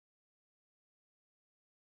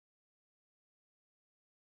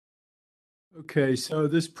Okay, so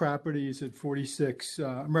this property is at 46.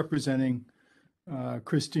 I'm representing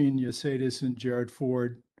Christine Yasadis and Jared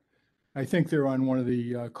Ford. I think they're on one of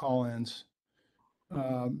the call-ins.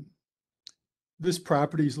 Um, This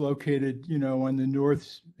property is located, on the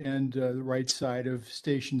north and the right side of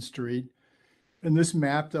Station Street. And this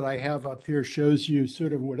map that I have up here shows you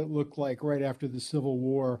sort of what it looked like right after the Civil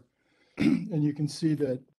War. And you can see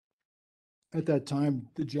that at that time,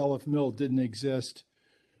 the Jelliff Mill didn't exist.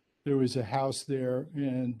 There was a house there,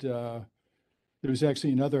 and there was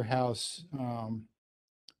actually another house I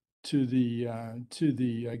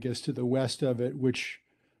guess to the west of it, which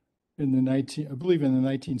I believe in the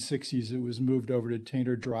 1960s, it was moved over to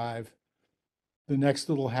Tainter Drive. The next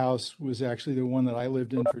little house was actually the one that I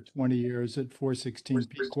lived in for 20 years at 416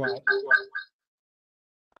 Pequot.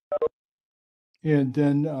 And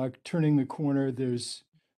then turning the corner, there's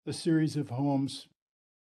a series of homes,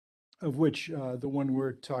 of which the one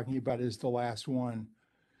we're talking about is the last one.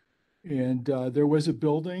 And there was a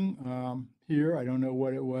building here. I don't know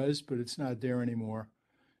what it was, but it's not there anymore.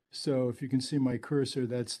 So if you can see my cursor,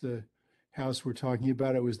 that's the house we're talking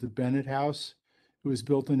about. It was the Bennett House. It was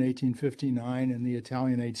built in 1859 in the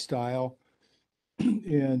Italianate style.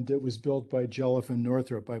 And it was built by Jelliff and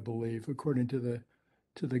Northrop, I believe, according to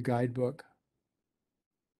the guidebook.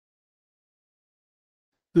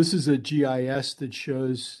 This is a GIS that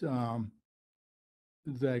shows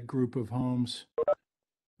that group of homes.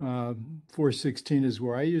 416 is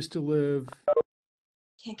where I used to live.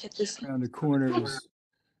 Can't get this. Around the corner is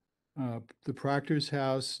the Proctor's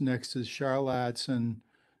house. Next is Charlotte's, and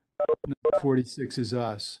 46 is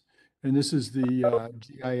us. And this is the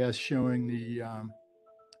GIS showing the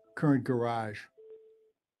current garage.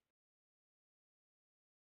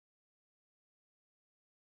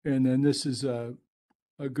 And then this is a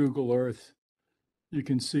Google Earth. You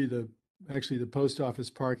can see actually the post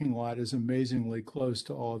office parking lot is amazingly close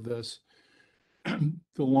to all of this.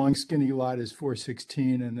 The long skinny lot is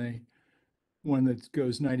 416, and the one that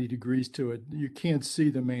goes 90 degrees to it, you can't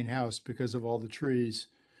see the main house because of all the trees.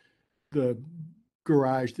 The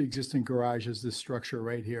garage, the existing garage, is this structure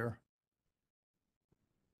right here.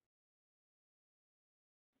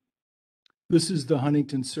 This is the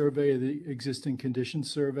Huntington survey, the existing condition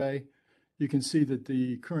survey. You can see that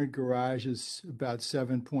the current garage is about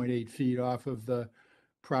 7.8 feet off of the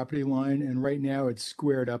property line. And right now it's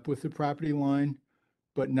squared up with the property line,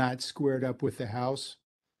 but not squared up with the house.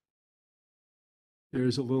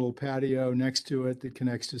 There's a little patio next to it that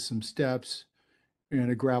connects to some steps and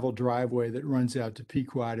a gravel driveway that runs out to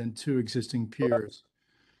Pequot and two existing piers.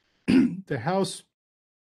 The house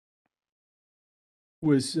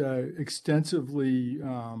was extensively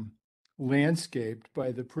landscaped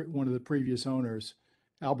by one of the previous owners,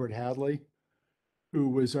 Albert Hadley, who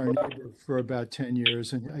was our neighbor for about 10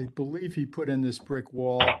 years. And I believe he put in this brick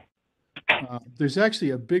wall. There's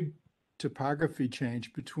actually a big topography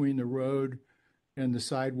change between the road and the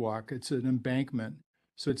sidewalk. It's an embankment.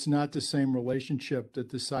 So it's not the same relationship that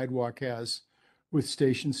the sidewalk has with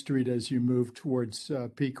Station Street as you move towards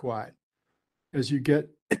Pequot. As you get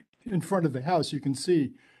in front of the house, you can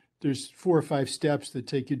see there's 4 or 5 steps that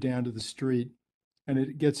take you down to the street. And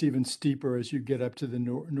it gets even steeper as you get up to the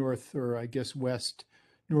north, or I guess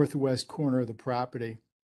northwest corner of the property.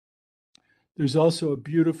 There's also a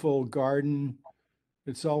beautiful garden.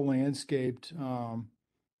 It's all landscaped.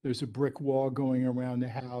 There's a brick wall going around the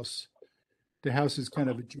house. The house is kind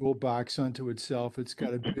of a jewel box unto itself. It's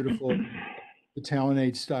got a beautiful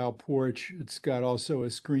Italianate style porch. It's got also a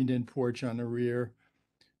screened in porch on the rear.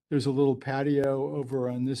 There's a little patio over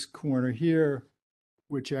on this corner here,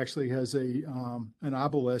 which actually has an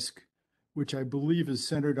obelisk, which I believe is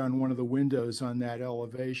centered on one of the windows on that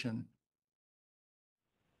elevation.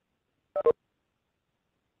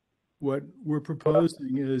 What we're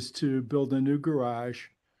proposing is to build a new garage.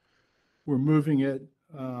 We're moving it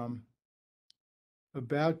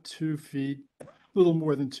about 2 feet, a little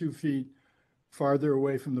more than 2 feet farther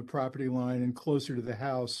away from the property line and closer to the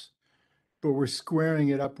house, but we're squaring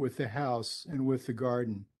it up with the house and with the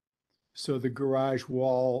garden. So the garage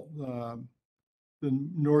wall, the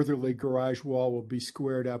northerly garage wall will be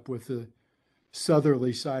squared up with the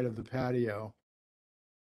southerly side of the patio.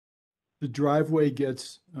 The driveway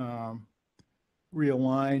gets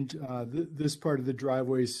realigned. This part of the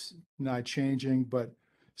driveway is not changing, but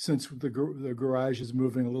since the garage is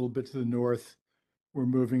moving a little bit to the north, we're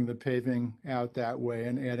moving the paving out that way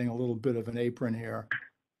and adding a little bit of an apron here.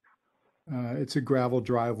 It's a gravel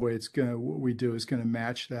driveway. What we do is gonna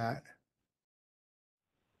match that.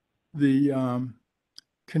 The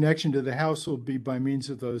connection to the house will be by means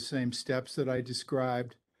of those same steps that I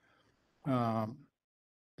described.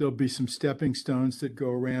 The There'll be some stepping stones that go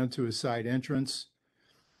around to a side entrance.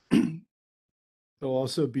 There'll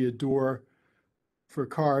also be a door for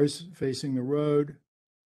cars facing the road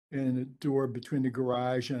and a door between the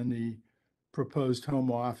garage and the proposed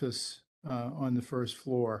home office on the first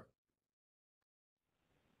floor.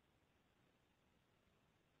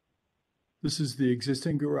 This is the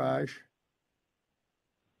existing garage.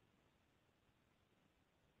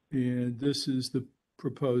 And this is the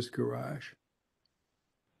proposed garage.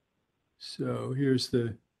 So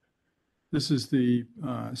this is the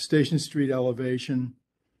Station Street elevation.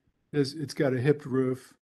 It's got a hipped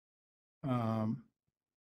roof. The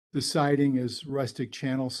siding is rustic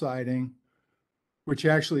channel siding, which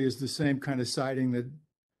actually is the same kind of siding that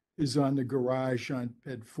is on the garage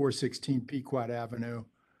at 416 Pequot Avenue,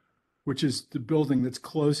 which is the building that's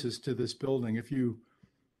closest to this building. If you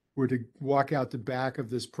were to walk out the back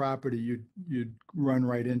of this property, you'd run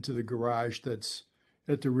right into the garage that's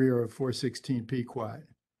at the rear of 416 Pequot.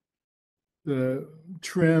 The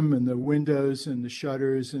trim and the windows and the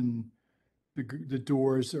shutters and the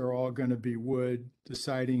doors are all going to be wood. The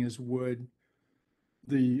siding is wood.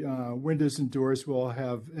 The windows and doors will all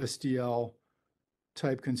have STL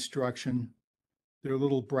type construction. There are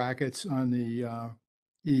little brackets on the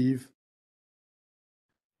eave.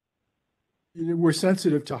 We're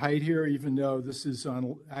sensitive to height here, even though this is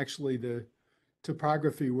on actually the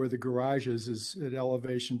topography where the garage is at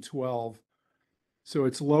elevation 12. So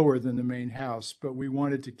it's lower than the main house, but we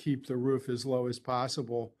wanted to keep the roof as low as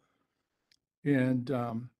possible. And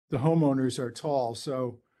the homeowners are tall,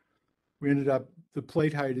 so we ended up, the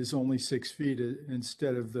plate height is only 6 feet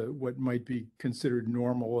instead of what might be considered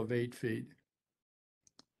normal of 8 feet.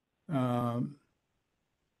 On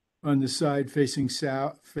the side facing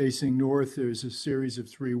south, facing north, there's a series of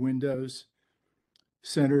 3 windows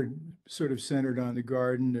centered on the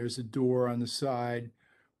garden. There's a door on the side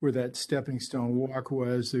where that stepping stone walk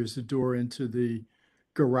was. There's a door into the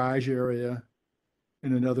garage area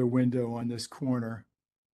and another window on this corner.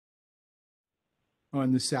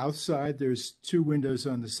 On the south side, there's 2 windows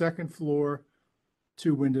on the second floor,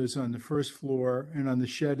 2 windows on the first floor, and on the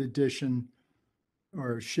shed addition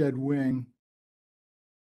or shed wing,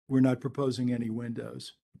 we're not proposing any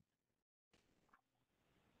windows.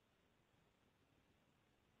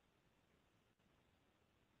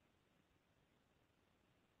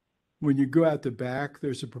 When you go out the back,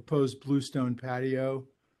 there's a proposed bluestone patio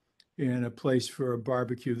and a place for a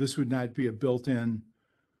barbecue. This would not be a built-in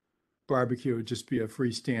barbecue. It would just be a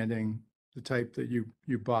freestanding, the type that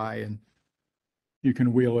you buy and you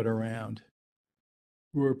can wheel it around.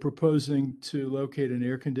 We're proposing to locate an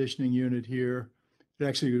air conditioning unit here. It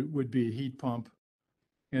actually would be a heat pump,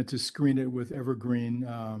 and to screen it with evergreen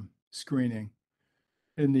screening.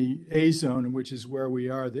 In the A zone, which is where we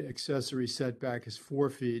are, the accessory setback is 4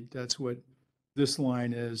 feet. That's what this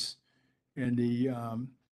line is. And the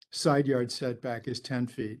side yard setback is 10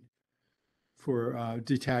 feet for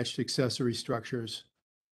detached accessory structures.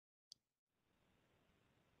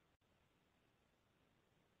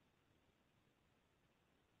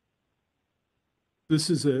 This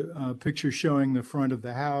is a picture showing the front of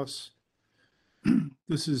the house.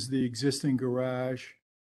 This is the existing garage,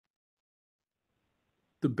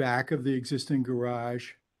 the back of the existing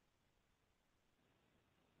garage.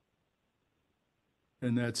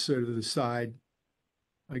 And that's sort of the side,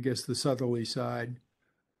 I guess the southerly side,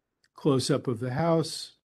 close up of the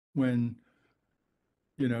house when,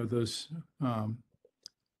 you know, those, I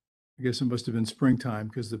guess it must have been springtime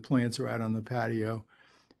because the plants are out on the patio.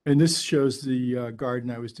 And this shows the garden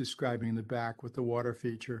I was describing in the back with the water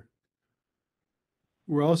feature.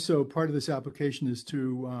 We're also, part of this application is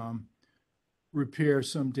to repair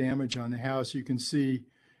some damage on the house. You can see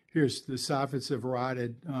here's the soffits have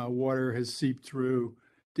rotted. Water has seeped through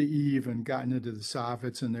the eave and gotten into the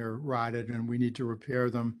soffits and they're rotted and we need to repair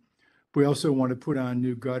them. We also want to put on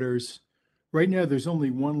new gutters. Right now, there's only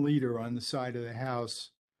 1 leader on the side of the house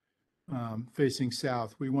facing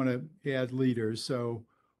south. We want to add leaders. So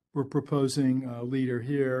we're proposing a leader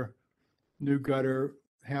here, new gutter,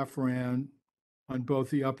 half round on both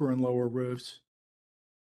the upper and lower roofs.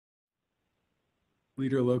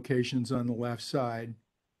 Leader locations on the left side.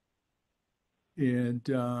 And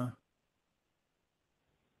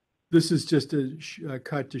this is just a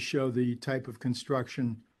cut to show the type of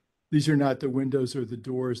construction. These are not the windows or the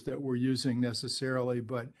doors that we're using necessarily,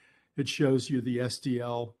 but it shows you the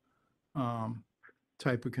STL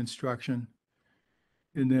type of construction.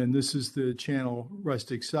 And then this is the channel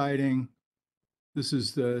rustic siding. This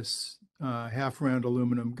is the half round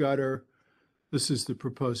aluminum gutter. This is the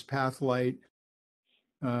proposed path light.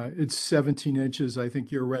 It's 17 inches. I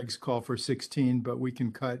think your regs call for 16, but we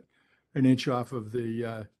can cut an inch off of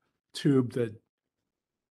the tube that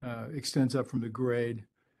extends up from the grade.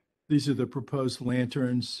 These are the proposed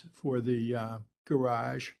lanterns for the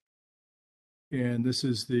garage. And this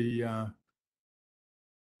is the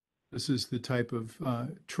type of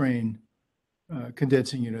train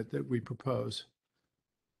condensing unit that we propose.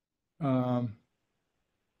 I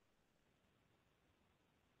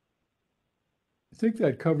think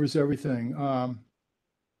that covers everything.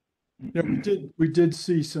 We did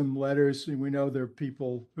see some letters, and we know there are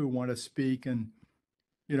people who want to speak, and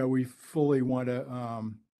we fully want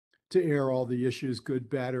to air all the issues, good,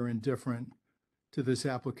 bad, or indifferent, to this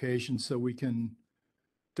application, so we can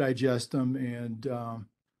digest them. And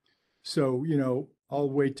so I'll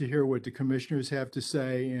wait to hear what the commissioners have to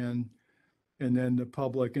say, and then the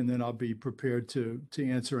public, and then I'll be prepared to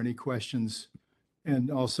answer any questions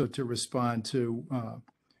and also to respond to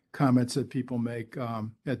comments that people make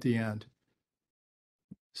at the end.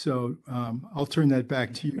 So I'll turn that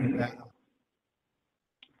back to you, Adam.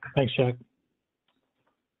 Thanks, Jack.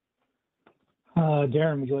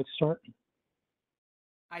 Darren, would you like to start?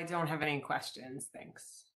 I don't have any questions,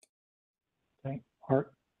 thanks. Okay,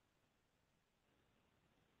 Art.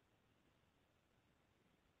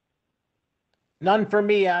 None for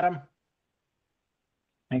me, Adam.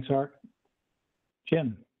 Thanks, Art.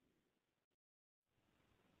 Jim.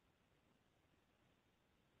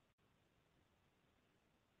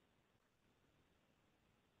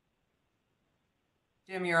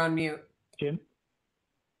 Jim, you're on mute. Jim.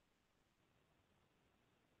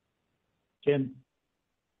 Jim,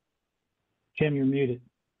 you're muted.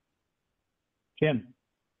 Jim,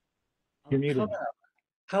 you're muted.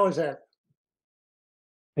 How is that?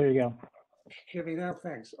 There you go. Hear me now?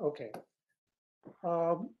 Thanks. Okay.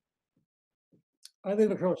 I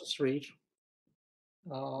live across the street.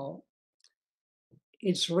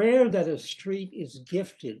 It's rare that a street is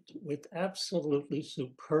gifted with absolutely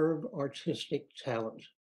superb artistic talent.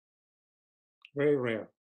 Very rare.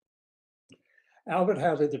 Albert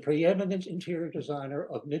Hadley, the preeminent interior designer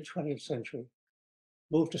of mid-20th century,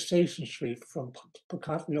 moved to Station Street from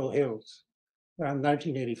Pocono Hills around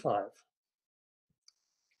 1985.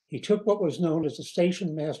 He took what was known as the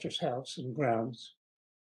station master's house and grounds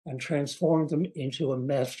and transformed them into a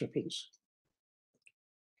masterpiece.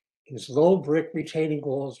 His low brick retaining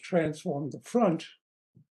walls transformed the front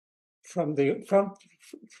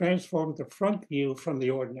view from the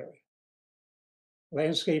ordinary.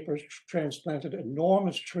 Landscapers transplanted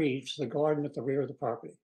enormous trees to the garden at the rear of the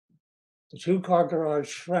property. The two-car garage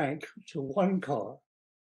shrank to one car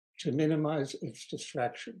to minimize its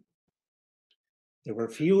distraction. There were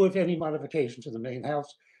few, if any, modifications to the main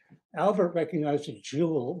house. Albert recognized a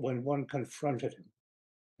jewel when one confronted him,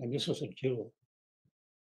 and this was a jewel.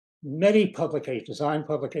 Many design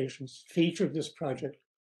publications featured this project,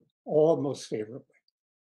 all most favorably.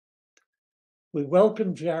 We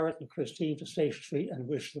welcome Jarrett and Christine to Station Street and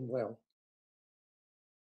wish them well.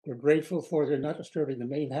 We're grateful for their not disturbing the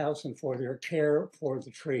main house and for their care for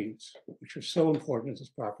the trees, which are so important to this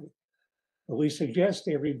property. But we suggest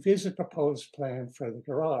they revisit proposed plan for the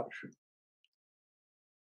garage.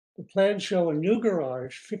 The plans show a new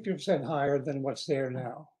garage 50% higher than what's there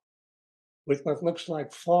now, with what looks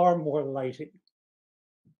like far more lighting.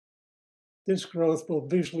 This growth will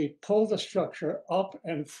visually pull the structure up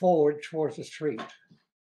and forward towards the street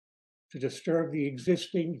to disturb the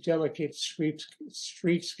existing delicate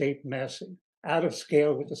streetscape massing, out of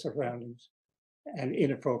scale with the surroundings and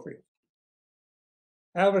inappropriate.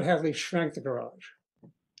 Albert Hadley shrank the garage.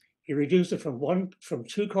 He reduced it from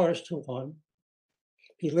two cars to one.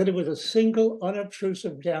 He lit it with a single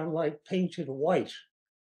unobtrusive downlight painted white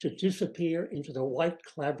to disappear into the white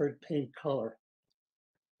clabbered paint color.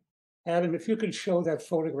 Adam, if you could show that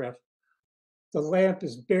photograph, the lamp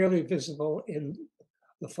is barely visible in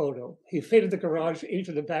the photo. He fitted the garage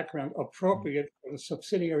into the background appropriate for the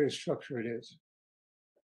subsidiary structure it is.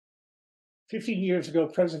 15 years ago,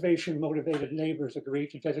 preservation-motivated neighbors agreed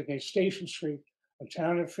to designate Station Street a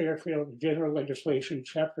Town of Fairfield General Legislation,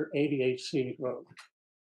 Chapter 88 Scenic Road.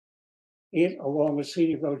 It, along with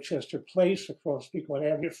Scenic Road Chester Place across Pequot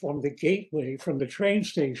Avenue, formed the gateway from the train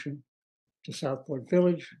station to Southport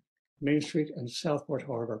Village, Main Street, and Southport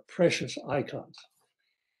Harbor, precious icons.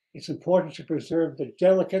 It's important to preserve the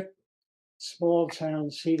delicate, small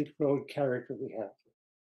town scenic road character we have.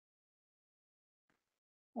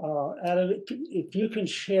 Adam, if you can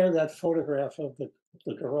share that photograph of the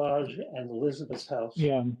garage and Elizabeth's house.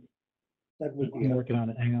 Yeah, that would be I'm working on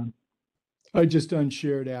it. Hang on. I just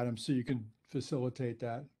unshared, Adam, so you can facilitate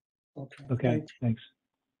that. Okay. Okay, thanks.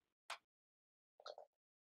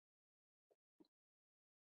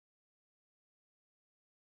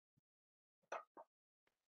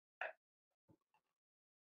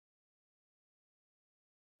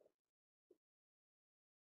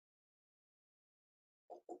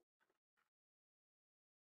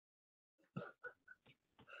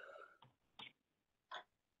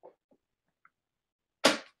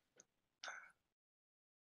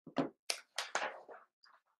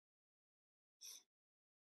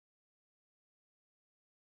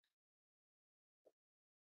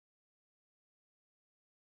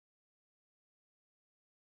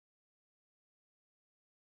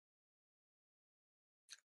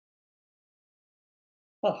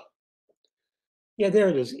 Yeah, there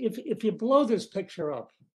it is. If you blow this picture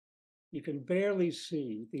up, you can barely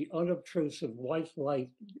see the unobtrusive white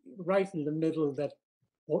light right in the middle of that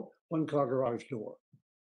one-car garage door.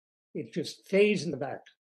 It just fades in the back.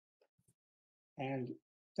 And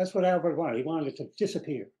that's what Albert wanted. He wanted it to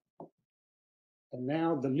disappear. And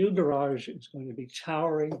now the new garage is going to be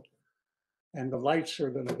towering, and the lights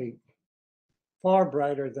are going to be far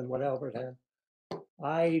brighter than what Albert had.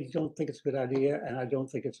 I don't think it's a good idea, and I don't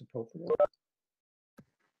think it's appropriate.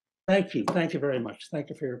 Thank you. Thank you very much. Thank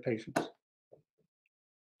you for your patience.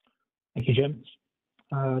 Thank you, Jim.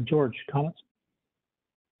 George, comments?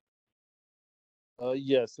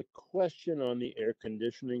 Yes, a question on the air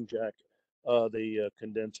conditioning, Jack, the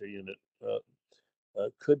condenser unit.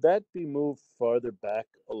 Could that be moved farther back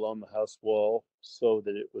along the house wall so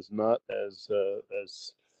that it was not as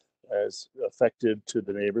effective to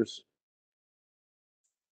the neighbors?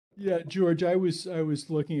 Yeah, George, I was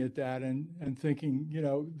looking at that and thinking, you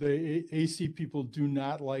know, the AC people do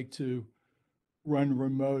not like to run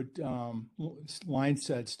remote line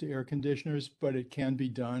sets to air conditioners, but it can be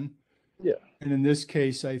done. Yeah. And in this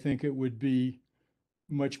case, I think it would be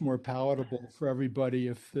much more palatable for everybody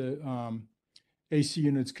if the AC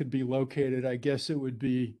units could be located. I guess it would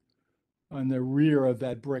be on the rear of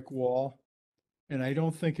that brick wall. And I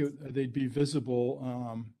don't think they'd be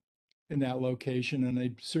visible in that location. And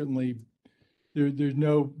they certainly, there's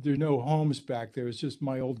no homes back there. It's just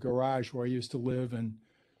my old garage where I used to live and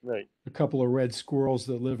Right. a couple of red squirrels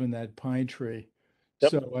that live in that pine tree.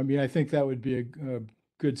 Yep. So, I mean, I think that would be a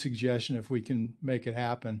good suggestion if we can make it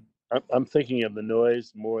happen. I'm thinking of the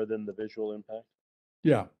noise more than the visual impact,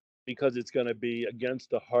 Yeah. because it's going to be against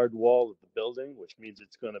the hard wall of the building, which means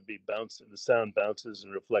it's going to be bouncing. The sound bounces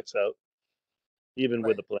and reflects out, even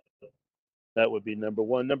with the plant. That would be number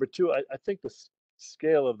one. Number two, I think the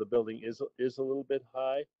scale of the building is a little bit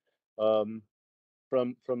high from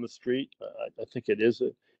the street. I think it is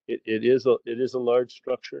a large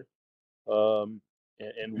structure, and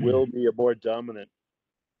will be a more dominant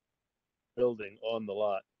building on the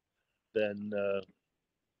lot than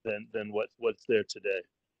what's there today.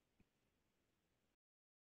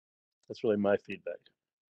 That's really my feedback.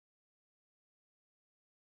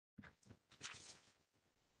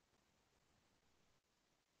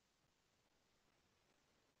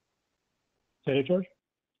 Is that it, George?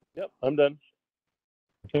 Yep, I'm done.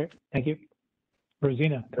 Okay, thank you.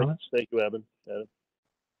 Rosina, comments? Thank you, Evan. Adam.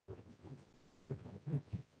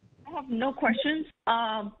 I have no questions,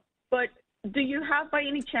 but do you have by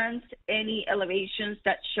any chance any elevations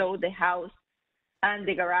that show the house and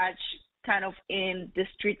the garage kind of in the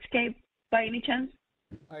streetscape by any chance?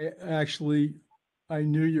 I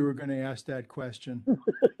knew you were going to ask that question.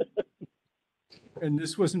 And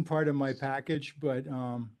this wasn't part of my package, but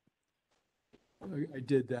I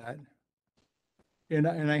did that. And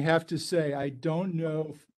I have to say, I don't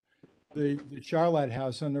know if the Charlotte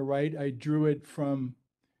house on the right, I drew it from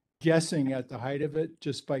guessing at the height of it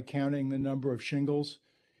just by counting the number of shingles.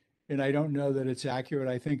 And I don't know that it's accurate.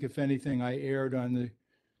 I think if anything, I erred on the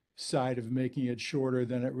side of making it shorter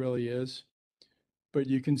than it really is. But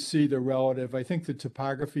you can see the relative. I think the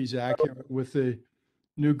topography is accurate with the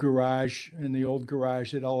new garage and the old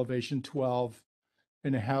garage at elevation 12,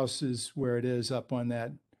 and the house is where it is up on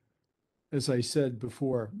that, as I said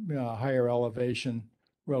before, higher elevation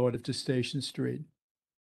relative to Station Street.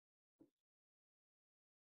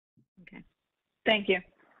 Okay, thank you.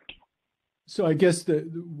 So I guess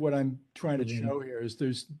what I'm trying to show here is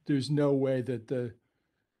there's no way that the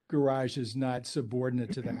garage is not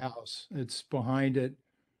subordinate to the house. It's behind it,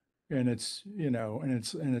 and it's, you know, and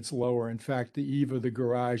it's lower. In fact, the eave of the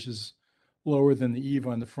garage is lower than the eave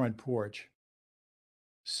on the front porch.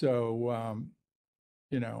 So,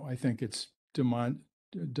 you know, I think it's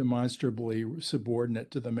demonstrably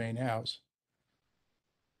subordinate to the main house.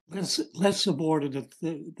 Less subordinate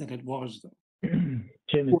than it was, though.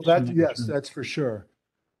 Jim, Well, that's for sure.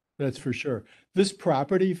 That's for sure. This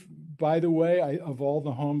property, by the way, of all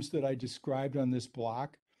the homes that I described on this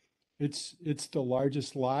block, it's the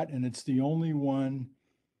largest lot, and it's the only one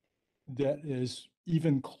that is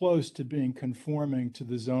even close to being conforming to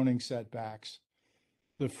the zoning setbacks.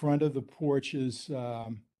 The front of the porch is,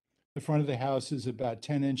 the front of the house is about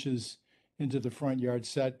 10 inches into the front yard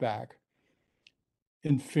setback.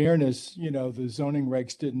 In fairness, you know, the zoning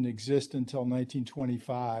regs didn't exist until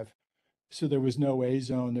 1925. So there was no A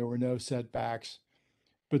zone, there were no setbacks.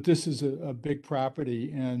 But this is a big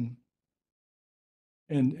property, and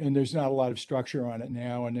there's not a lot of structure on it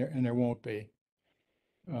now, and there won't be.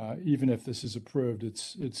 Even if this is approved,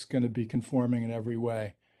 it's going to be conforming in every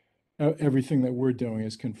way. Everything that we're doing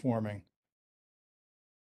is conforming.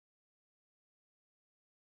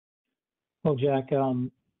 Well, Jack, I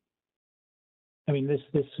mean, this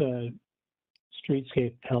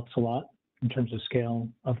streetscape helps a lot in terms of scale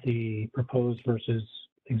of the proposed versus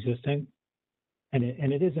existing, and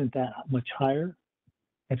it isn't that much higher.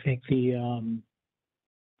 I think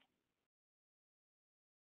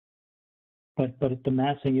but the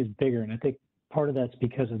massing is bigger, and I think part of that's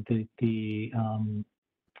because of the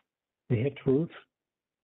hipped roof,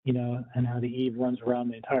 you know, and how the eave runs around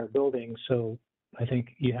the entire building. So I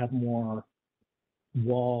think you have more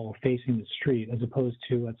wall facing the street as opposed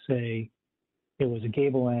to, let's say, it was a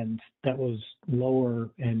gable end that was lower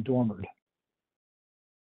and dormered,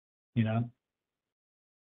 you know?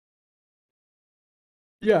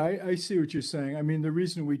 Yeah, I see what you're saying. I mean, the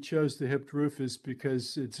reason we chose the hipped roof is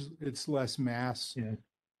because it's less mass Yeah.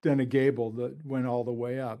 than a gable that went all the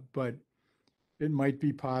way up, but it might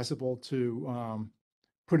be possible to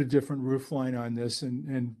put a different roof line on this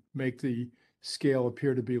and make the scale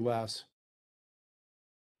appear to be less.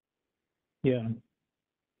 Yeah.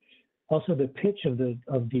 Also, the pitch of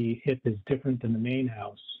the hip is different than the main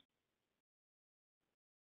house.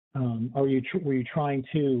 Were you trying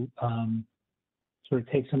to sort of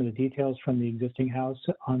take some of the details from the existing house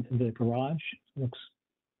onto the garage? Looks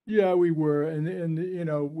Yeah, we were, and you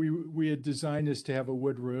know, we had designed this to have a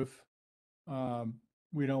wood roof.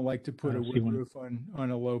 We don't like to put a see wood one. roof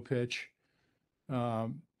on a low pitch.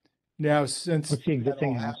 Now, since What's the that existing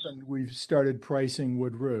all house? happened, we've started pricing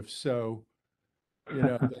wood roofs. So, you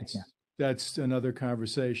know, Yeah. that's another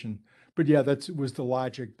conversation. But yeah, was the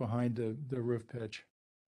logic behind the roof pitch.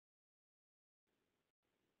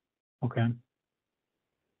 Okay.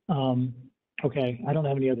 Okay. I don't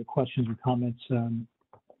have any other questions or comments.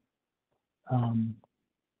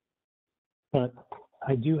 But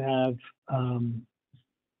I do have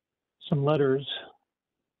some letters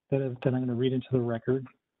that I'm going to read into the record.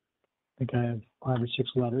 I think I have 5 or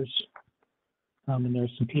 6 letters. And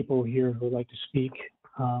there's some people here who would like to speak.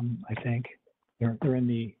 I think they're in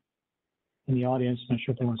the audience. I'm not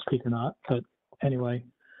sure if they want to speak or not. But anyway,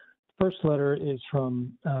 first letter is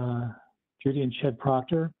from Judy and Ched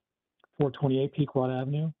Proctor, 428 Pequot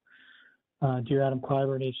Avenue. Dear Adam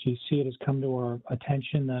Kleiber and HCC, it has come to our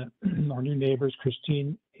attention that our new neighbors,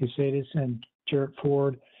 Christine Eusetis and Jarrett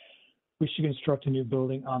Ford, wish to construct a new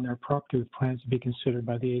building on their property with plans to be considered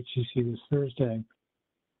by the HCC this Thursday.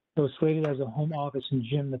 Though slated as a home office and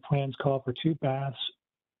gym, the plans call for 2 baths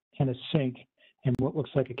and a sink and what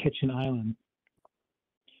looks like a kitchen island.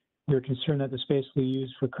 We are concerned that the space will be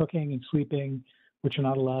used for cooking and sleeping, which are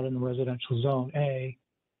not allowed in the residential zone A.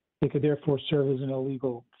 It could therefore serve as an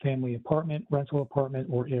illegal family apartment, rental apartment,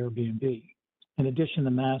 or Airbnb. In addition,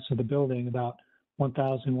 the mass of the building, about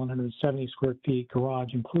 1,170 square feet,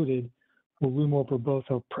 garage included, will loom over both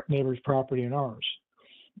our neighbor's property and ours.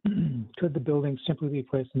 Could the building simply be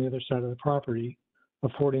placed on the other side of the property,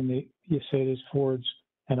 affording the Eusetis, Fords,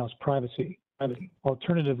 and us privacy?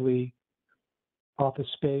 Alternatively, office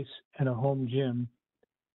space and a home gym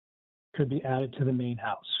could be added to the main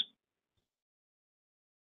house.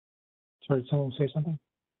 Sorry, did someone say something?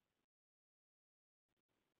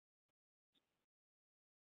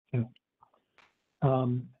 Yeah.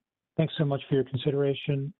 Thanks so much for your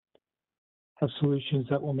consideration of solutions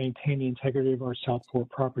that will maintain the integrity of our Southport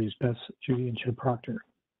properties. Best, Judy and Ched Proctor.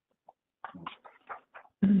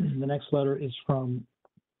 The next letter is from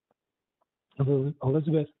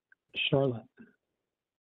Elizabeth Charlotte,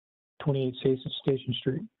 28 Station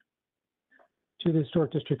Street. To the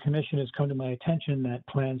Historic District Commission, it has come to my attention that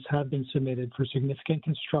plans have been submitted for significant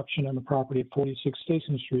construction on the property at 46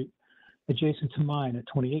 Station Street, adjacent to mine at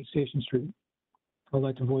 28 Station Street. I would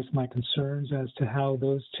like to voice my concerns as to how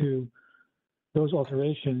those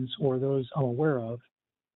alterations or those I'm aware of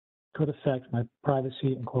could affect my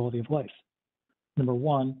privacy and quality of life. Number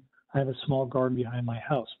one, I have a small garden behind my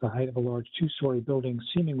house. The height of a large 2-story building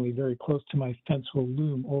seemingly very close to my fence will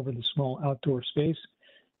loom over the small outdoor space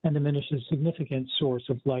and diminish a significant source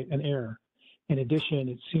of light and air. In addition,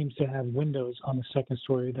 it seems to have windows on the 2nd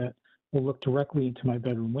story that will look directly into my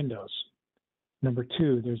bedroom windows. Number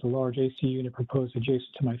two, there's a large AC unit proposed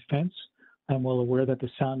adjacent to my fence. I'm well aware that the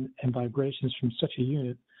sound and vibrations from such a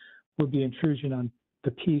unit would be intrusion on the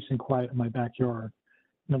peace and quiet of my backyard.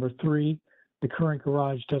 Number three, the current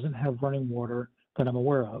garage doesn't have running water that I'm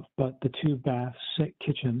aware of, but the 2 baths,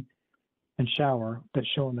 kitchen, and shower that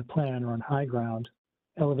show on the plan are on high ground,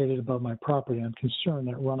 elevated above my property. I'm concerned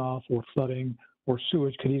that runoff or flooding or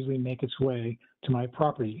sewage could easily make its way to my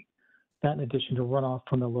property. That in addition to runoff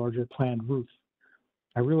from the larger planned roof.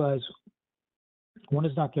 I realize one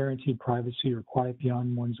is not guaranteed privacy or quiet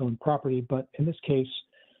beyond one's own property, but in this case,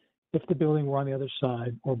 if the building were on the other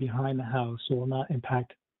side or behind the house, it will not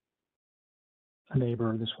impact a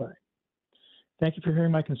neighbor this way. Thank you for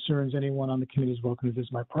hearing my concerns. Anyone on the committee is welcome to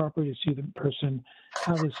visit my property to see in person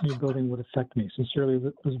how this new building would affect me. Sincerely,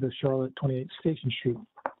 Elizabeth Charlotte, 28 Station Street.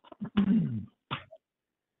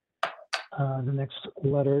 The next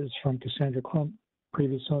letter is from Cassandra Clump,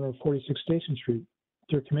 previous owner of 46 Station Street.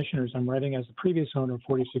 Dear Commissioners, I'm writing as the previous owner of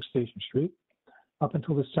 46 Station Street. Up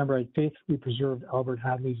until December, I faithfully preserved Albert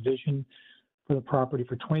Hadley's vision for the property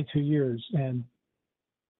for 22 years, and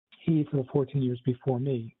he for the 14 years before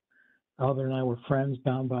me. Albert and I were friends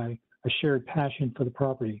bound by a shared passion for the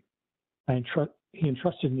property. He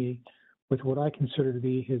entrusted me with what I consider to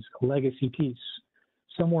be his legacy piece.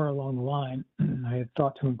 Somewhere along the line, I had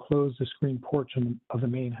thought to enclose the screen porch of the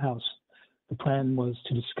main house. The plan was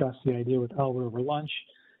to discuss the idea with Albert over lunch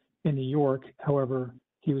in New York. However,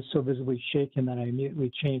 he was so visibly shaken that I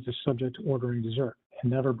immediately changed the subject to ordering dessert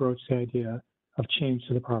and never broached the idea of change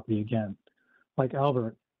to the property again. Like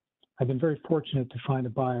Albert, I've been very fortunate to find a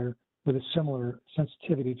buyer with a similar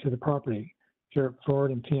sensitivity to the property. Jarrett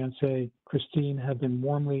Ford and fiancée Christine have been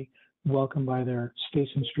warmly welcomed by their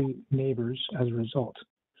Station Street neighbors as a result.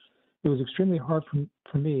 It was extremely hard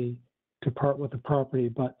for me to part with the property,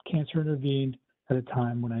 but cancer intervened at a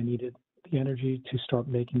time when I needed the energy to start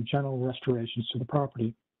making general restorations to the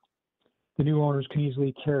property. The new owners can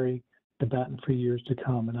easily carry the baton for years to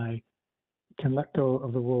come, and I can let go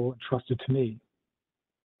of the role entrusted to me.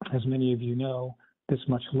 As many of you know, this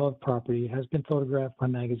much loved property has been photographed by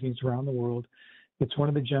magazines around the world. It's one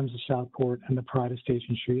of the gems of Southport and the pride of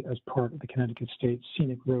Station Street as part of the Connecticut State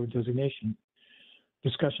Scenic Road designation.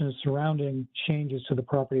 Discussions surrounding changes to the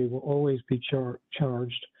property will always be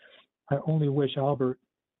charged. I only wish Albert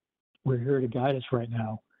were here to guide us right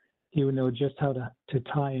now. He would know just how to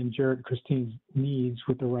tie in Jarrett and Christine's needs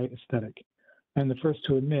with the right aesthetic. I'm the first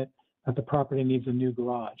to admit that the property needs a new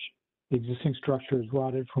garage. The existing structure is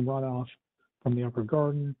rotted from runoff from the upper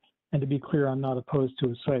garden. And to be clear, I'm not opposed to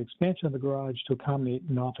a slight expansion of the garage to accommodate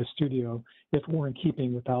an office studio if it were in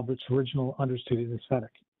keeping with Albert's original understated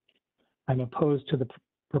aesthetic. I'm opposed to the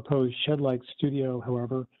proposed shed-like studio,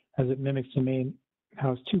 however, as it mimics the main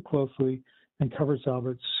house too closely and covers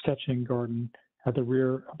Albert's sketching garden at the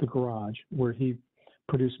rear of the garage, where he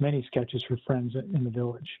produced many sketches for friends in the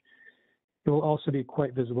village. It will also be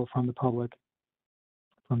quite visible from the public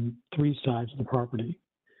from three sides of the property.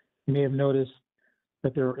 You may have noticed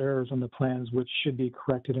that there are errors on the plans which should be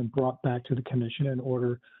corrected and brought back to the commission in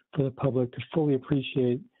order for the public to fully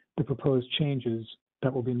appreciate the proposed changes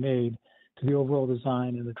that will be made to the overall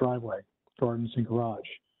design in the driveway, gardens, and garage.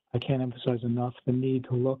 I can't emphasize enough the need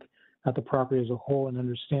to look at the property as a whole and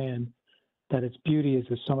understand that its beauty is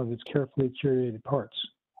the sum of its carefully curated parts.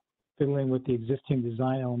 Fiddling with the existing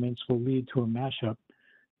design elements will lead to a mashup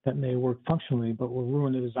that may work functionally, but will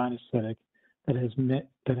ruin the design aesthetic that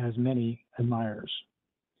has many admirers.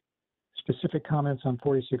 Specific comments on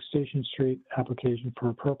 46 Station Street application for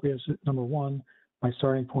appropriateness. Number one, my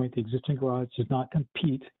starting point, the existing garage does not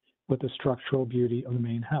compete with the structural beauty of the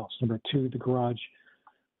main house. Number two, the garage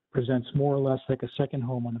presents more or less like a second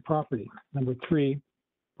home on the property. Number three,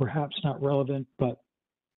 perhaps not relevant but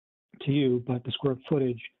to you, but the square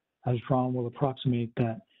footage as drawn will approximate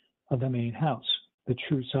that of the main house. The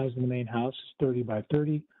true size of the main house is 30 by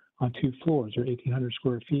 30 on 2 floors, or 1,800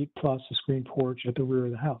 square feet, plus a screen porch at the rear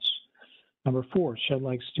of the house. Number four,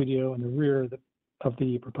 shed-like studio in the rear of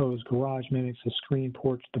the proposed garage mimics a screen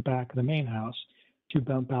porch at the back of the main house. 2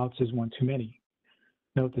 bump outs is one too many.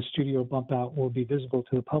 Note the studio bump out will be visible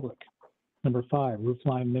to the public. Number five,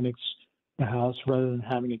 roofline mimics the house rather than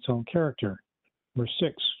having its own character. Number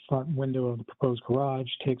six, front window of the proposed garage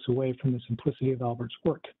takes away from the simplicity of Albert's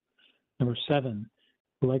work. Number seven,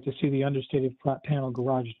 we'd like to see the understated flat panel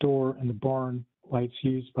garage door and the barn lights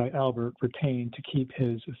used by Albert retained to keep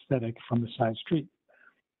his aesthetic from the side street.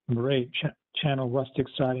 Number eight, channel rustic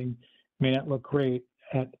siding may not look great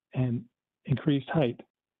at an increased height.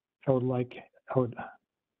 I would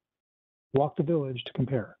walk the village to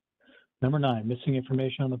compare. Number nine, missing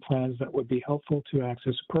information on the plans that would be helpful to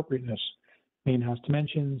access appropriateness. Main house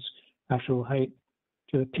dimensions, actual height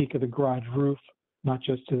to the peak of the garage roof, not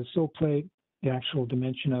just to the sill plate, the actual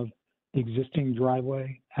dimension of the existing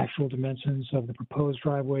driveway, actual dimensions of the proposed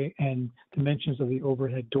driveway, and dimensions of the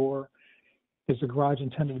overhead door. Is the garage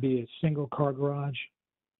intended to be a single car garage?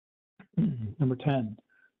 Number 10,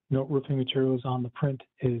 note roofing materials on the print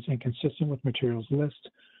is inconsistent with materials list.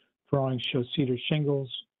 Drawings show cedar shingles,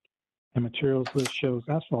 and materials list shows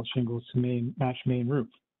asphalt shingles to match main roof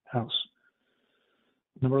house.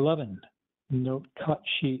 Number 11, note cut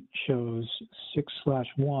sheet shows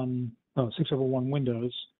 6/1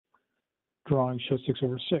 windows. Drawing shows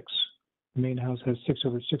 6/6. The main house has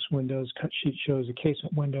 6/6 windows. Cut sheet shows a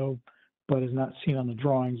casement window, but is not seen on the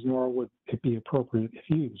drawings, nor would it be appropriate if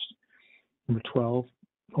used. Number 12,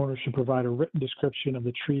 owners should provide a written description of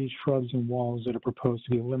the trees, shrubs, and walls that are proposed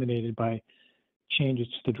to be eliminated by changes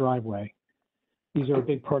to the driveway. These are a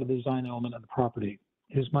big part of the design element of the property.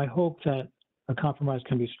 It is my hope that a compromise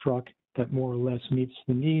can be struck that more or less meets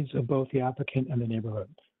the needs of both the applicant and the neighborhood.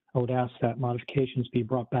 I would ask that modifications be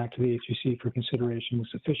brought back to the HUC for consideration with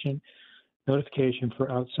sufficient notification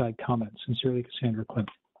for outside comments. Sincerely, Cassandra Klimt.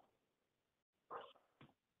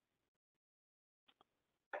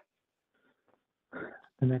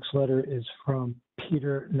 The next letter is from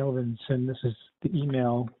Peter Novins, and this is the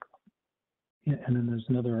email. And then there's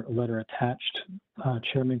another letter attached.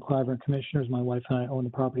 Chairman Cliver and Commissioners, my wife and I own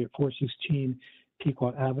the property at 416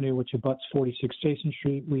 Pequot Avenue, which abuts 46 Station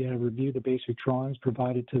Street. We have reviewed the basic drawings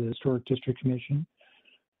provided to the Historic District Commission.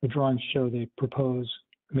 The drawings show they propose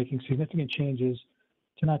making significant changes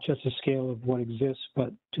to not just the scale of what exists,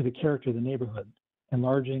 but to the character of the neighborhood.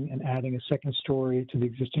 Enlarging and adding a second story to the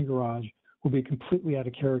existing garage will be completely out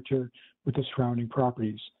of character with the surrounding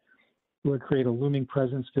properties. It would create a looming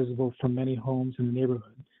presence visible from many homes in the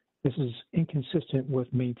neighborhood. This is inconsistent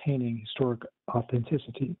with maintaining historic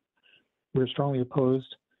authenticity. We are strongly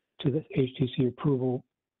opposed to the HTC approval,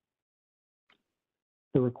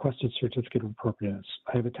 the requested certificate of appropriateness.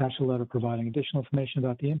 I have attached a letter providing additional information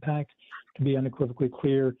about the impact. To be unequivocally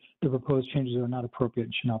clear, the proposed changes are not appropriate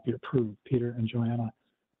and should not be approved. Peter and Joanna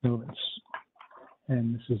Novins.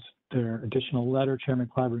 And this is their additional letter. Chairman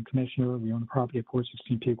Cliver and Commissioner, we own the property at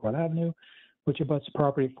 416 Pequot Avenue, which abuts the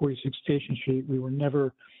property at 46 Station Street. We were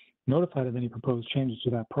never notified of any proposed changes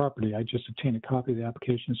to that property. I just obtained a copy of the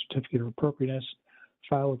application certificate of appropriateness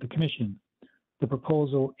filed with the Commission. The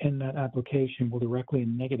proposal in that application will directly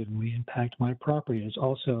and negatively impact my property. It is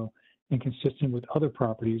also inconsistent with other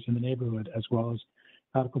properties in the neighborhood, as well as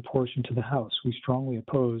out of proportion to the house. We strongly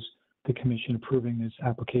oppose the Commission approving this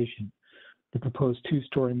application. The proposed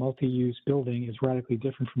two-story multi-use building is radically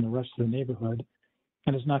different from the rest of the neighborhood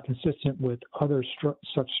and is not consistent with other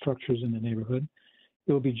such structures in the neighborhood.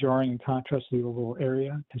 It will be jarring in contrast to the overall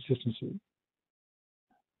area consistency.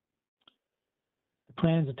 The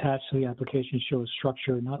plans attached to the application show a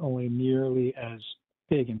structure not only nearly as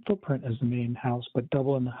big in footprint as the main house, but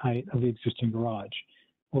double in the height of the existing garage.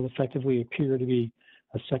 It will effectively appear to be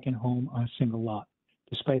a second home on a single lot.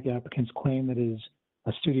 Despite the applicant's claim that it is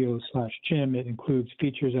a studio/gym, it includes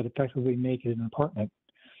features that effectively make it an apartment.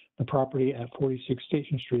 The property at 46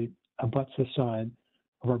 Station Street abuts the side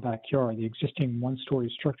of our backyard. The existing one-story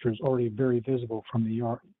structure is already very visible from the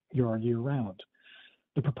yard year-round.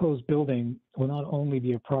 The proposed building will not only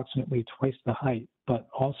be approximately twice the height, but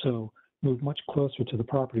also move much closer to the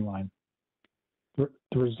property line. The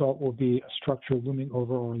result will be a structure looming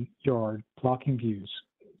over our yard, blocking views,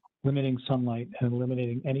 limiting sunlight, and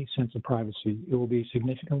eliminating any sense of privacy. It will be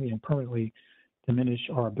significantly and permanently diminish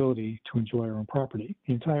our ability to enjoy our own property.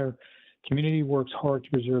 The entire community works hard to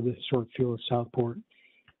preserve the historic feel of Southport.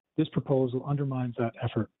 This proposal undermines that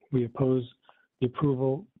effort. We oppose the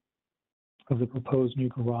approval of the proposed new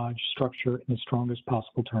garage structure in the strongest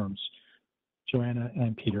possible terms. Joanna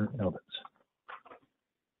and Peter Novins.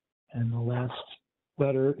 And the last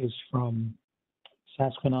letter is from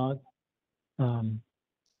Sasquatch.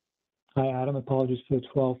 Hi, Adam. Apologies for the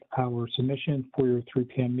 12th hour submission for your 3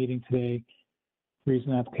 p.m. meeting today.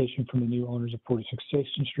 Reason application from the new owners of 46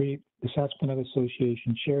 Station Street. The Sasquatch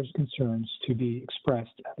Association shares concerns to be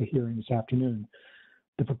expressed at the hearing this afternoon.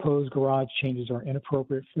 The proposed garage changes are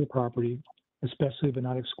inappropriate for the property, especially but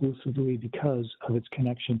not exclusively because of its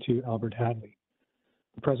connection to Albert Hadley.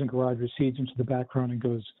 The present garage recedes into the background and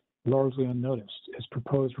goes largely unnoticed. Its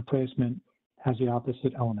proposed replacement has the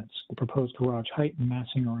opposite elements. The proposed garage height and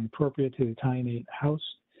massing are inappropriate to the Italianate house,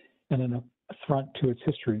 and an affront to its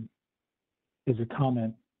history is a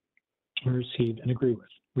comment we received and agree with.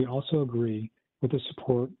 We also agree with the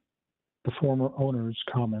support the former owner's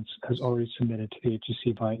comments has already submitted to the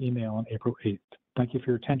HUC via email on April 8th. Thank you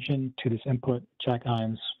for your attention to this input. Jack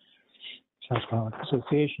Imes, Sasquatch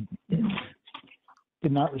Association.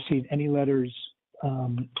 Did not receive any letters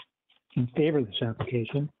in favor of this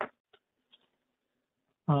application.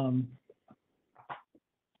 And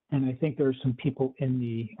I think there are some people in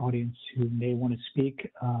the audience who may want to speak.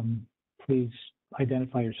 Please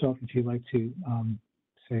identify yourself if you'd like to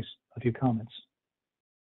say a few comments.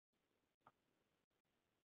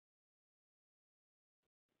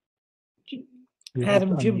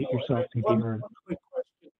 Adam, Jim, yourself to be one heard. quick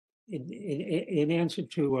question. In answer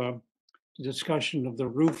to the discussion of the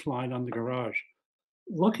roof line on the garage,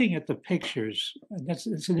 looking at the pictures, and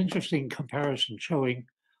it's an interesting comparison showing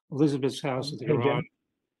Elizabeth's house at the Hey, garage.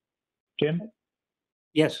 Jim,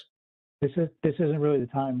 Yes, this isn't really the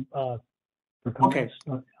time for comments.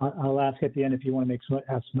 I'll ask at the end if you want to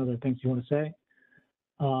have some other things you want to say.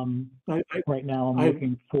 I, Right now, I'm I-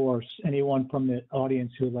 looking for anyone from the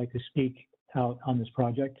audience who would like to speak out on this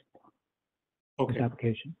project, this okay.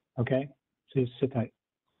 application. Okay, so just sit tight.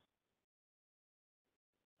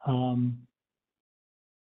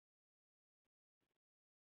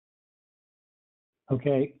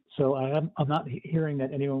 Okay, so I'm not hearing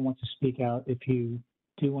that anyone wants to speak out. If you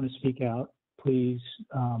do want to speak out, please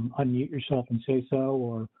unmute yourself and say so,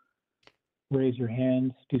 or raise your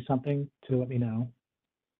hand, do something to let me know.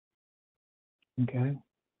 Okay.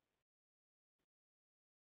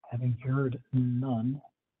 Having heard none.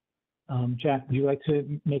 Jack, would you like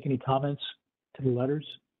to make any comments to the letters?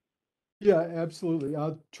 Yeah, absolutely.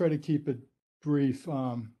 I'll try to keep it brief.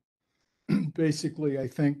 Basically, I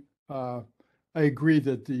think I agree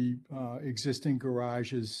that the existing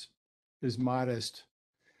garage is modest,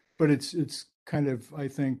 but it's kind of, I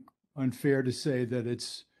think, unfair to say that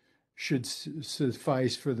it's should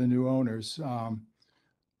suffice for the new owners.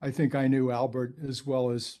 I think I knew Albert as well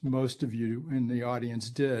as most of you in the audience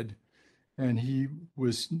did, and he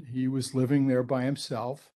was living there by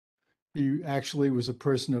himself. He actually was a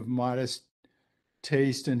person of modest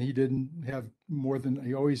taste, and he didn't have more than,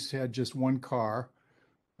 he always had just one car.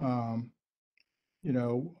 You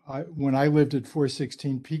know, when I lived at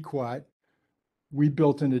 416 Pequot, we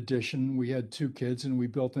built an addition. We had two kids, and we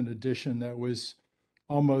built an addition that was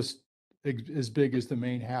almost as big as the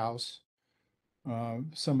main house.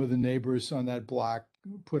 Some of the neighbors on that block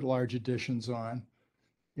put large additions on,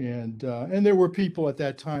 and there were people at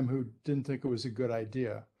that time who didn't think it was a good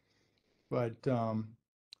idea. But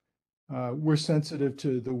we're sensitive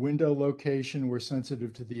to the window location. We're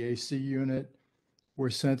sensitive to the AC unit. We're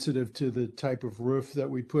sensitive to the type of roof that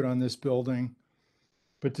we put on this building.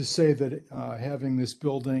 But to say that having this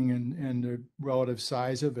building and the relative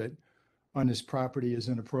size of it on this property is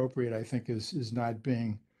inappropriate, I think is not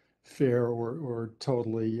being fair or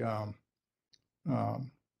totally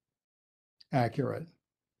accurate.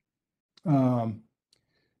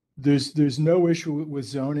 There's no issue with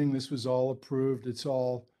zoning. This was all approved. It's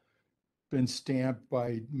all been stamped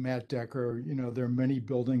by Matt Decker. You know, there are many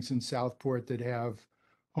buildings in Southport that have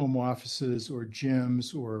home offices or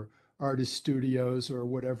gyms or artist studios or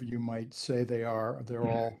whatever you might say they are. They're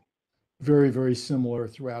all very, very similar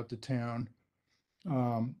throughout the town.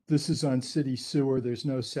 This is on city sewer. There's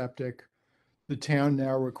no septic. The town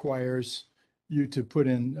now requires you to put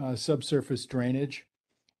in subsurface drainage,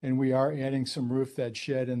 and we are adding some roof. That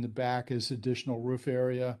shed in the back is additional roof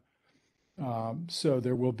area. So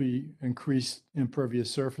there will be increased impervious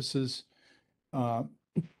surfaces.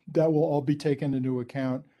 That will all be taken into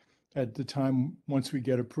account at the time. Once we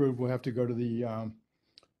get approved, we'll have to go to the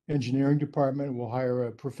engineering department. We'll hire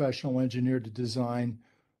a professional engineer to design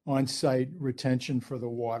on-site retention for the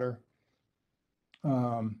water.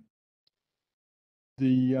 The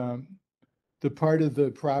part of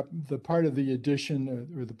the addition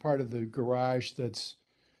or the part of the garage that's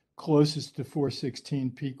closest to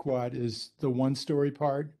 416 Pequot is the one-story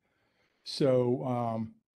part. So,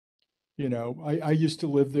 you know, I used to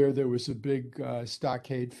live there. There was a big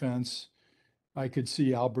stockade fence. I could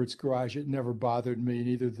see Albert's garage. It never bothered me,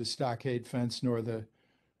 neither the stockade fence nor the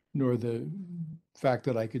fact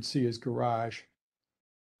that I could see his garage.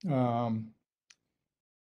 I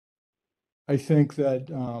think that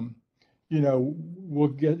you know, we'll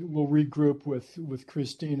regroup with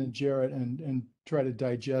Christine and Jarrett and try to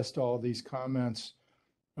digest all of these comments.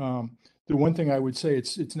 The one thing I would say,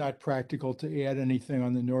 it's not practical to add anything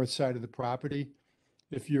on the north side of the property.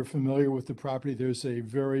 If you're familiar with the property, there's a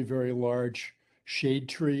very, very large shade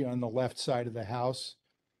tree on the left side of the house.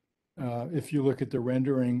 If you look at the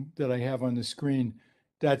rendering that I have on the screen,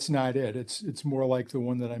 that's not it. It's more like the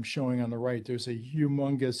one that I'm showing on the right. There's a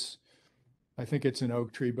humongous, I think it's an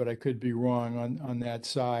oak tree, but I could be wrong on that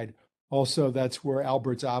side. Also, that's where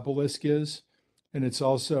Albert's obelisk is. And it's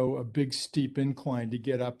also a big steep incline to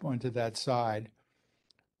get up onto that side.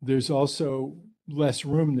 There's also less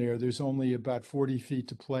room there. There's only about 40 feet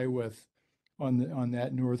to play with on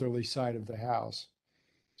that northerly side of the house.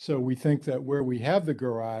 So we think that where we have the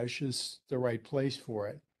garage is the right place for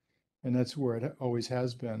it. And that's where it always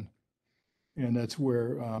has been. And that's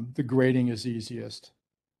where the grading is easiest.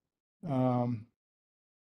 I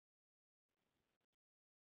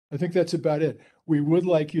think that's about it. We would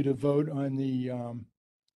like you to vote on the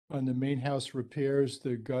main house repairs,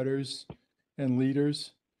 the gutters and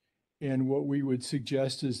leaders. And what we would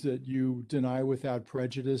suggest is that you deny without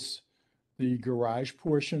prejudice the garage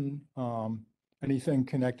portion. anything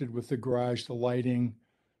connected with the garage, the lighting,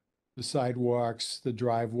 the sidewalks, the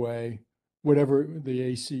driveway, whatever, the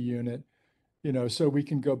AC unit, so we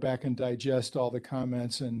can go back and digest all the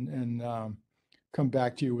comments and come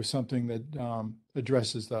back to you with something that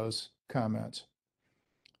addresses those comments.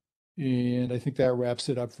 And I think that wraps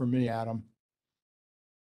it up for me, Adam.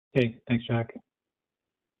 Okay, thanks, Jack.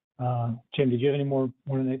 Jim, did you have any more,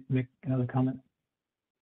 want to make another comment?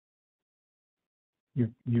 You're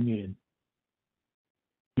muted.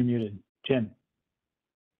 You're muted. Jim.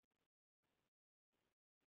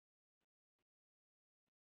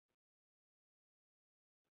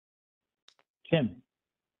 Jim.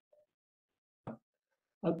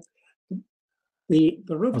 The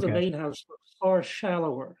roof of the Okay. main house looks far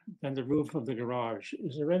shallower than the roof of the garage.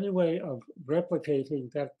 Is there any way of replicating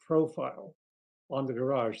that profile on the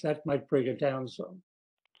garage? That might bring it down some.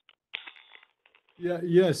 Yeah,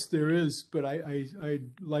 yes, there is, but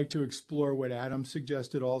I'd like to explore what Adam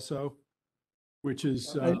suggested also, which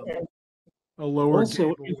is And a lower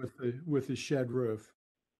also, gable with the shed roof.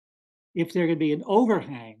 if there could be an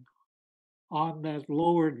overhang on that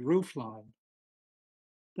lowered roof line,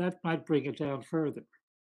 that might bring it down further.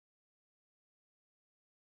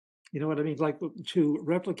 You know what I mean? Like to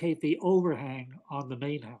replicate the overhang on the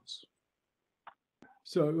main house.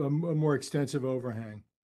 So a more extensive overhang.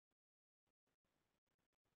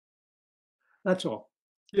 That's all.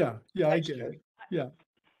 Yeah, I Thanks, get Jerry. it. Yeah.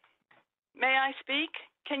 May I speak?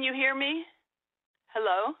 Can you hear me?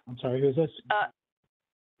 Hello? I'm sorry, who's this?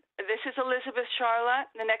 This is Elizabeth Charlotte,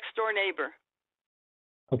 the next door neighbor.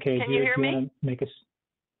 Okay. Can you hear me? Want to make us?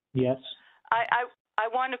 Yes. I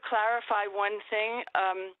want to clarify one thing.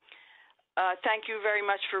 Thank you very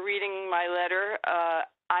much for reading my letter.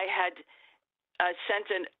 I had sent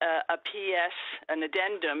a PS, an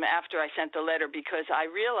addendum, after I sent the letter because I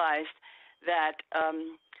realized that,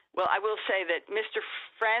 well, I will say that Mr.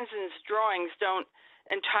 Franzen's drawings don't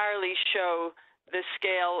entirely show the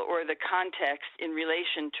scale or the context in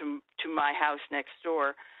relation to my house next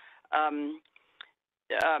door.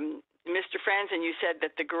 Mr. Franzen, you said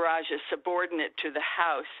that the garage is subordinate to the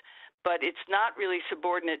house, but it's not really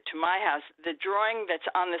subordinate to my house. The drawing that's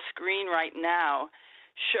on the screen right now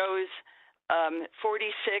shows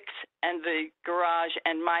 46 and the garage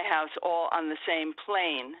and my house all on the same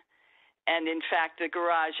plane. And in fact, the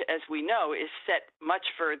garage, as we know, is set much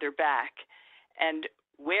further back. And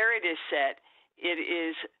where it is set, it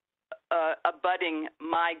is abutting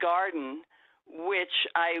my garden, which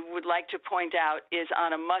I would like to point out is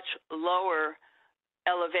on a much lower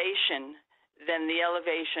elevation than the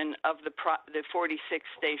elevation of the 46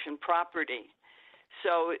 station property.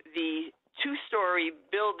 So the two-story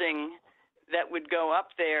building that would go up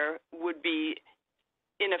there would be,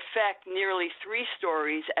 in effect, nearly 3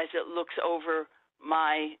 stories as it looks over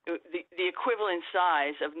the equivalent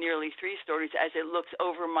size of nearly 3 stories as it looks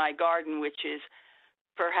over my garden, which is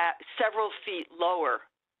perhaps several feet lower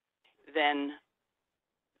than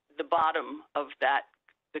the bottom of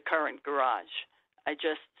the current garage. I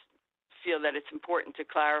just feel that it's important to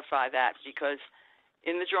clarify that because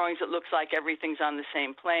in the drawings it looks like everything's on the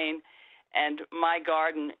same plane, and my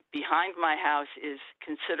garden behind my house is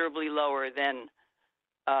considerably lower than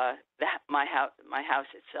my house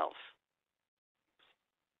itself.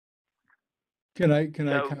 Can I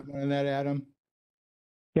comment on that, Adam?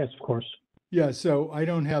 Yes, of course. Yeah, so I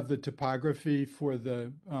don't have the topography for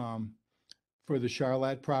the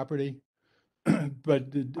Charlotte property, but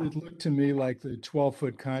it looked to me like the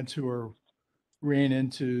 12-foot contour ran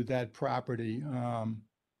into that property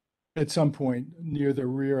at some point near the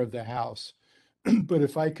rear of the house. But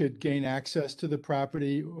if I could gain access to the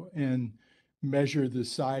property and measure the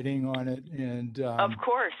siding on it and Of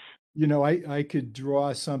course. I could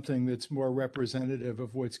draw something that's more representative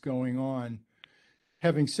of what's going on.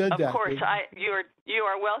 Having said that, of course, you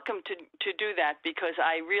are welcome to do that because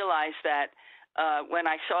I realized that when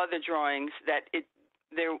I saw the drawings that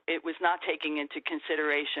it was not taking into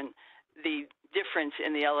consideration the difference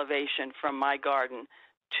in the elevation from my garden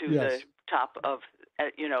to the top of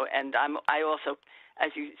and I also,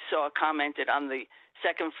 as you saw, commented on the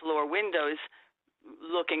second floor windows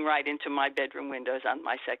looking right into my bedroom windows on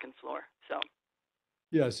my second floor. So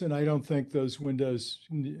yes, and I don't think those windows,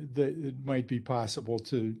 that it might be possible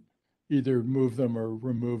to either move them or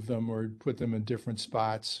remove them or put them in different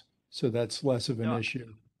spots. So that's less of an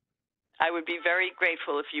issue. I would be very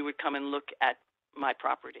grateful if you would come and look at my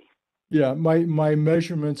property. Yeah, my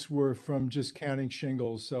measurements were from just counting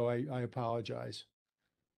shingles, so I apologize.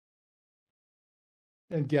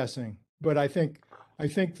 And guessing, but I think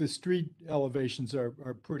the street elevations are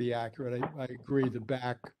pretty accurate. I agree. The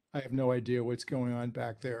back, I have no idea what's going on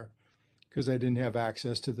back there. because I didn't have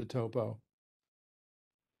access to the topo.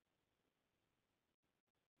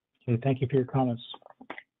 Okay, thank you for your comments.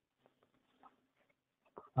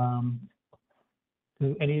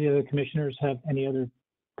 Do any of the commissioners have any other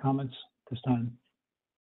comments this time?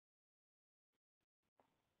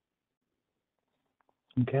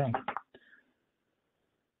 Okay.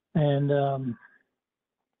 And,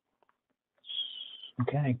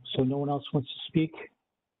 okay, so no one else wants to speak?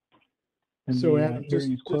 And So, the Adam,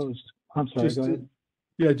 hearing is just- closed. I'm sorry, Just go to- ahead.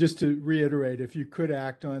 Yeah, just to reiterate, if you could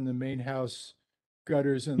act on the main house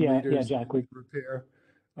gutters and Yeah, leaders Jack, we- repair.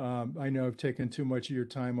 I know I've taken too much of your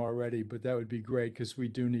time already, but that would be great because we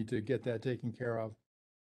do need to get that taken care of.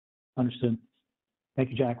 Understood. Thank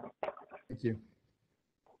you, Jack. Thank you.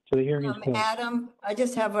 So the hearing is closed. Adam, I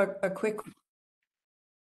just have a quick,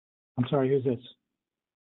 I'm sorry, who's this?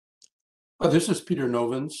 This is Peter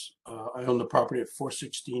Novins. I own the property at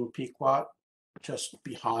 416 Pequot, just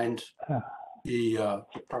behind Ah. the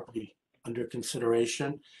property under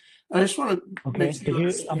consideration. I just want to Okay, make sure you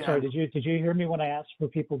I'm sorry, understand. did you hear me when I asked for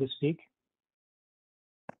people to speak?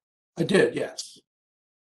 I did, yes.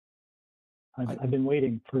 I've been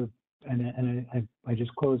waiting for, and I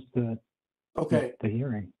just closed the Okay,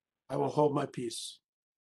 hearing. I will hold my peace.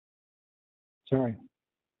 Sorry.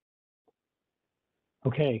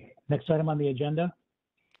 Okay, next item on the agenda.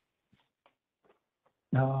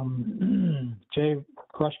 Jay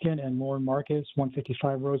Krushkin and Lauren Marcus,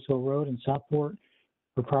 155 Rose Hill Road in Southport,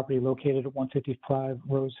 for property located at 155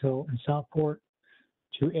 Rose Hill in Southport,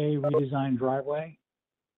 to A, redesign driveway,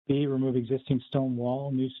 B, remove existing stone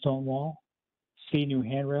wall, new stone wall, C, new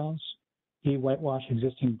handrails, E, whitewash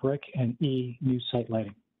existing brick, and E, new site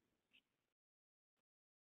lighting.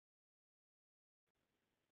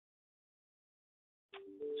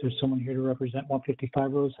 Is there someone here to represent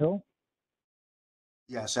 155 Rose Hill?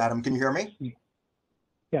 Yes, Adam, can you hear me?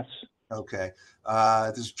 Yes. Okay.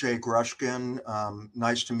 This is Jay Grushkin.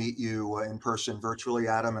 Nice to meet you in person virtually,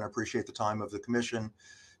 Adam, and I appreciate the time of the commission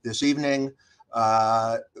this evening.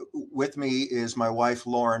 With me is my wife,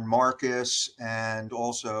 Lauren Marcus, and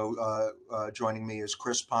also joining me is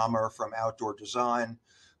Chris Palmer from Outdoor Design,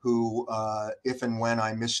 who, if and when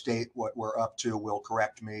I misstate what we're up to, will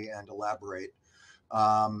correct me and elaborate.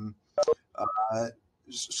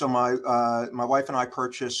 So my wife and I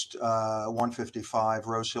purchased 155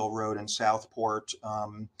 Rose Hill Road in Southport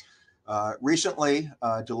recently.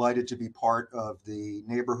 Delighted to be part of the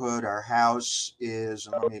neighborhood. Our house is,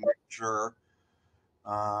 and let me make sure,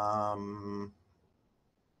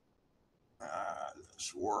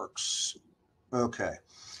 this works. Okay.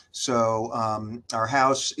 So our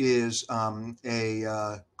house is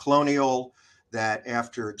a colonial that,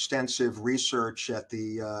 after extensive research at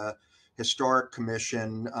the Historic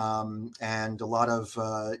Commission and a lot of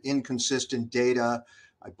inconsistent data,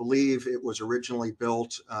 I believe it was originally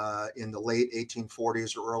built in the late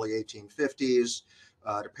 1840s or early 1850s.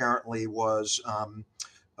 It apparently was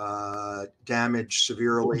damaged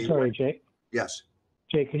severely. I'm sorry, Jay. Yes.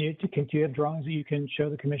 Jay, do you have drawings that you can show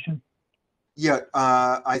the commission? Yeah,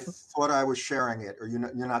 I thought I was sharing it. Or you're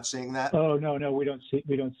not seeing that? Oh, no, we don't see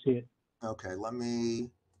it. Okay, let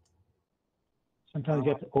me. Sometimes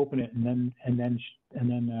you have to open it and then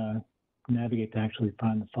navigate to actually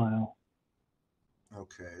find the file.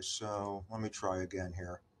 Okay, so let me try again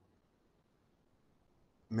here.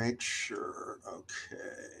 Make sure.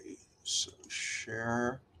 Okay, so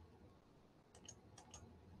share.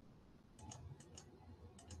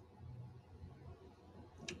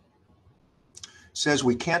 Says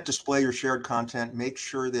we can't display your shared content. Make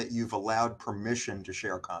sure that you've allowed permission to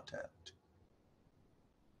share content.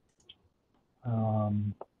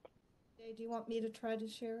 Jay, do you want me to try to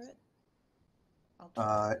share it?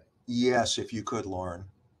 Yes, if you could, Lauren.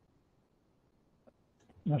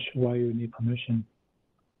 Not sure why you would need permission.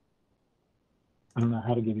 I don't know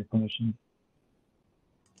how to give you permission.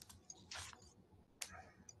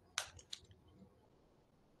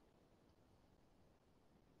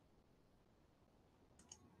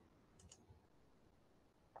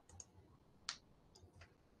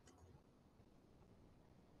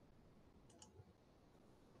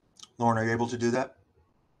 Lauren, are you able to do that?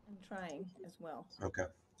 I'm trying as well. Okay.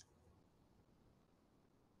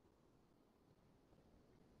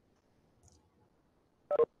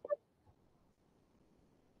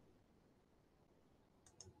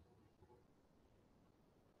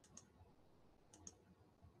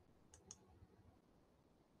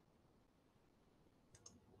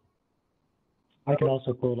 I can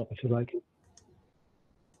also pull it up if you like.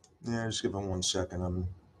 Yeah, just give me 1 second.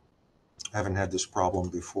 I haven't had this problem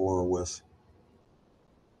before with.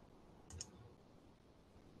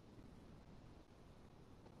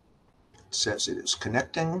 says it is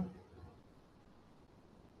connecting.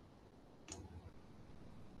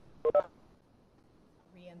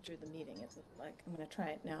 Re-enter the meeting, it looks like. I'm going to try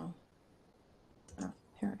it now. Oh,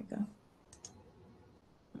 here we go.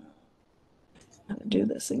 How to do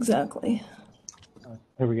this exactly.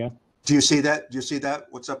 There we go. Do you see that? Do you see that?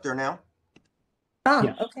 What's up there now? Ah,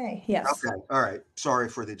 Yes. okay, yes. Okay, all right. Sorry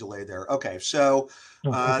for the delay there. Okay, so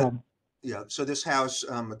No problem. yeah, so this house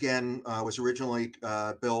again was originally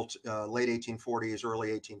built late 1840s, early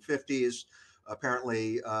 1850s.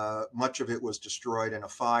 Apparently, much of it was destroyed in a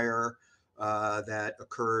fire that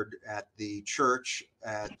occurred at the church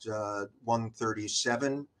at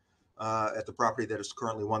 137, at the property that is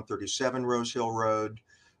currently 137 Rose Hill Road.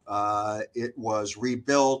 It was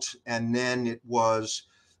rebuilt, and then it was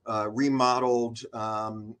remodeled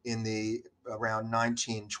in the around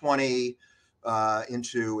 1920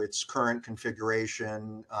 into its current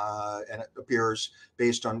configuration, and it appears,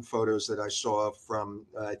 based on photos that I saw from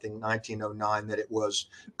I think 1909, that it was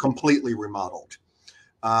completely remodeled.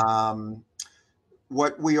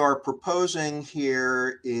 What we are proposing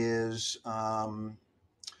here is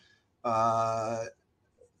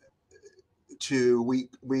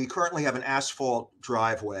we currently have an asphalt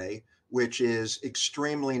driveway, which is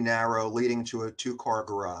extremely narrow, leading to a two-car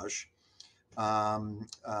garage.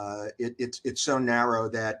 It's so narrow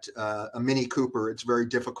that a Mini Cooper, it's very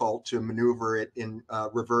difficult to maneuver it in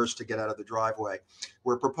reverse to get out of the driveway.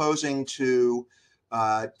 We're proposing to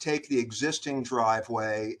take the existing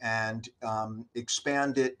driveway and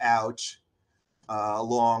expand it out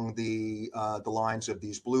along the lines of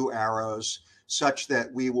these blue arrows, such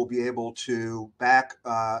that we will be able to back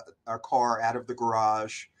our car out of the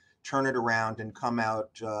garage, turn it around, and come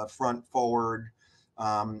out front forward,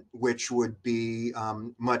 which would be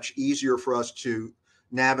much easier for us to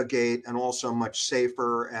navigate, and also much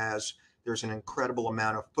safer, as there's an incredible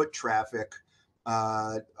amount of foot traffic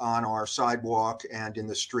on our sidewalk and in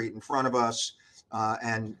the street in front of us,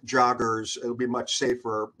 and joggers. It'll be much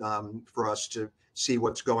safer for us to see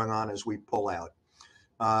what's going on as we pull out.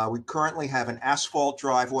 We currently have an asphalt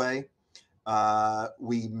driveway.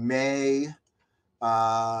 We may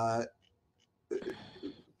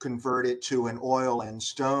convert it to an oil and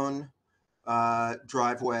stone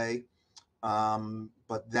driveway,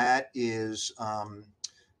 but that is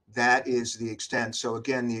the extent. So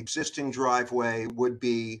again, the existing driveway would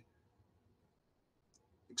be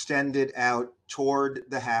extended out toward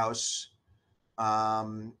the house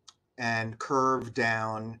and curve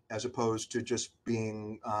down, as opposed to just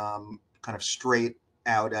being kind of straight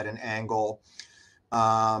out at an angle.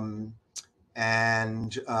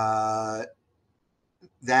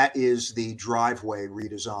 That is the driveway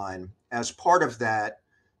redesign. As part of that,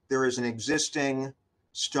 there is an existing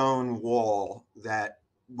stone wall that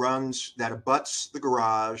abuts the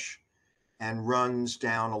garage and runs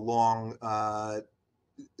down along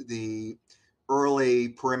the early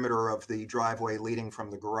perimeter of the driveway leading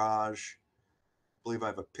from the garage. I believe I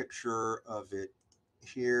have a picture of it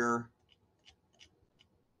here.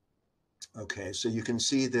 Okay, so you can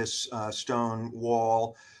see this stone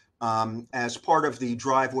wall. As part of the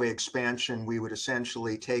driveway expansion, we would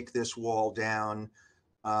essentially take this wall down,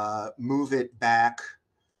 move it back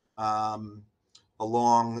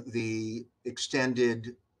along the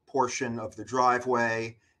extended portion of the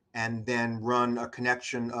driveway, and then run a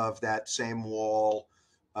connection of that same wall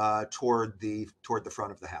toward the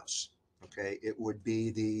front of the house. Okay, it would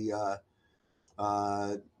be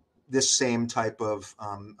this same type of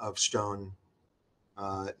stone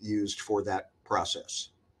used for that process.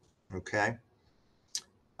 Okay.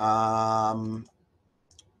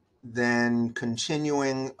 Then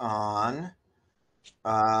continuing on,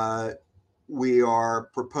 we are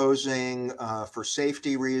proposing for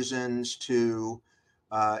safety reasons to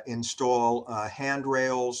install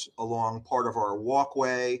handrails along part of our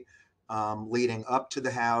walkway, leading up to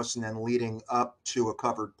the house and then leading up to a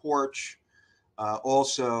covered porch.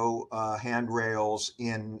 Also handrails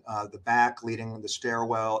in the back, leading the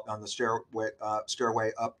stairwell on the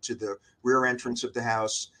stairway up to the rear entrance of the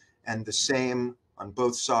house, and the same on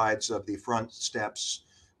both sides of the front steps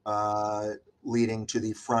leading to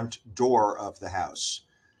the front door of the house.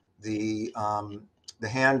 The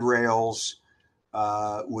handrails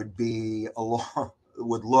would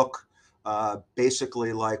look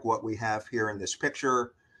basically like what we have here in this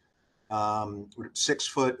picture. 6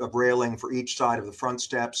 foot of railing for each side of the front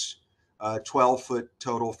steps, 12 foot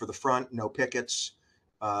total for the front, no pickets,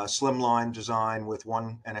 slimline design with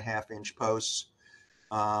 1.5 inch posts.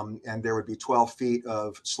 And there would be 12 feet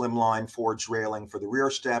of slimline forged railing for the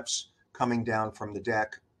rear steps coming down from the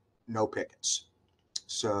deck, no pickets.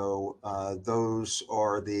 So those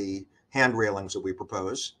are the hand railings that we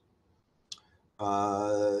propose.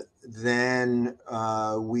 Then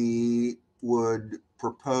we would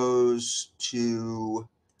propose to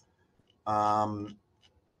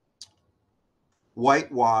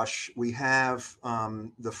whitewash. We have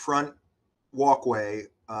the front walkway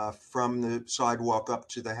from the sidewalk up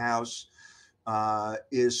to the house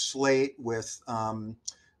is slate with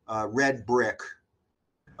red brick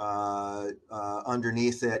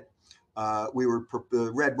underneath it.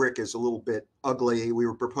 The red brick is a little bit ugly. We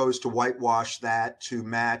were proposed to whitewash that to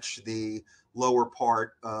match the lower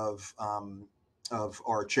part of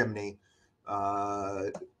our chimney.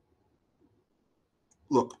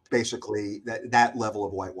 Look, basically that level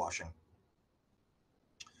of whitewashing.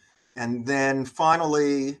 And then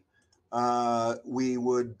finally, we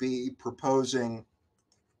would be proposing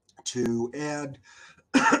to add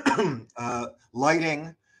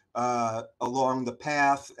lighting along the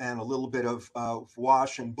path and a little bit of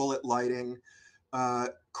wash and bullet lighting.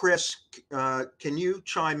 Chris, can you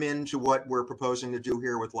chime in to what we're proposing to do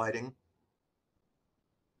here with lighting?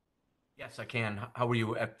 Yes, I can. How are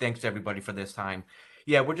you? Thanks to everybody for this time.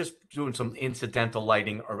 Yeah, we're just doing some incidental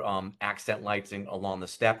lighting or accent lighting along the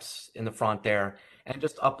steps in the front there, and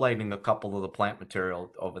just uplighting a couple of the plant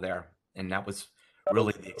material over there. And that was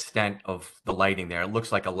really the extent of the lighting there. It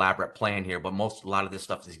looks like an elaborate plan here, but a lot of this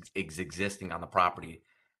stuff is existing on the property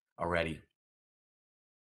already.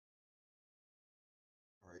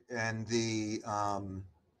 All right. And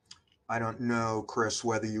I don't know, Chris,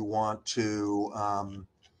 whether you want to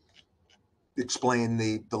explain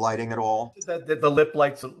the lighting at all. The lip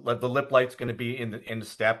lights going to be in the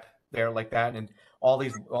step there like that, and all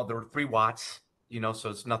these. Well, there were 3 watts, so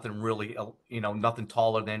it's nothing really, nothing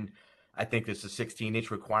taller than. I think there's a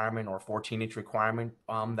 16-inch requirement or 14-inch requirement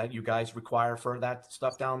that you guys require for that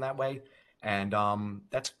stuff down that way, and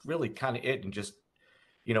that's really kind of it. And just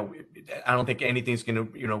I don't think anything's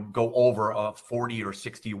going to go over a 40 or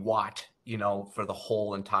 60 watt, for the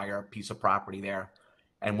whole entire piece of property there.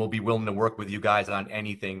 And we'll be willing to work with you guys on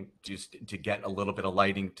anything just to get a little bit of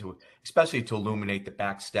lighting especially to illuminate the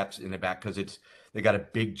back steps in the back, because they got a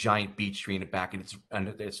big giant beech tree in the back, and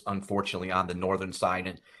it's unfortunately on the northern side,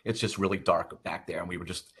 and it's just really dark back there. And we were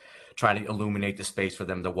just trying to illuminate the space for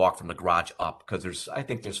them to walk from the garage up, because I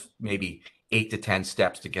think there's maybe 8 to 10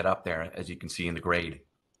 steps to get up there, as you can see in the grade.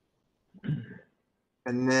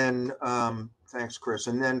 And then, thanks, Chris.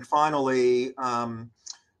 And then finally,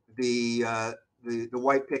 the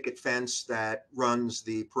white picket fence that runs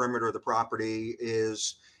the perimeter of the property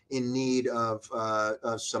is in need of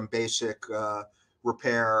some basic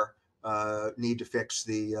repair. Need to fix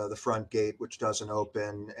the front gate, which doesn't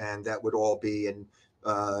open, and that would all be in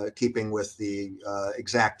keeping with the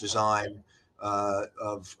exact design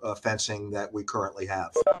of fencing that we currently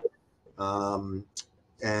have.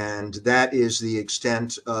 And that is the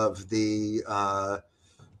extent of the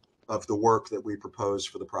work that we propose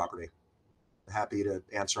for the property. Happy to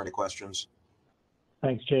answer any questions.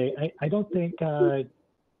 Thanks, Jay. I don't think the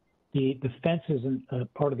fence isn't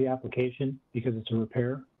part of the application because it's a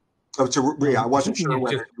repair. Oh, I wasn't sure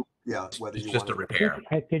whether it's just a repair.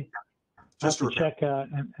 I think just to check.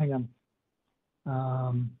 Hang on.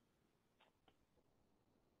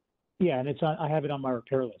 Yeah, and it's on. I have it on my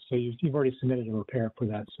repair list. So you've already submitted a repair for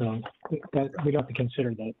that, so we don't have to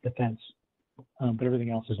consider the fence. But everything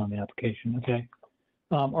else is on the application. Okay.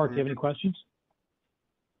 Art, do you have any questions?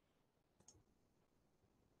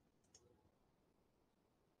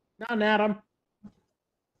 None, Adam.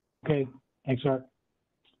 Okay, thanks, Art.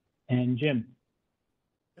 And Jim?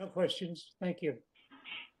 No questions. Thank you.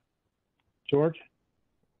 George?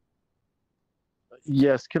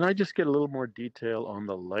 Yes, can I just get a little more detail on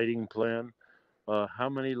the lighting plan? How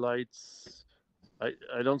many lights?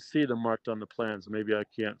 I don't see them marked on the plans. Maybe I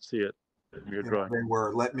can't see it in your drawing. They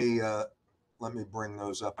were. Let me bring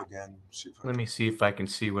those up again. Let me see if I can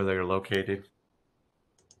see where they're located.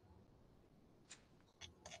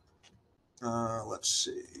 Let's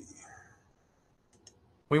see.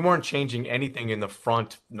 We weren't changing anything in the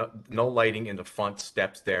front, no lighting in the front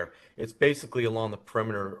steps there. It's basically along the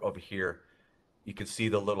perimeter over here. You can see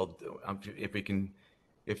the little,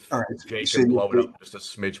 if right, Jay can blow it up just a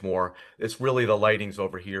smidge more. It's really the lighting's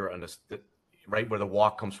over here on right where the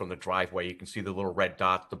walk comes from the driveway. You can see the little red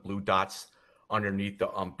dots, the blue dots underneath the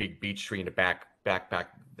big beech tree in the back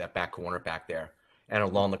corner back there, and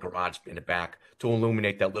along the garage in the back to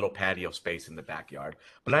illuminate that little patio space in the backyard.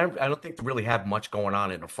 But I don't think they really have much going on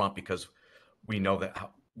in the front, because we know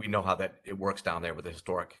how that it works down there with the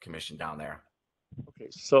historic commission down there. Okay,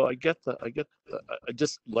 so I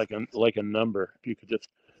just like a number. If you could just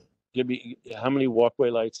give me how many walkway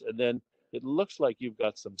lights, and then it looks like you've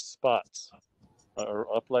got some spots or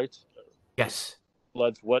uplights, Yes.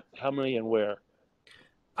 floods. What? How many and where?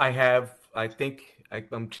 I think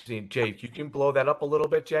I'm seeing Jay. You can blow that up a little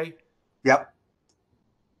bit, Jay. Yep.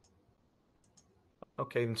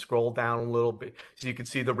 Okay, and scroll down a little bit so you can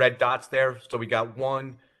see the red dots there. So we got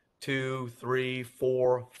 1, 2, 3,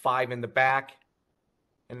 4, 5 in the back,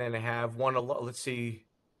 and then I have one. Let's see,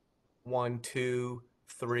 1, 2,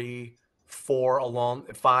 3, 4 along,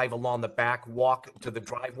 5 along the back walk to the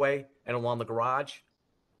driveway and along the garage,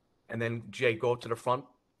 and then Jay, go to the front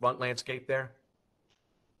landscape there.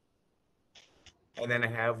 And then I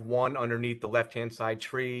have 1 underneath the left-hand side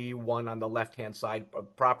tree, 1 on the left-hand side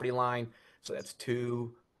property line. So that's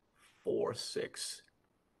 2, 4, 6,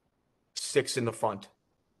 6 in the front.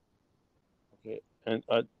 Okay, and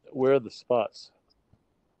where are the spots?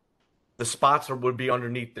 The spots would be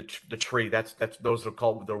underneath the tree. Those are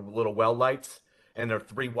called the little well lights, and they're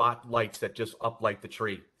 3-watt lights that just uplight the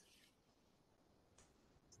tree.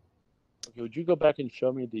 Okay, would you go back and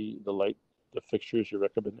show me the light, the fixtures you're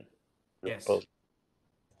recommending? Yes. Proposing?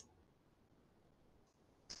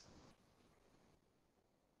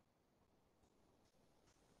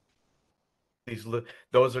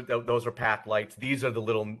 Those are path lights. These are the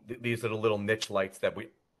little niche lights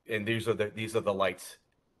these are the lights,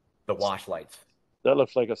 the wash lights. That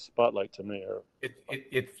looks like a spotlight to me. Or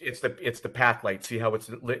It's the path light. See how it's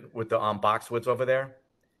lit with the boxwoods over there?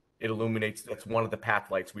 It illuminates. That's one of the path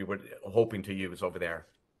lights we were hoping to use over there.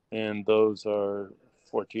 And those are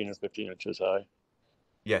 14 or 15 inches high.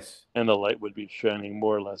 Yes. And the light would be shining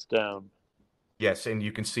more or less down. Yes, and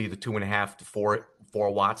you can see the 2.5 to 4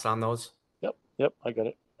 watts on those. Yep, I got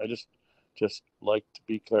it. I just like to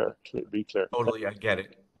be clear. Totally, I get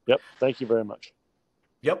it. Yep. Thank you very much.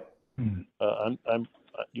 Yep.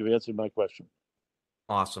 You answered my question.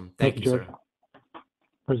 Awesome. Thank you, George. sir.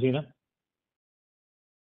 Rosina?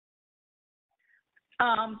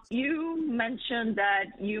 You mentioned that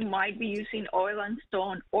you might be using oil and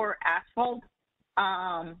stone or asphalt.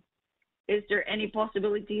 Is there any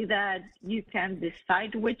possibility that you can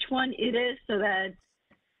decide which one it is so that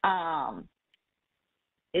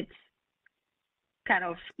it's kind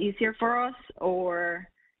of easier for us, or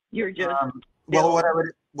you're just well,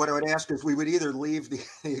 what I would ask is we would either leave the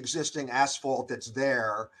existing asphalt that's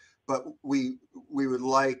there, but we would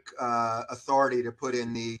like authority to put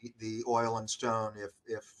in the oil and stone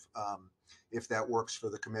if that works for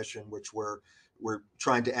the commission, which we're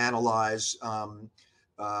trying to analyze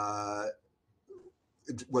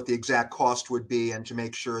what the exact cost would be and to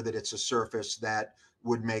make sure that it's a surface that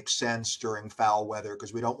would make sense during foul weather,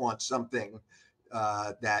 because we don't want something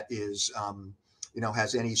that is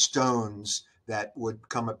has any stones that would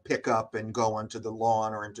pick up and go onto the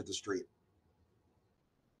lawn or into the street.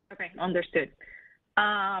 Okay, understood.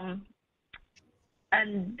 And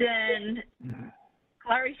then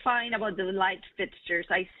clarifying about the light fixtures,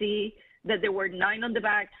 I see that there were 9 on the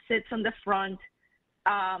back, 6 on the front,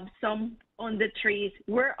 some on the trees.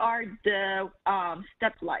 Where are the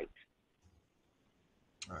step lights?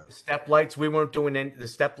 Step lights, we weren't doing any. The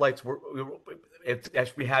step lights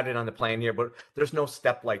we had it on the plan here, but there's no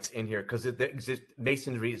step lights in here because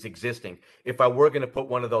masonry is existing. If I were going to put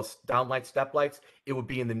one of those downlight step lights, it would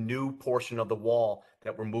be in the new portion of the wall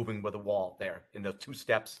that we're moving with the wall there in the 2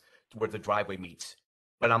 steps to where the driveway meets.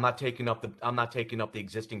 But I'm not taking up the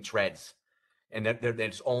existing treads, and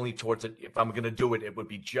that's only towards it. If I'm going to do it, it would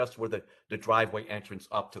be just where the driveway entrance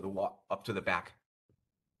up to the wall, up to the back.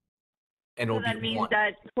 And so that means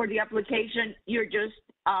that for the application, you're just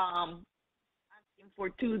asking for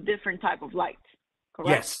 2 different type of lights,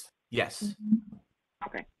 correct? Yes.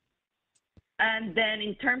 Okay. And then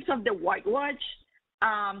in terms of the whitewash,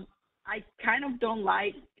 I kind of don't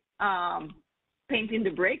like painting the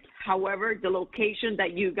brick. However, the location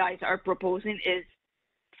that you guys are proposing is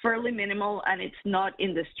fairly minimal and it's not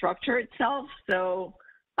in the structure itself. So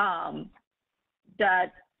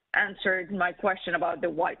that answered my question about the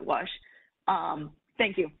whitewash.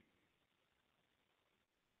 Thank you.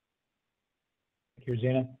 Thank you,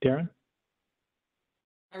 Rosina. Darren?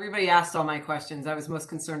 Everybody asked all my questions. I was most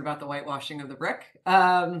concerned about the whitewashing of the brick,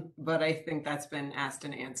 but I think that's been asked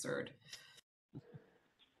and answered.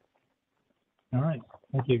 All right,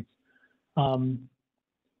 thank you.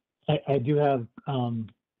 I do have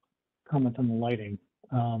comments on the lighting.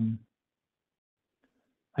 I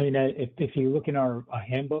mean, if you look in our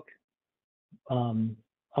handbook,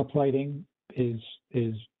 uplighting is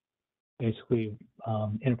basically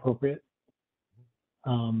inappropriate.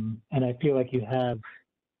 And I feel like you have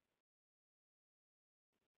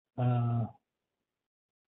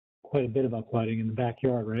quite a bit of uplighting in the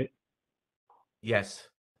backyard, right? Yes.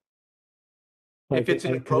 Like, If it's 'cause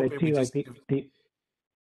I inappropriate, see we like just,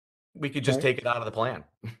 we could just Sorry? take it out of the plan.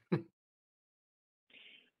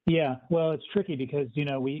 Yeah, well, it's tricky because, you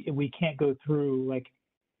know, we can't go through, like,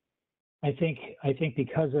 I think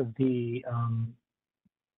because of the,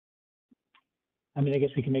 I mean, I guess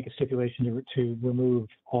we can make a stipulation to remove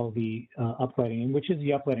all the uplighting. And which is the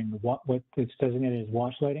uplighting? What it's designated as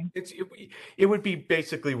wash lighting? It would be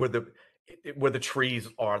basically where the trees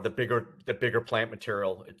are, the bigger plant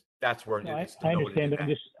material. That's where No, it's I denoted in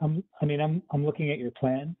understand, but that. I'm looking at your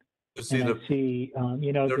plan, You see and I the see,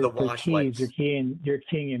 you know, they're the wash keys. lights. You're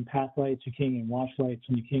keying in path lights, you're keying in wash lights,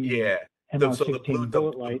 and you're keying in Yeah. So the MR16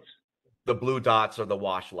 bullet lights. the blue dots are the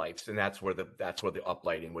wash lights, and that's where the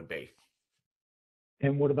uplighting would be.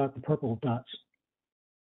 And what about the purple dots?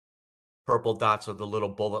 Purple dots are the little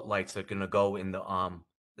bullet lights that are going to go in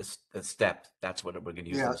the step. That's what we're going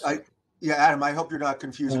to use. Yeah, Adam, I hope you're not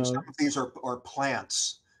confusing. Some Uh, of these are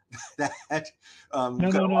plants that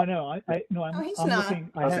No, go no, no, on. no. I'm he's I'm not.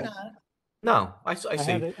 looking. I He's have not. No, I I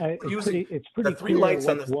see. have it. We're using It's pretty the three clear lights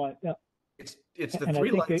on what's the. what. It's the And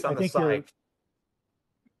three lights on the side.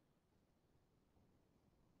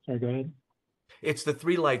 Sorry, go ahead. It's the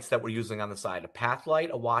three lights that we're using on the side: a path light,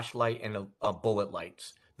 a wash light, and a bullet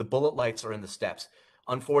lights. The bullet lights are in the steps.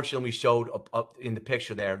 Unfortunately, we showed up in the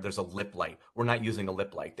picture there. There's a lip light. We're not using a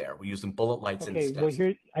lip light there. We're using bullet lights in the Okay, steps.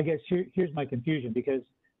 well, I guess here's my confusion because,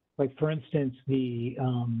 like, for instance, the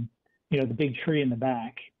you know, the big tree in the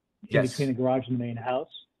back, in Yes. between the garage and the main house,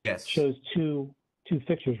 Yes. shows two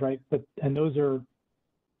fixtures, right? And those are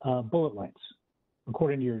bullet lights,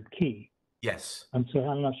 according to your key. Yes. I'm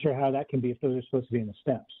not sure how that can be if those are supposed to be in the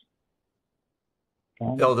steps.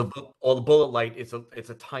 No, the bullet light it's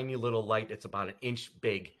a tiny little light. It's about an inch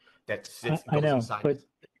big that sits I goes know, inside, but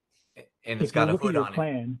and it's if you got a look at hood your on it.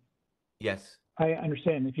 plan, Yes. I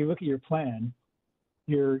understand. If you look at your plan,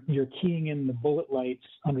 you're keying in the bullet lights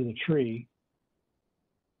under the tree.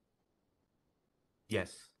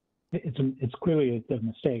 Yes. It's clearly a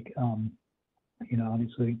mistake, you know,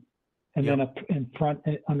 obviously. And Yep. then up in front,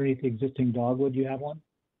 underneath the existing dogwood, you have one.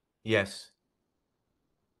 Yes.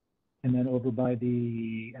 And then over by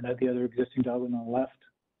the other existing dogwood on the left.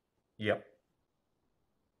 Yep.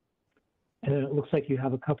 And then it looks like you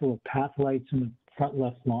have a couple of path lights in the front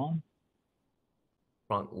left lawn.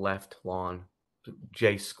 Front left lawn.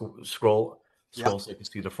 Jay, scroll Yeah. so you can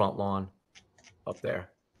see the front lawn up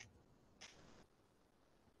there.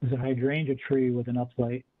 There's a hydrangea tree with an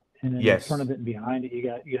uplight, and then Yes. in front of it and behind it,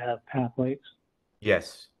 you have path lights.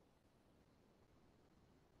 Yes.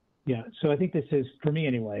 Yeah. So I think this is, for me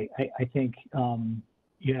anyway, I think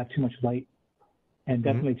you have too much light, and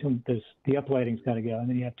definitely the uplighting's got to go, and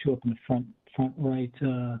then you have two up in the front right.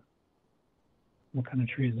 What kind of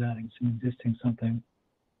tree is that? It's an existing something.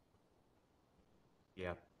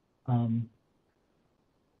 Yeah.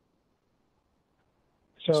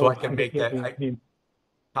 So I can make guess that.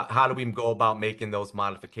 How do we go about making those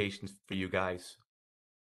modifications for you guys?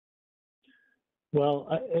 Well,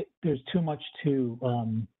 there's too much to,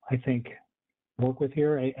 I think, work with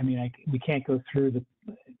here. I mean, we can't go through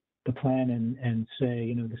the plan and say,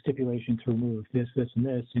 you know, the stipulation to remove this, and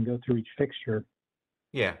this, and go through each fixture.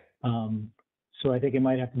 Yeah. So I think it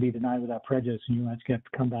might have to be denied without prejudice, and you have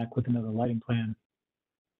to come back with another lighting plan.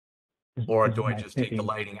 Or is do I my just take the thinking.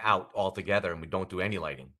 lighting out altogether and we don't do any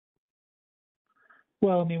lighting?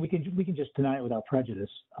 Well, I mean, we can just deny it without prejudice.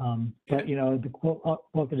 But you know, we'll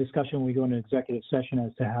have the discussion when we go into executive session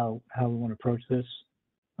as to how we want to approach this.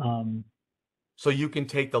 So you can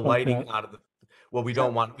take the lighting out of the. Well, we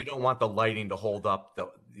don't want the lighting to hold up the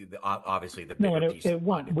obviously the bigger No, and piece. it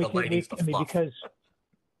won't. The lighting's the fluff. Because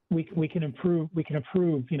we can improve,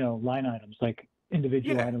 you know, line items like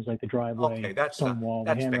individual items like the driveway, Okay, that's stone wall, the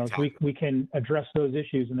that's handrails. spectacular. We can address those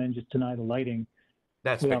issues and then just deny the lighting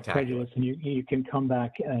That's without spectacular. prejudice, and you can come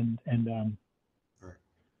back and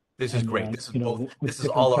This is and, great. This is you know, both. with This is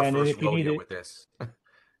different all our plan. And first if you need rodeo it- with this.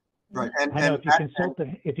 Right. I know if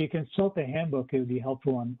you consult the handbook, it would be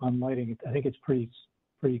helpful on lighting. I think it's pretty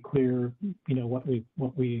clear, you know, what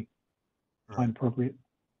we find appropriate.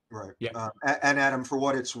 Right. Yeah. And Adam, for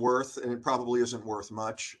what it's worth, and it probably isn't worth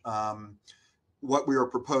much, what we are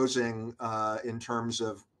proposing in terms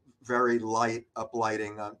of very light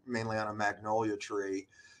uplighting, mainly on a magnolia tree,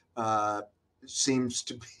 seems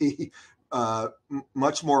to be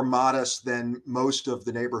much more modest than most of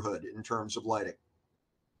the neighborhood in terms of lighting.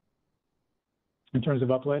 In terms of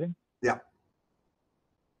uplighting? Yeah.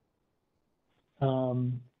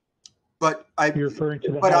 But you're referring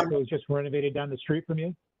to the house that was just renovated down the street from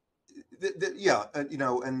you? Yeah, you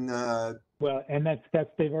know, and well, and that's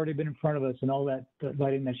they've already been in front of us, and all that the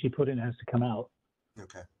lighting that she put in has to come out.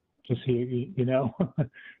 Okay. just so you know.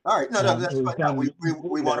 All right, no, It that's was fine. No, done, we you know,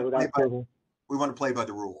 want to without approval. we want to play by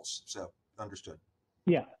the rules, so understood.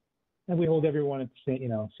 Yeah, and we hold everyone at the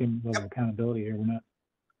same, same level of accountability here. We're not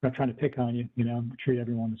trying to pick on you, we treat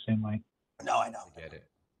everyone the same way. No, I know. Get it.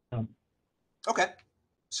 Okay,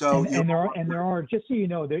 so And there are, just so you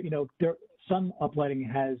know, there some uplighting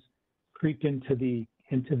has creeped into the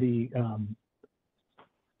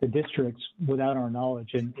districts without our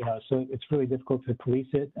knowledge, and so it's really difficult to police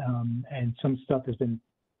it. And some stuff has been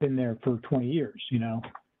there for 20 years,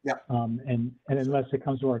 Yeah. And unless it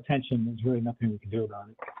comes to our attention, there's really nothing we can do about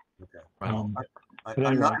it. Okay. But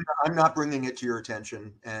anyway. I'm not bringing it to your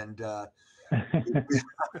attention, and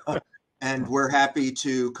and we're happy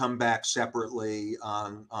to come back separately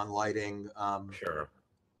on lighting. Sure.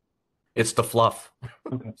 It's the fluff.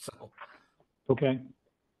 Okay. So. Okay.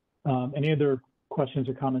 Any other questions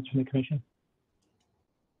or comments from the commission?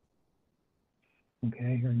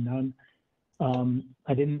 Okay, hearing none.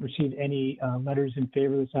 I didn't receive any letters in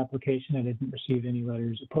favor of this application. I didn't receive any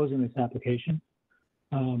letters opposing this application.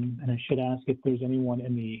 And I should ask if there's anyone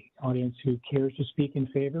in the audience who cares to speak in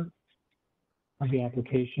favor of the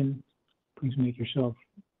application. Please make yourself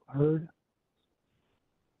heard.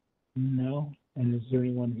 No. And is there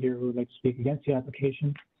anyone here who would like to speak against the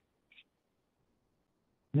application?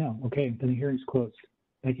 No. Okay, then the hearing's closed.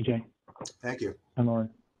 Thank you, Jay. Thank you. And Lauren.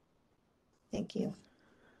 Thank you.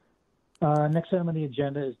 Next item on the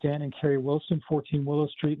agenda is Dan and Carrie Wilson, 14 Willow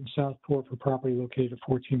Street in Southport, for property located at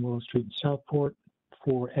 14 Willow Street in Southport.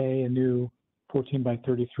 For A, a new 14 by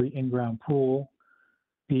 33 in-ground pool.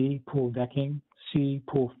 B, pool decking. C,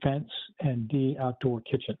 pool fence. And D, outdoor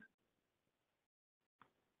kitchen.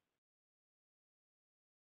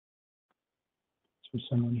 So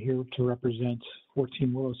someone here to represent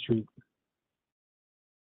 14 Willow Street.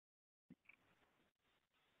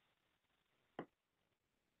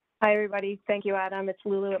 Hi, everybody. Thank you, Adam. It's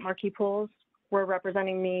Lulu at Marquee Pools. We're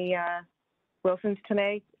representing the Wilsons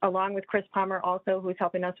today, along with Chris Palmer, also, who's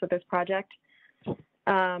helping us with this project.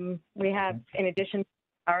 We have, in addition to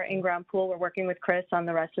our in-ground pool, we're working with Chris on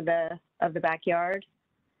the rest of the backyard.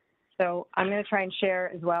 So I'm going to try and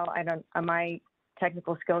share as well. My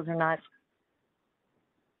technical skills are not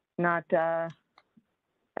that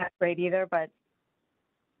great either, but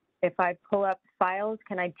if I pull up files,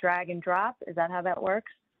 can I drag and drop? Is that how that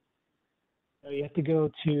works? You have to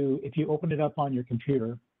go to, if you open it up on your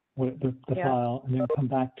computer, the file, and then come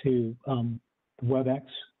back to the WebEx.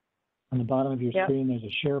 On the bottom of your screen, there's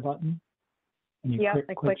a share button, and you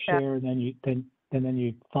click share, and then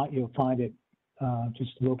you'll find it.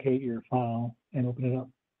 Just locate your file and open it up.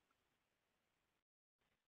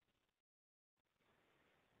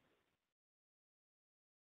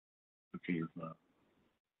 Okay, your file.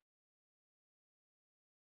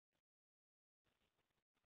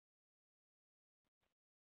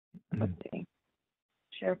 Let's see.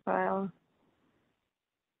 Share file.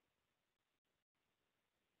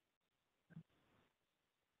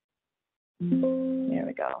 There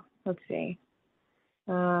we go. Let's see.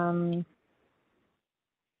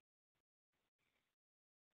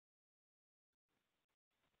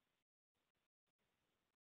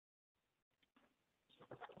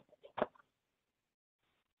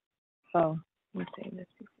 Oh, let's see.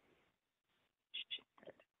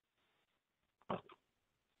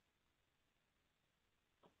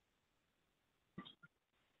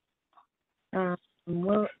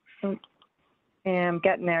 Well, I'm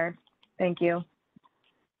getting there. Thank you.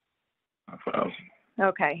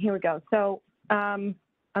 Okay, here we go. So I'm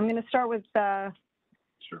going to start with the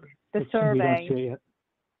survey.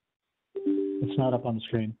 It's not up on the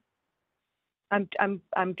screen.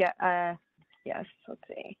 Yes. Let's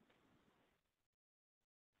see.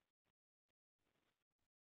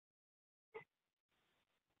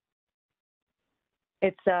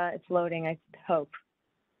 It's loading, I hope.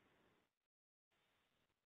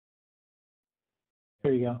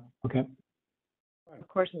 There you go. Okay. Of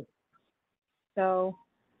course. So,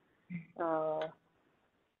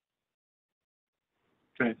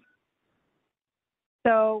 okay.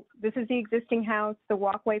 So this is the existing house, the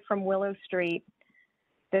walkway from Willow Street.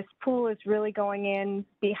 This pool is really going in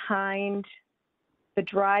behind the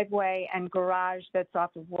driveway and garage that's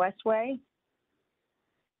off of Westway.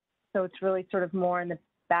 So it's really sort of more in the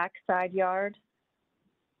backside yard.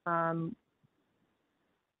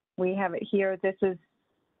 We have it here. This is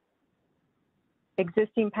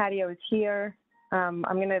existing patio is here. I'm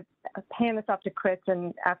going to hand this off to Chris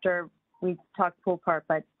and after we talk pool part,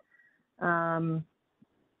 but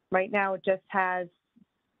right now it just has,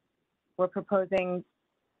 we're proposing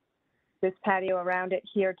this patio around it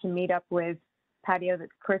here to meet up with patio that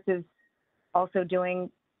Chris is also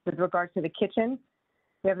doing with regards to the kitchen.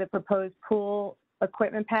 We have the proposed pool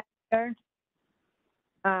equipment pad there,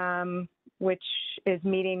 which is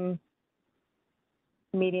meeting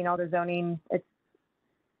all the zoning. It's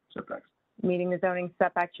Setbacks. meeting the zoning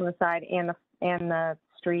setbacks from the side and the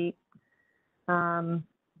street. And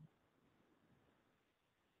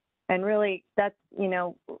really, that's, you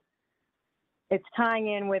know, it's tying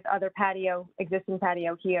in with other existing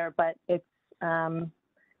patio here, but it's,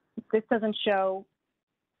 this doesn't show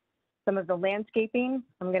some of the landscaping.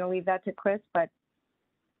 I'm going to leave that to Chris, but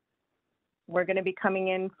we're going to be coming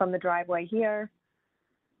in from the driveway here.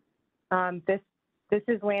 This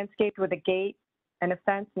is landscaped with a gate and a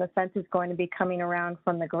fence, and the fence is going to be coming around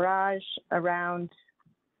from the garage around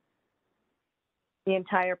the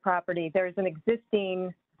entire property. There's an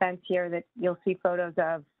existing fence here that you'll see photos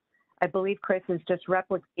of. I believe Chris is just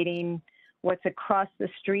replicating what's across the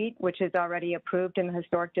street, which is already approved in the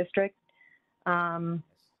historic district. Right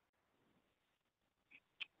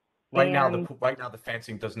now, the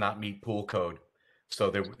fencing does not meet pool code.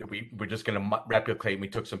 So we're just going to replicate. We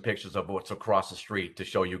took some pictures of what's across the street to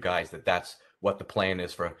show you guys that that's what the plan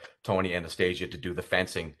is for Tony and Anastasia to do the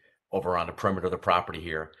fencing over on the perimeter of the property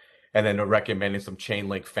here. And then they're recommending some chain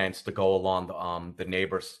link fence to go along the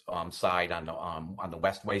neighbor's side on the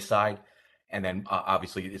westway side. And then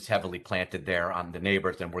obviously it's heavily planted there on the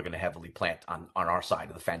neighbors, and we're going to heavily plant on our side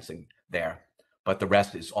of the fencing there. But the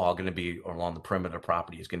rest is all going to be along the perimeter of the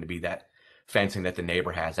property is going to be that fencing that the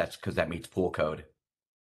neighbor has. That's because that meets pool code.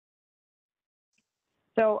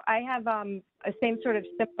 So I have a same sort of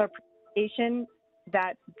similar presentation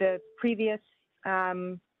that the previous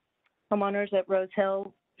homeowners at Rose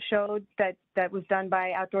Hill showed that was done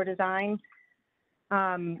by Outdoor Design.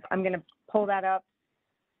 I'm going to pull that up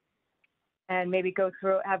and maybe go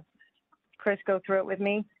through it, have Chris go through it with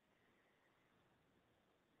me.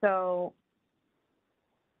 So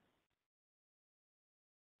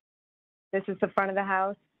this is the front of the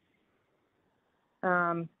house.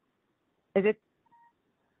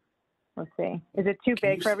 Let's see, is it too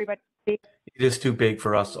big for everybody to see? It is too big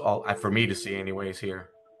for us all, for me to see anyways here.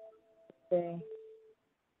 Okay.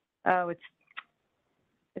 Oh, it's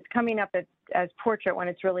coming up as portrait when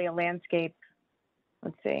it's really a landscape.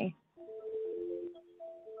 Let's see.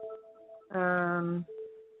 Well,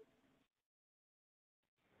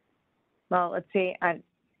 let's see.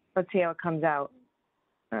 Let's see how it comes out.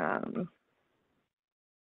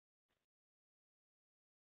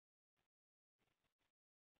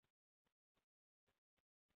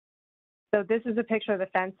 So this is a picture of the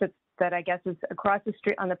fence that I guess is across the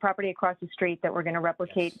street, on the property across the street, that we're going to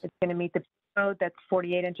replicate. Yes. It's going to meet the code that's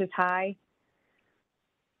 48 inches high.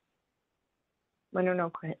 I don't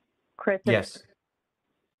know, Chris. Yes.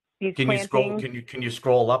 Can you scroll? Can you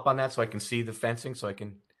scroll up on that so I can see the fencing? So I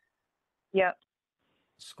can. Yep.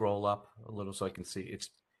 Scroll up a little so I can see. It's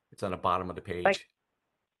on the bottom of the page. Like,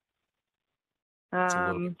 it's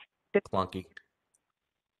a little bit clunky.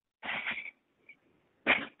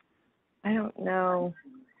 I don't know.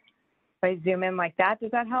 If I zoom in like that,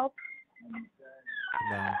 does that help?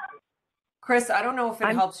 No. Chris, I don't know if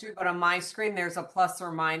it helps you, but on my screen, there's a plus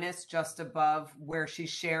or minus just above where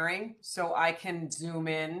she's sharing. So I can zoom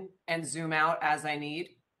in and zoom out as I need.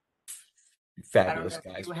 Fabulous, I don't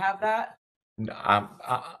know guys. if you have that? No,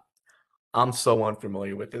 I'm so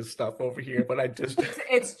unfamiliar with this stuff over here, but I just...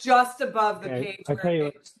 It's just above the page. I tell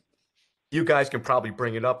you, you guys can probably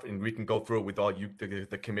bring it up and we can go through it with all you,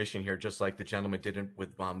 the commission here, just like the gentleman did it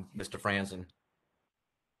with Mr. Franzen.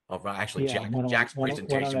 Oh, actually, yeah, Jack's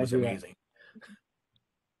presentation was amazing.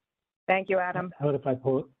 Thank you, Adam. How if I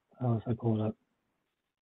pull it? Oh, if I pull it up.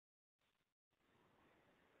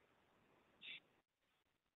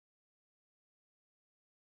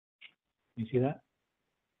 You see that?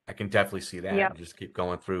 I can definitely see that. Yep. Just keep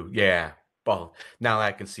going through. Yeah. Well, now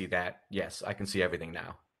I can see that. Yes, I can see everything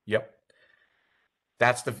now. Yep.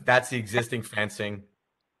 That's the existing fencing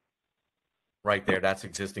right there. That's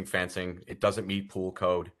existing fencing. It doesn't meet pool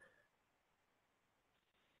code.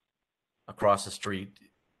 Across the street,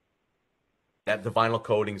 that the vinyl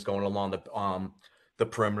coating is going along the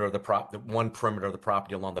perimeter of the one perimeter of the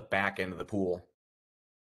property along the back end of the pool,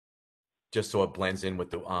 just so it blends in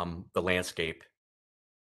with the landscape.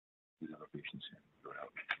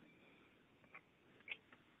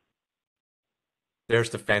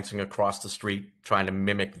 There's the fencing across the street, trying to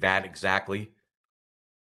mimic that exactly.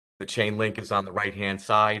 The chain link is on the right-hand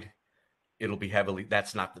side. It'll be heavily,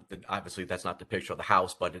 that's not obviously that's not the picture of the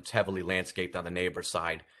house, but it's heavily landscaped on the neighbor's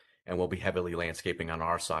side, and we'll be heavily landscaping on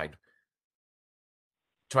our side,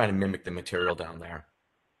 trying to mimic the material down there.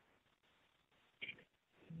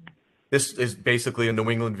 This is basically a New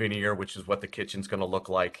England veneer, which is what the kitchen's going to look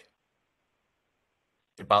like.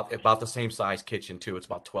 About the same size kitchen too. It's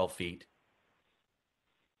about 12 feet,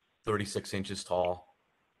 36 inches tall.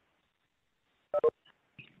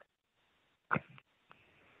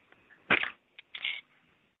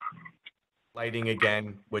 Lighting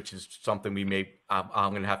again, which is something we may,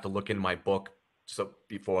 I'm going to have to look in my book. So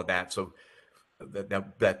before that, so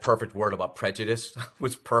that perfect word about prejudice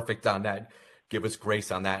was perfect on that. Give us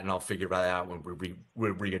grace on that, and I'll figure that out when we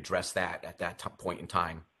readdress that at that point in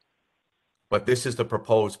time. But this is the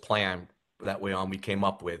proposed plan that we came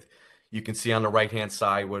up with. You can see on the right-hand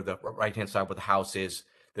side where the house is,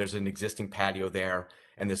 there's an existing patio there,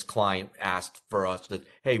 and this client asked for us to,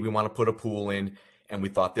 hey, we want to put a pool in, and we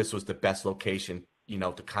thought this was the best location,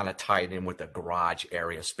 to kind of tie it in with the garage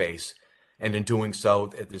area space. And in doing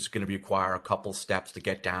so, it's going to require a couple steps to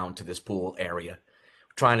get down to this pool area.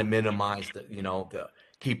 Trying to minimize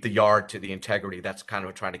keep the yard to the integrity. That's kind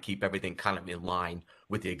of trying to keep everything kind of in line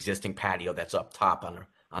with the existing patio that's up top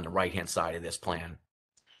on the right-hand side of this plan.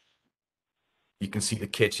 You can see the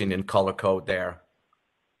kitchen in color code there.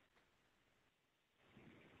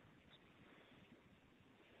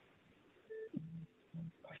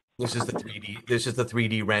 This is the 3D. This is the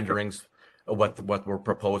 3D renderings of what we're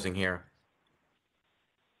proposing here.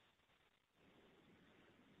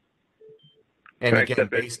 And again,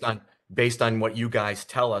 based on what you guys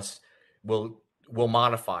tell us, we'll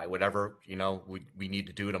modify whatever we need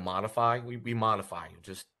to do to modify. We modify.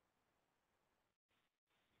 Just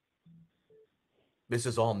this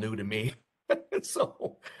is all new to me,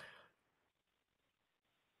 so.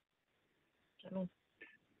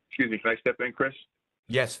 Excuse me, can I step in, Chris?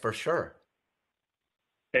 Yes, for sure.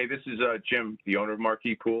 Hey, this is Jim, the owner of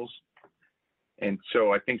Marquee Pools. And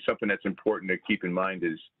so I think something that's important to keep in mind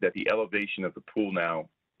is that the elevation of the pool now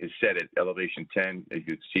is set at elevation 10, as you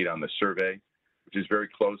can see it on the survey, which is very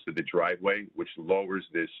close to the driveway, which lowers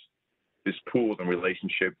this pool in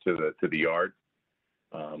relationship to the yard.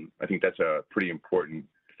 I think that's a pretty important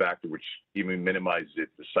factor, which even minimizes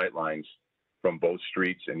the sight lines from both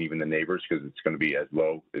streets and even the neighbors, because it's going to be as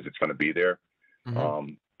low as it's going to be there.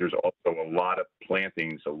 Mm-hmm. There's also a lot of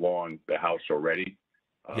plantings along the house already.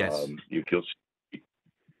 Yes. You'll see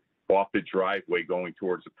off the driveway going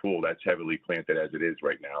towards the pool, that's heavily planted as it is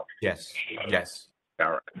right now. Yes. Yes.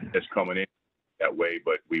 It's coming in that way,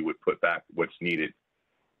 but we would put back what's needed.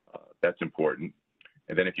 That's important.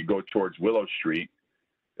 And then if you go towards Willow Street,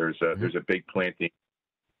 there's a big planting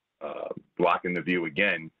blocking the view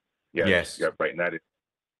again. Yes. Yeah, right in that.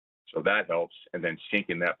 So that helps. And then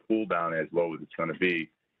sinking that pool down as low as it's going to be.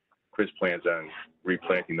 Chris plans on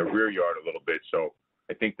replanting the rear yard a little bit. So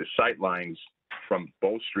I think the sight lines from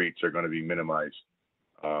both streets are going to be minimized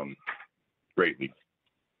greatly.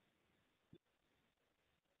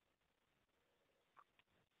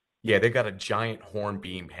 Yeah, they got a giant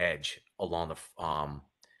hornbeam hedge along the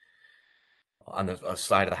on the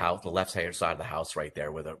side of the house, the left-hand side of the house, right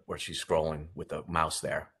there, where she's scrolling with the mouse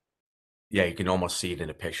there. Yeah, you can almost see it in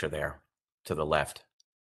the picture there to the left.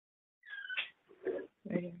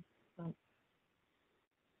 Right here.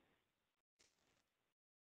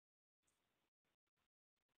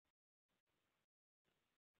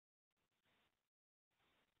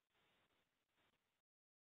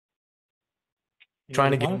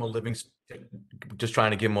 Trying to give them a living, just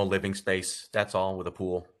trying to give them a living space. That's all, with a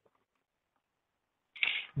pool.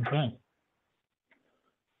 Okay.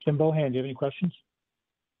 Jim Bohan, do you have any questions?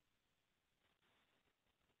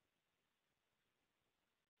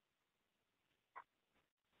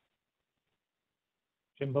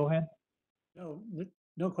 Jim Bohan?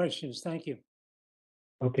 No questions. Thank you.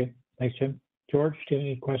 Okay, thanks, Jim. George, do you have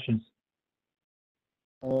any questions?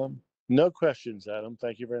 No questions, Adam.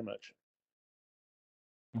 Thank you very much.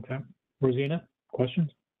 Okay. Rosina, questions?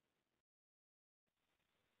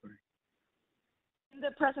 In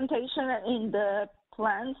the presentation and in the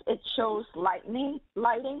plans, it shows lighting,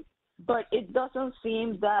 but it doesn't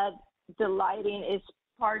seem that the lighting is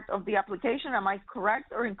part of the application. Am I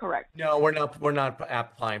correct or incorrect? No, we're not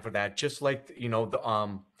applying for that. Just like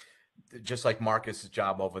just like Marcus's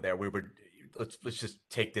job over there, we would let's just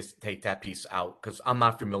take that piece out, because I'm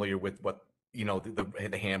not familiar with what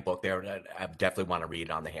the handbook there. I definitely want to read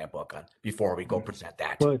it on the handbook before we go present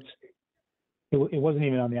that. Well, it wasn't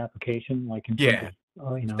even on the application.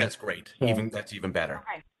 That's great. So, that's even better.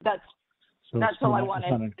 Okay, that's all I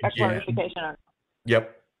wanted. A clarification on.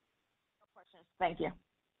 Yep. No questions. Thank you.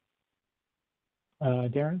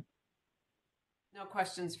 Darren? No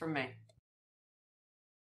questions from me.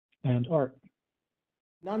 And Art?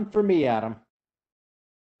 None for me, Adam.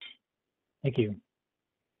 Thank you.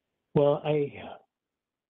 Well,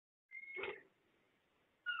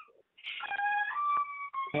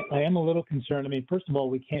 I am a little concerned. I mean, first of all,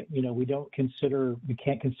 we can't consider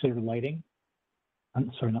lighting.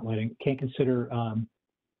 I'm sorry, not lighting. Can't consider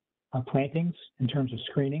plantings in terms of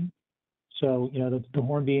screening. So, the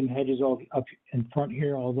hornbeam hedges all up in front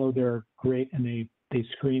here, although they're great and they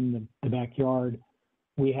screen the backyard,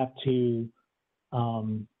 we have to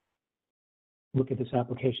look at this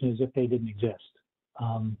application as if they didn't exist.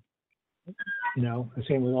 The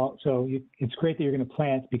same with all. So it's great that you're going to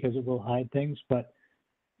plant because it will hide things, but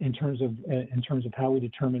in terms of how we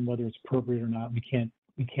determine whether it's appropriate or not, we can't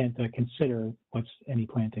consider what's any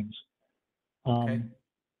plantings. Okay.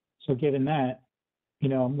 So given that,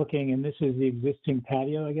 I'm looking, and this is the existing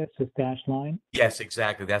patio, I guess, this dashed line. Yes,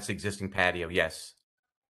 exactly. That's the existing patio. Yes.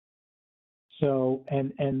 So,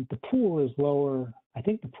 and the pool is lower. I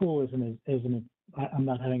think the pool I'm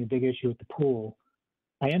not having a big issue with the pool.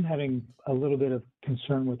 I am having a little bit of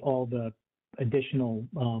concern with all the additional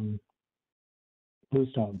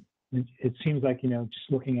bluestone. It seems like,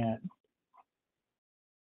 just looking at,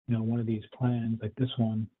 one of these plans, like this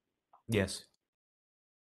one, Yes.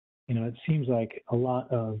 it seems like a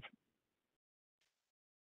lot of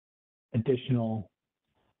additional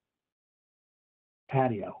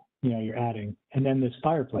patio, you're adding, and then this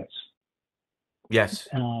fireplace. Yes.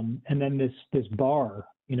 And then this bar,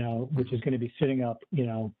 which is going to be sitting up,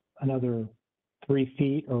 another 3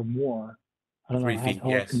 feet or more. I don't 3 know how feet,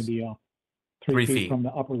 tall it's going to yes. be up. 3 feet from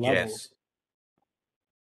the upper level. Yes.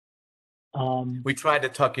 We tried to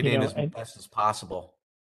tuck it in as best as possible.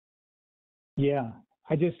 Yeah,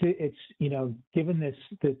 it's given this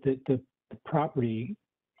the property,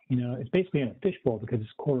 it's basically in a fishbowl because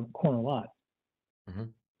it's corner lot.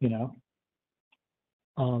 Mm-hmm.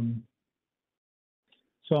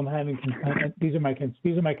 So I'm having these are my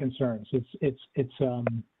concerns. It's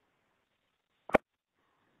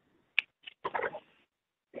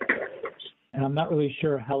and I'm not really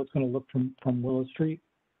sure how it's going to look from Willow Street,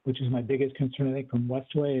 which is my biggest concern. I think from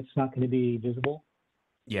Westway, it's not going to be visible.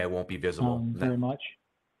 Yeah, it won't be visible very much.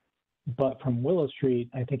 But from Willow Street,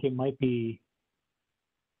 I think it might be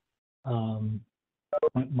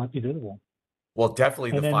visible. Well,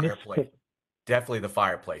 definitely the fireplace. Definitely the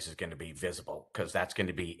fireplace is going to be visible because that's going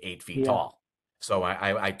to be 8 feet tall. So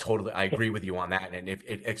I totally agree with you on that. And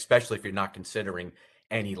especially if you're not considering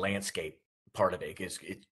any landscape part of it,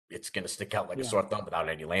 it's going to stick out like a sore thumb without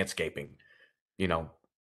any landscaping.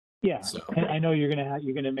 Yeah, so. And I know you're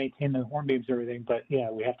going to maintain the hornbeams and everything, but yeah,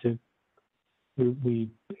 we have to. We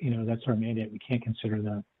that's our mandate. We can't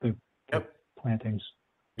consider the plantings.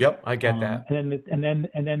 Yep, I get that.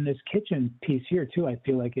 And then this kitchen piece here too. I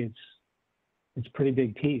feel like it's a pretty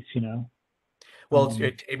big piece. Well,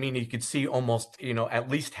 I mean, you could see almost at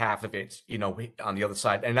least half of it on the other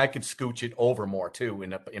side, and I could scooch it over more too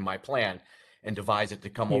in my plan and devise it to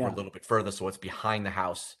come over a little bit further so it's behind the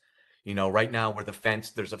house. Right now where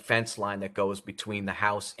there's a fence line that goes between the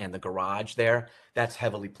house and the garage there. That's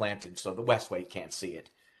heavily planted, so the Westway can't see it.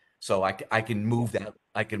 So I can move that.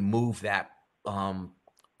 I can move that.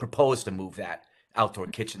 Propose to move that outdoor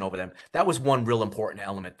kitchen over them. That was one real important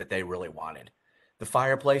element that they really wanted. The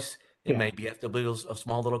fireplace. It may be a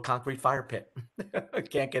small little concrete fire pit.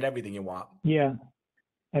 Can't get everything you want. Yeah.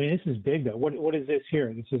 I mean, this is big though. What is this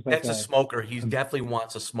here? This is like that's a smoker. He definitely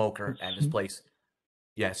wants a smoker at his place.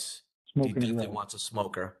 Yes. He definitely wants a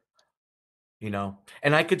smoker,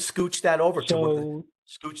 and I could scooch that over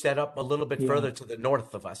scooch that up a little bit further to the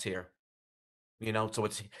north of us here,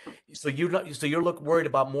 so you're worried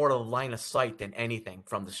about more of the line of sight than anything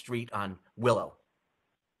from the street on Willow.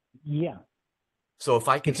 Yeah. So if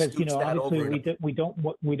I can scooch that over, we don't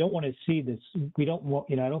want to see this. We don't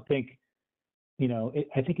want, I don't think,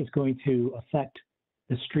 I think it's going to affect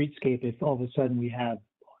the streetscape if all of a sudden we have,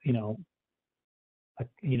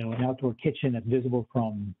 an outdoor kitchen that's visible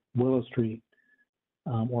from Willow Street,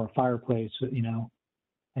 or a fireplace.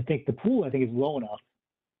 I think the pool is low enough.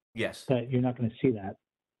 Yes. That you're not going to see that.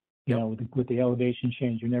 With the elevation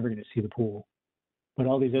change, you're never going to see the pool. But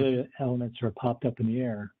all these other elements are popped up in the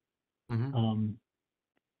air. Mm-hmm.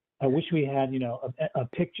 I wish we had, a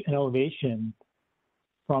picture, an elevation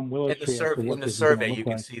from Willow Street. In the survey, you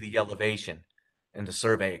can see the elevation. In the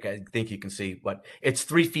survey, I think you can see what it's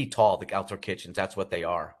 3 feet tall. The outdoor kitchens, that's what they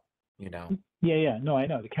are. Yeah. No, I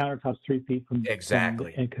know the countertop's 3 feet from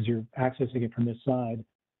exactly, because you're accessing it from this side.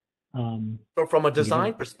 So from a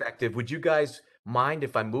design perspective, would you guys mind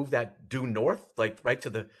if I move that due north, like right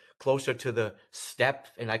to closer to the step?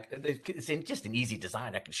 And it's just an easy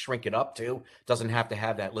design. I can shrink it up too. Doesn't have to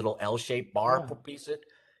have that little L-shaped bar piece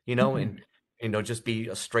and just be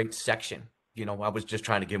a straight section. I was just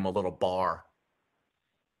trying to give them a little bar.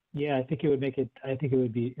 Yeah, I think it would make it. I think it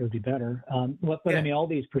would be better. But I Yeah. mean, all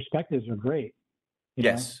these perspectives are great. You know?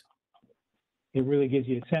 Yes. It really gives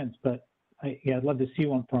you a sense. But I'd love to see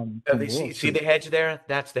one from They Willow see the Street. hedge there?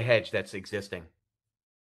 That's the hedge that's existing.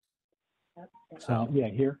 So Yeah,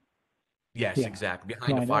 here. yes, Yeah. exactly. Behind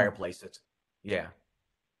No, the I know. fireplace. It's yeah.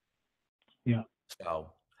 Yeah.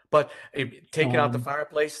 So, but taking out the Um,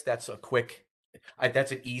 fireplace, that's a quick.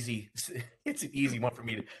 That's an easy. It's an easy one for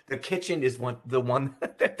me to. The kitchen is the one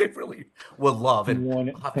that they really will love, and One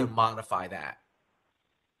I'll have to thing- modify that.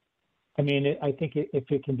 I mean, I think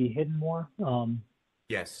if it can be hidden more,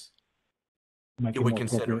 Yes, it might you be would more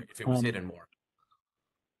consider appropriate. it if it was hidden more.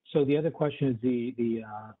 So the other question is the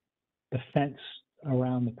fence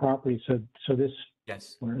around the property. So this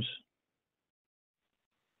Yes. where's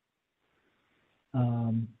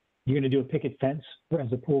you're going to do a picket fence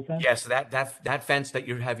as a pool fence? Yes, that fence that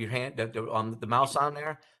you have your hand on the mouse on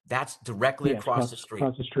there, that's directly Yes, across the street.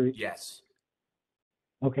 Across the street. Yes.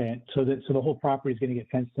 Okay, so the whole property is going to get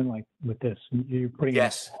fenced in like with this. You're putting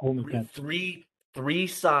Yes. a whole new fence. Three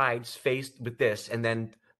sides faced with this, and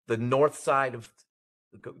then the north side of.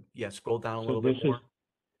 Scroll down a So little bit this more.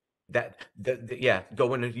 is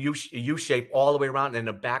Go in a U shape all the way around, and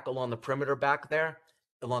the back along the perimeter back there,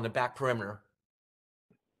 along the back perimeter.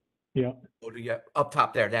 yeah. Up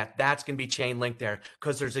top there. That's gonna be chain link there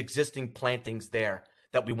because there's existing plantings there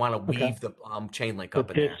that we want to Okay. weave the chain link up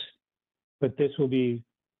But in this there. but this will be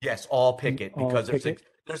Yes, all picket all because picket?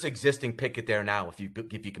 there's existing picket there now. If you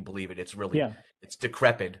can believe it, it's really Yeah. it's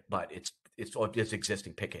decrepit, but it's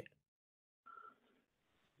existing picket.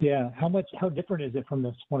 Yeah. How different is it from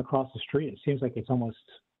this one across the street? It seems like it's almost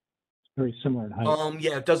very similar in height.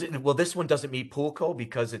 Yeah, it doesn't. Well, this one doesn't meet pool code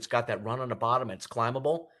because it's got that run on the bottom. It's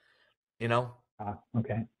climbable. You know,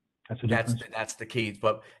 Okay. That's a difference. that's the key.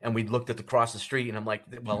 And we looked at the cross the street, and I'm like,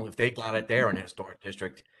 well, if they got it there in a historic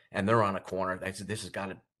district and they're on a corner, I said it's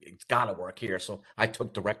got to work here. So I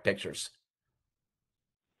took direct pictures.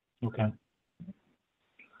 Okay.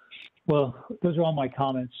 Well, those are all my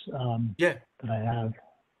comments Yeah. that I have.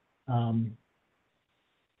 I don't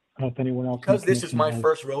know if anyone else. in the Because this is commission my has-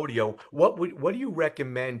 first rodeo, what do you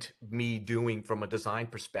recommend me doing from a design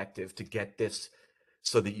perspective to get this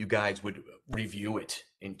so that you guys would review it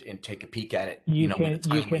and take a peek at it? You in a can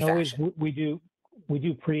timely always fashion? we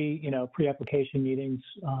do pre-application meetings.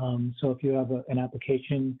 So if you have an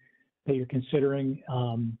application that you're considering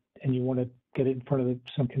and you want to get it in front of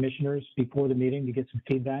some commissioners before the meeting to get some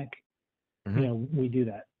feedback, we do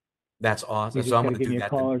that. That's You awesome. just So I'm gotta going to give do me a that.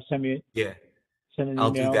 call or send me an I'll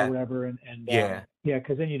do email or that. whatever, and Yeah.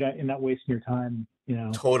 because then you're not wasting your time.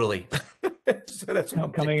 Totally. So that's what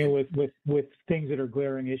I'm coming in thinking. with things that are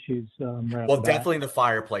glaring issues. Right off Well, the bat. definitely the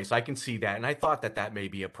fireplace. I can see that, and I thought that may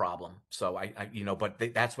be a problem. So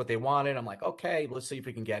but that's what they wanted. I'm like, okay, let's see if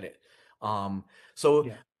we can get it.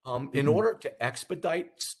 In order to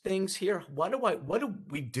expedite things here, what do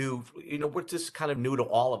we do? We're just kind of new to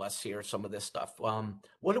all of us here. Some of this stuff.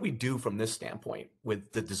 What do we do from this standpoint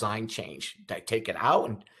with the design change? Do I take it out,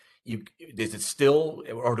 and is it still,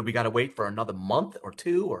 or do we got to wait for another month or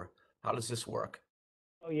two, or how does this work?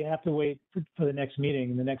 Oh, you have to wait for the next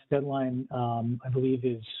meeting. The next deadline, I believe,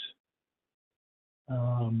 is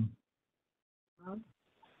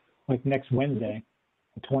like next Wednesday,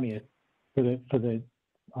 the 20th, for the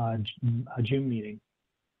June meeting.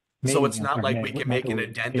 So it's I'm not sorry, like May, we can not make the an week,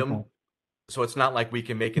 addendum. April. So it's not like we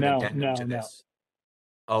can make an No, addendum to no. this.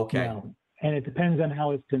 Okay. No. And it depends on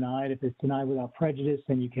how it's denied. If it's denied without prejudice,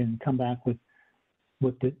 then you can come back with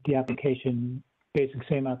the application, basic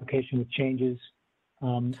same application with changes.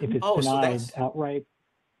 If it's Oh, so denied that's outright,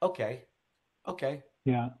 okay. Okay.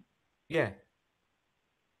 yeah. Yeah.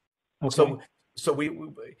 Okay. So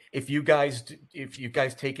if you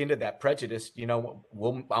guys take into that prejudice,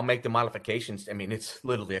 I'll make the modifications. I mean, it's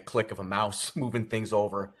literally a click of a mouse moving things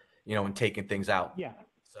over, and taking things out. Yeah.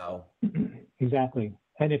 So Exactly.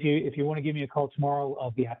 And if you want to give me a call tomorrow,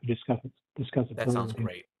 I'll be happy to discuss it. that further sounds with you.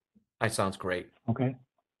 great. That sounds great. Okay.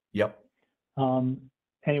 Yep.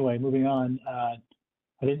 Anyway, moving on.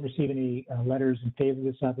 I didn't receive any letters in favor of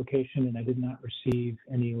this application, and I did not receive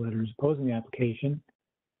any letters opposing the application.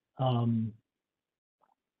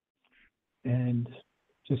 And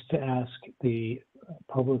just to ask the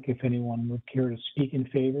public if anyone would care to speak in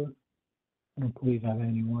favor. I don't believe I have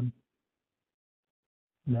anyone.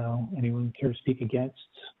 No. Anyone care to speak against?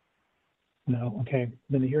 No. Okay.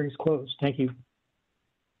 Then the hearing's closed. Thank you.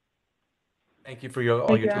 Thank you for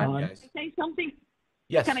all your time, John. guys. Can I say something?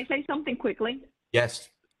 Yes. Can I say something quickly? Yes.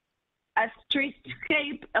 A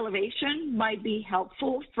streetscape elevation might be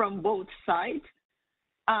helpful from both sides.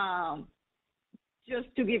 just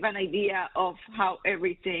to give an idea of how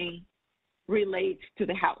everything relates to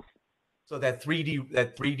the house. So that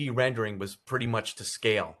 3D rendering was pretty much to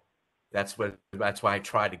scale. That's why I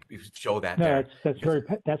tried to show that No, there.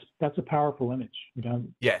 that's a powerful image. You know,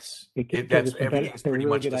 Yes, it gives that's us a everything's pretty really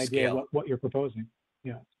much good to idea scale. what you're proposing.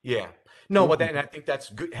 Yeah. Yeah. No, but then I think that's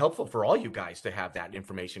good, helpful for all you guys to have that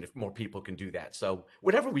information if more people can do that. So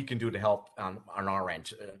whatever we can do to help on our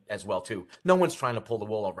end as well too. No one's trying to pull the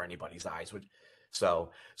wool over anybody's eyes. So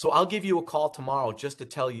I'll give you a call tomorrow just to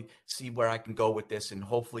tell you, see where I can go with this, and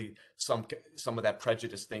hopefully some of that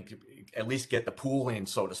prejudice thing, at least get the pool in,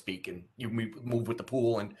 so to speak, and you move with the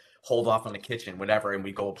pool and hold off on the kitchen, whatever, and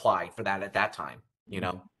we go apply for that at that time. You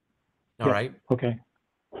know. All right. Okay.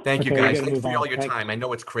 Thank you, Okay, we guys. gotta Thanks move for on. all your Thanks. time. I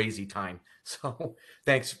know it's crazy time. So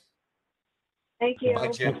thanks. Thank you. Bye,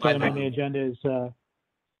 Jim. Next Bye, item on the Vicky. agenda is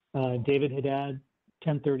David Haddad,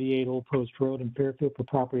 1038 Old Post Road in Fairfield, for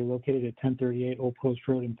property located at 1038 Old Post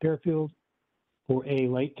Road in Fairfield, for A,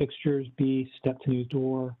 light fixtures, B, step to new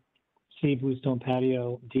door, C, bluestone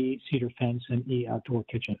patio, D, cedar fence, and E, outdoor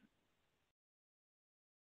kitchen.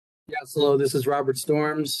 Yes, hello, this is Robert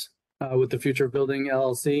Storms with the Future Building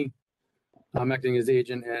LLC. I'm acting as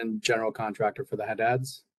agent and general contractor for the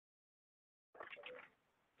Haddads.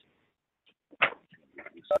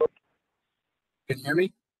 Can you hear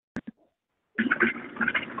me?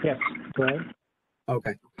 Yes, go ahead.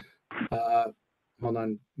 Okay. Hold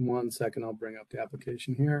on 1 second. I'll bring up the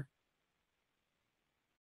application here.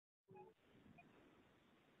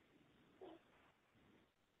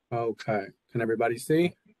 Okay. Can everybody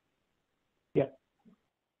see? Yeah.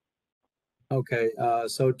 Okay.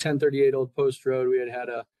 So 1038 Old Post Road, we had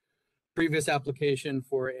a previous application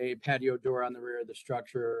for a patio door on the rear of the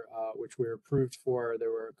structure, which we were approved for.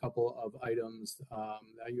 There were a couple of items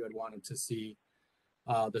that you had wanted to see.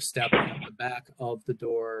 The step at the back of the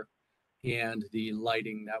door and the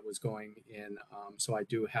lighting that was going in. So I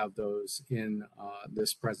do have those in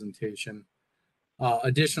this presentation.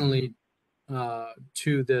 Additionally,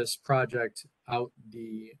 to this project out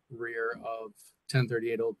the rear of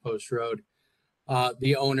 1038 Old Post Road,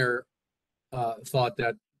 the owner thought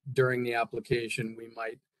that during the application we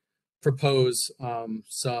might propose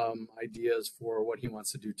some ideas for what he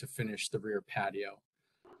wants to do to finish the rear patio.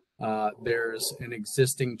 There's an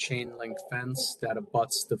existing chain link fence that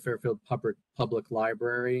abuts the Fairfield Public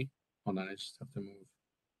Library. Hold on, I just have to move.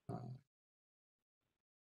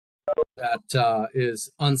 That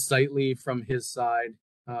is unsightly from his side.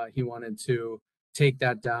 He wanted to take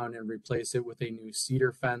that down and replace it with a new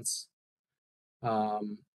cedar fence.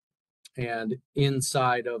 And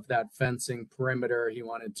inside of that fencing perimeter, he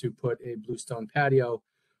wanted to put a bluestone patio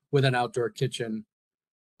with an outdoor kitchen,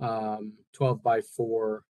 12 by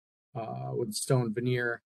 4 with stone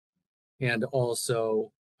veneer, and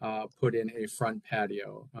also put in a front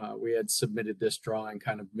patio. We had submitted this drawing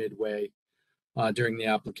kind of midway during the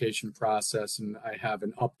application process, and I have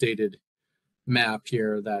an updated map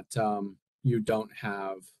here that you don't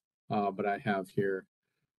have, but I have here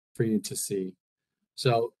for you to see.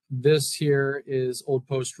 So this here is Old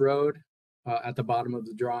Post Road at the bottom of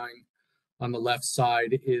the drawing. On the left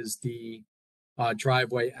side is the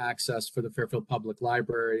driveway access for the Fairfield Public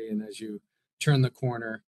Library, and as you turn the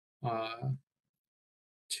corner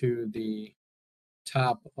to the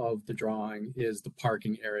top of the drawing is the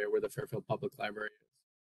parking area where the Fairfield Public Library is.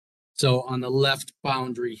 So on the left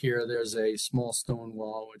boundary here, there's a small stone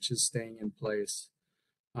wall which is staying in place.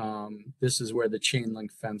 This is where the chain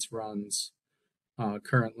link fence runs,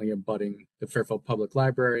 currently abutting the Fairfield Public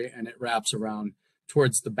Library, and it wraps around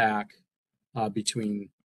towards the back between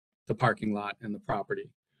the parking lot and the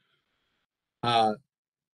property.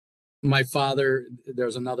 My father,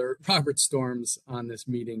 there's another Robert Storms on this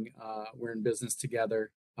meeting. We're in business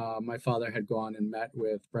together. My father had gone and met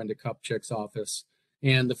with Brenda Kupchik's office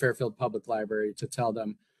and the Fairfield Public Library to tell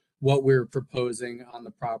them what we're proposing on the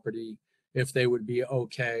property, if they would be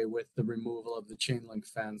okay with the removal of the chain link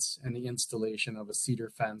fence and the installation of a cedar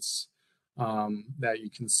fence that you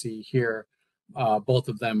can see here. Both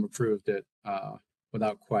of them approved it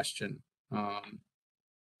without question.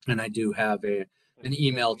 And I do have an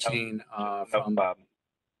email chain from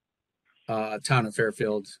Town of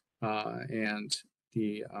Fairfield and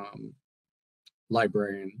the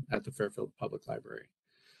librarian at the Fairfield Public Library.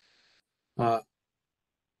 Let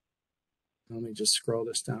me just scroll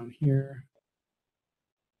this down here.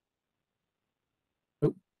 Oh,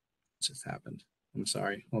 what just happened? I'm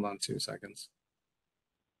sorry. Hold on 2 seconds.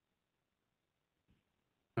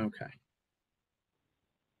 Okay.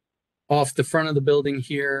 Off the front of the building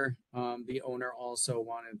here, the owner also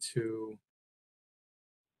wanted to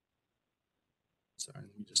Sorry,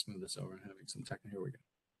 let me just move this over. I'm having some technical. Here we go.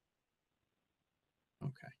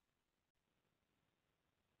 Okay.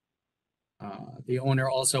 The owner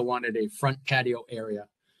also wanted a front patio area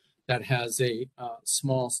that has a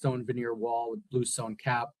small stone veneer wall with bluestone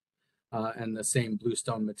cap and the same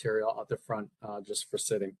bluestone material out the front just for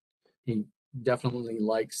sitting. He definitely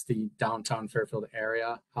likes the downtown Fairfield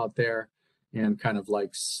area out there and kind of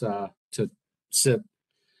likes to sit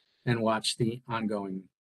and watch the ongoing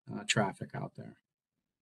traffic out there.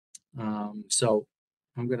 So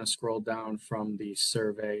I'm going to scroll down from the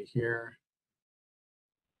survey here.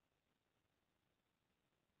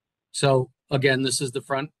 So again, this is the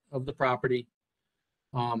front of the property.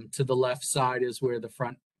 To the left side is where the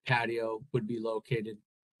front patio would be located.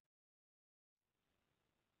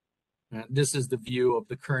 This is the view of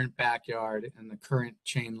the current backyard and the current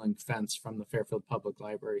chain link fence from the Fairfield Public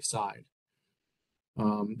Library side.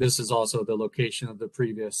 This is also the location of the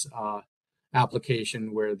previous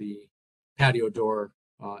application where the patio door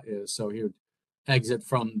is. So he would exit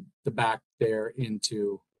from the back there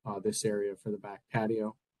into this area for the back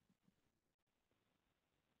patio.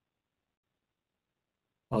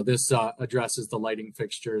 This addresses the lighting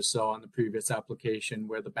fixtures. So on the previous application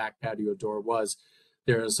where the back patio door was,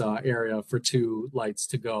 there's an area for 2 lights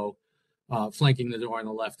to go, flanking the door on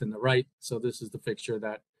the left and the right. So this is the fixture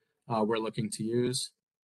that we're looking to use.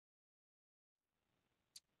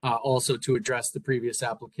 Also to address the previous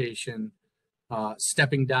application,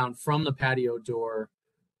 stepping down from the patio door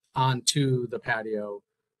onto the patio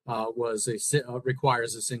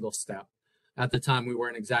requires a single step. At the time, we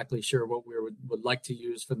weren't exactly sure what we would like to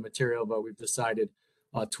use for the material, but we've decided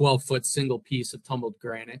a 12-foot single piece of tumbled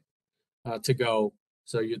granite to go.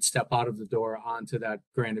 So you'd step out of the door onto that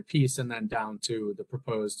granite piece and then down to the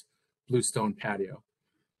proposed bluestone patio.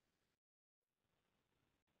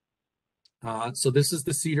 So this is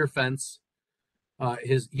the cedar fence.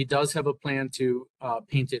 He does have a plan to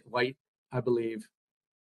paint it white, I believe.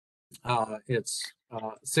 It's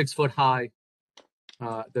 6 foot high.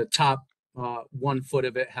 The top 1 foot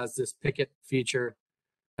of it has this picket feature.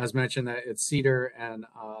 As mentioned, that it's cedar and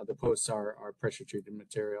the posts are pressure treated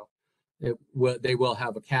material. They will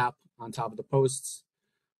have a cap on top of the posts.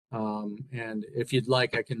 And if you'd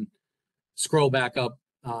like, I can scroll back up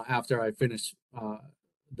after I finish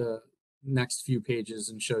the next few pages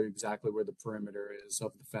and show you exactly where the perimeter is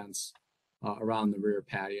of the fence around the rear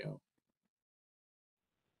patio.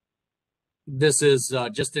 This is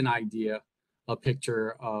just an idea, a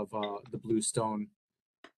picture of the bluestone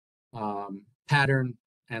pattern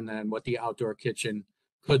and then what the outdoor kitchen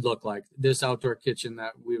could look like. This outdoor kitchen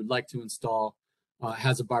that we would like to install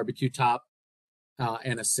has a barbecue top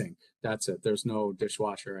and a sink. That's it. There's no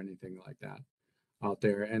dishwasher or anything like that out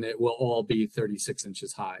there, and it will all be 36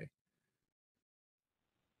 inches high.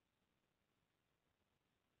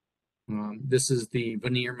 This is the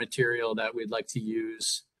veneer material that we'd like to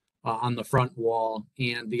use on the front wall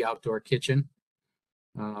and the outdoor kitchen.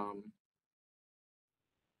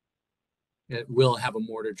 It will have a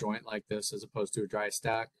mortar joint like this as opposed to a dry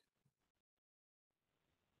stack.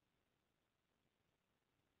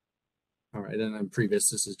 All right, and then previous,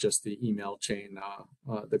 this is just the email chain,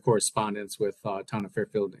 the correspondence with Town of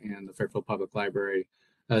Fairfield and the Fairfield Public Library,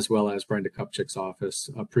 as well as Brenda Kupchik's office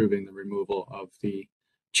approving the removal of the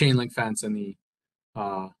chain link fence and the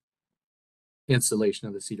installation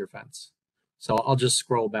of the cedar fence. So I'll just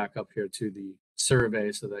scroll back up here to the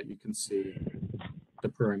survey so that you can see the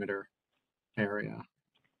perimeter area.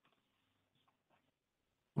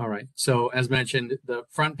 All right, so as mentioned, the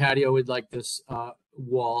front patio would like this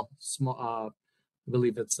wall, small, I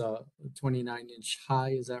believe it's 29-inch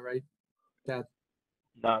high, is that right? That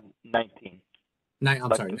 19.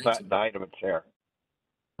 I'm sorry, 19. The height of a chair.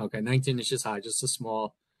 Okay, 19 inches high, just a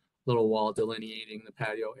small little wall delineating the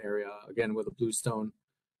patio area, again with a bluestone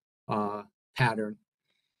pattern,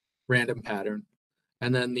 random pattern.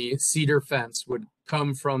 And then the cedar fence would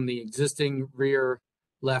come from the existing rear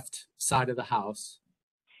left side of the house,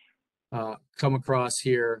 come across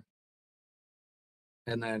here,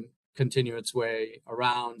 and then continue its way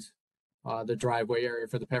around the driveway area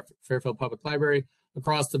for the Fairfield Public Library,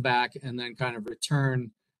 across the back, and then kind of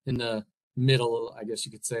return in the middle, I guess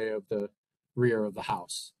you could say, of the rear of the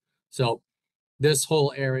house. So this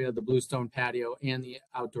whole area, the bluestone patio and the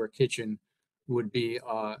outdoor kitchen, would be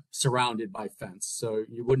surrounded by fence. So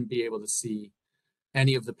you wouldn't be able to see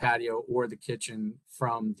any of the patio or the kitchen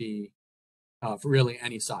from the really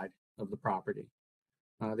any side of the property.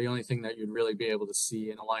 The only thing that you'd really be able to see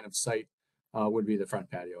in a line of sight would be the front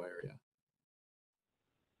patio area.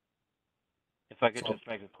 If I could just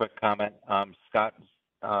make a quick comment, Scott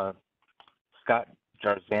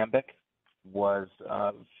Jarzambic was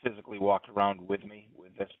physically walked around with me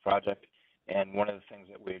with this project. And one of the things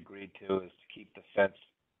that we agreed to is to keep the fence.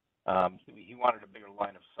 He wanted a bigger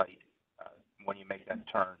line of sight when you make that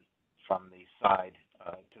turn from the side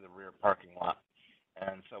to the rear parking lot.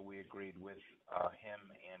 And so we agreed with him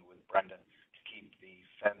and with Brenda to keep the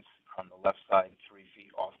fence on the left side 3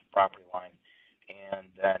 feet off the property line. And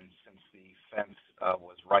then since the fence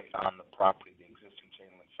was right on the property, the existing chain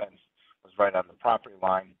link fence was right on the property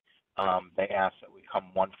line, they asked that we come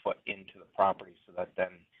 1 foot into the property so that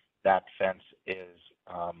then that fence is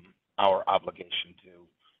our obligation to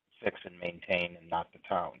fix and maintain and not the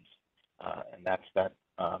town's. And that's that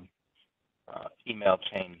email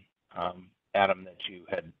chain, Adam, that you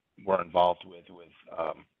were involved with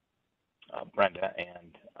Brenda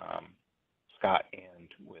and Scott and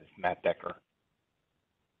with Matt Decker.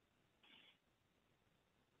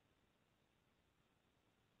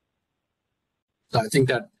 So I think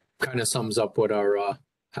that kind of sums up what our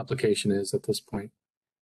application is at this point.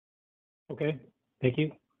 Okay, thank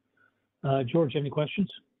you. George, any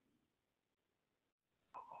questions?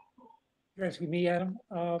 You're asking me, Adam?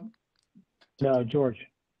 No, George.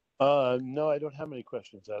 No, I don't have any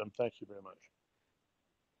questions, Adam. Thank you very much.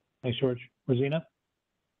 Thanks, George. Rosina?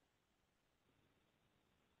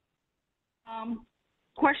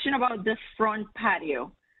 Question about the front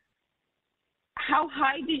patio. How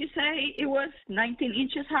high did you say it was? 19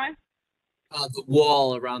 inches high? The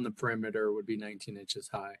wall around the perimeter would be 19 inches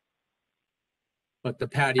high. But the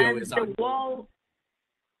patio is on wall.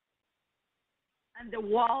 And the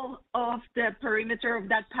wall of the perimeter of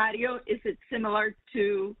that patio, is it similar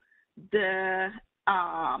to the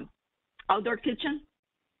outdoor kitchen?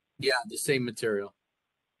 Yeah, the same material.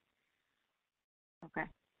 Okay.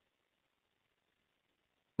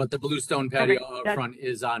 But the bluestone patio Okay, up front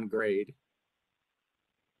is on grade.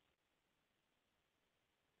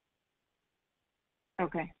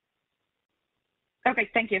 Okay. Okay,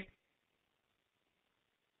 thank you.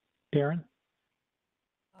 Darren?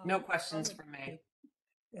 No questions from me.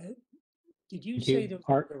 Did you Thank say you. there was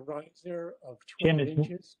Art? a riser of Jim, 12 is-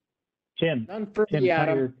 inches? Jim? None for Jim, me, it's not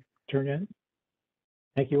Adam. your turn yet?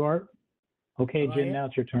 Thank you, Art. Okay, Oh, Jim, yeah? now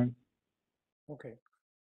it's your turn. Okay.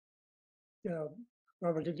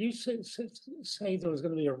 Robert, did you say there was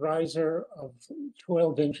going to be a riser of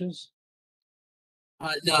 12 inches?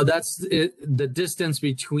 No, that's it, the distance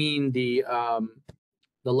between the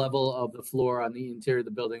level of the floor on the interior of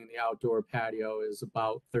the building and the outdoor patio is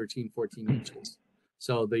about 13, 14 inches.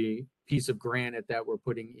 So the piece of granite that we're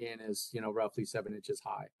putting in is, roughly 7 inches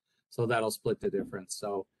high. So that'll split the difference.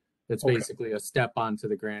 So it's Okay. basically a step onto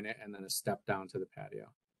the granite and then a step down to the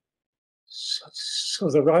patio. So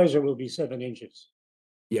the riser will be 7 inches.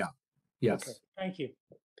 Yeah. Yes. Okay, thank you.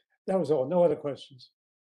 That was all. No other questions.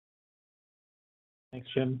 Thanks,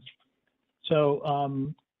 Jim.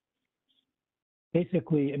 So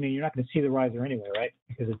basically, I mean, you're not going to see the riser anyway, right?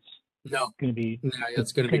 Because it's No. going to be No,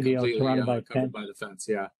 it's going to be completely surrounded by a covered fence. by the fence.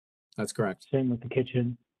 Yeah, that's correct. Same with the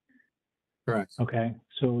kitchen. Correct. Okay,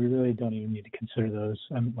 so we really don't even need to consider those.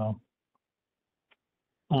 I'm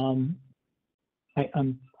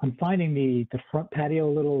finding the front patio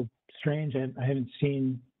a little strange. I haven't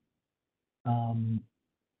seen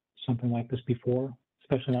something like this before,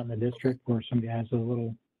 especially not in the district where somebody has a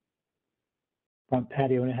little front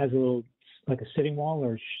patio and it has a little, like a sitting wall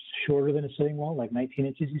or shorter than a sitting wall, like 19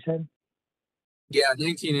 inches, you said? Yeah,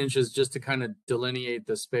 19 inches just to kind of delineate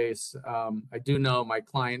the space. I do know my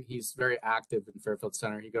client, he's very active in Fairfield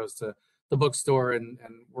Center. He goes to the bookstore and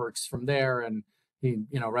works from there, and he,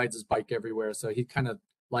 rides his bike everywhere. So he kind of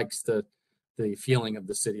likes the feeling of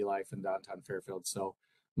the city life in downtown Fairfield. So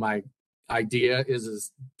my idea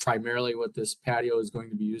is primarily what this patio is going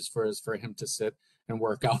to be used for is for him to sit and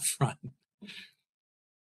work out front.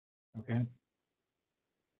 Okay.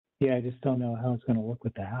 Yeah, I just don't know how it's going to look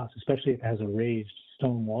with the house, especially if it has a raised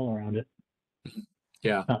stone wall around it.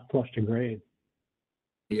 Yeah. Not flush to grade.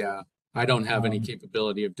 Yeah. I don't have any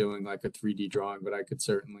capability of doing like a 3D drawing, but I could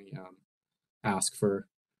certainly ask for,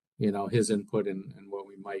 his input and what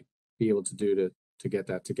we might be able to do to get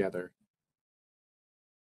that together.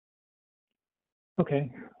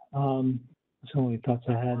 Okay. That's the only thoughts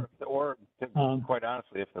I had. Or quite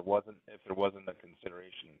honestly, if there wasn't a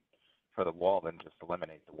consideration for the wall, then just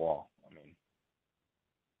eliminate the wall. I mean,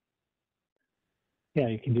 Yeah,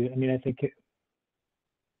 you can do it. I mean, I think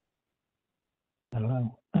I don't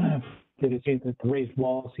know. It seems that the raised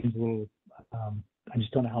wall seems a little. I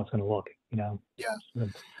just don't know how it's going to look. Yeah.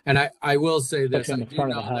 And I will say this: I Especially in the do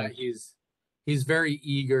front of the know that house. he's very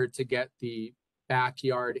eager to get the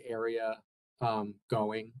backyard area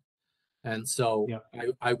going, and so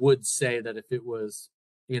Yeah. I would say that if it was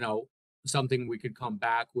something we could come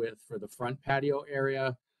back with for the front patio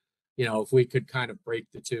area. You know, if we could kind of break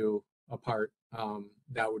the two apart,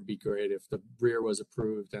 that would be great. If the rear was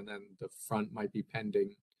approved and then the front might be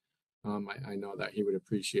pending, I know that he would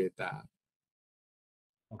appreciate that.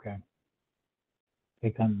 Okay.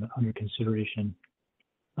 Take that under consideration.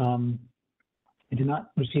 I did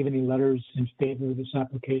not receive any letters in favor of this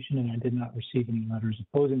application, and I did not receive any letters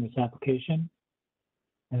opposing this application.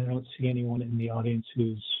 And I don't see anyone in the audience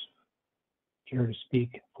who's here to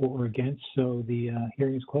speak for or against, so the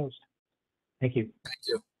hearing is closed. Thank you. Thank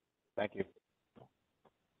you. Thank you.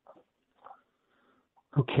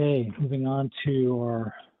 Okay, moving on to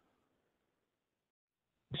our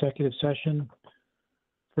executive session.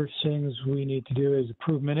 First things we need to do is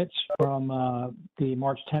approve minutes from the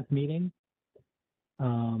March 10th meeting.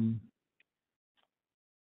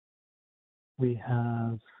 We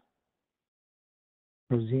have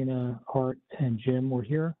Rosina, Art, and Jim were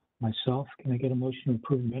here. Myself, can I get a motion to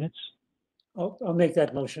approve minutes? I'll make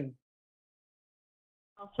that motion.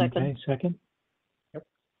 I'll second. Okay, second. Yep.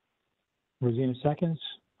 Rosina seconds.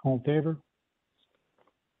 All in favor?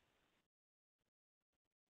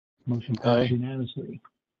 Motion Aye. passed unanimously.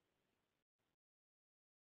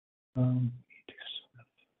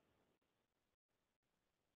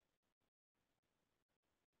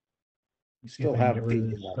 We see if still I can have get rid of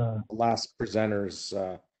this, the last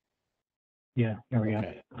presenters. Yeah, there we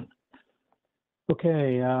Okay. go.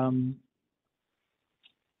 Okay.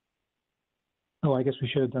 Oh, I guess we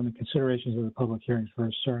should have done the considerations of the public hearings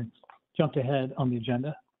first. Sorry. Jumped ahead on the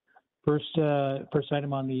agenda. First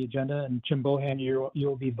item on the agenda, and Jim Bohan,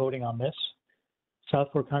 you'll be voting on this.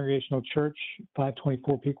 Southport Congregational Church,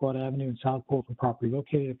 524 Pequot Avenue in Southport for property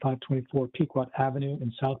located at 524 Pequot Avenue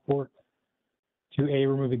in Southport to A,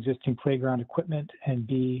 remove existing playground equipment, and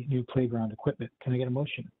B, new playground equipment. Can I get a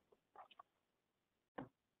motion?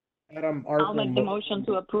 Adam, Art I'll make the motion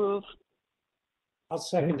to approve. I'll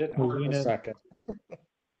second it. Rosina. Second.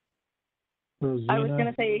 Rosina. I was going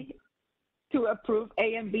to say to approve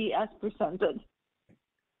A and B as presented.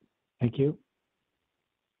 Thank you.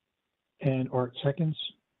 And Art seconds.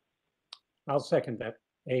 I'll second that,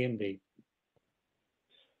 A and B.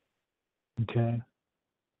 Okay.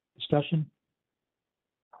 Discussion?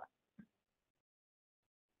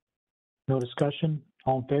 No discussion?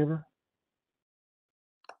 All in favor?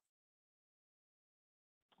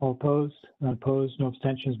 All opposed? Not opposed? No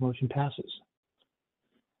abstentions? Motion passes.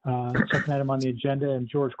 Second item on the agenda, and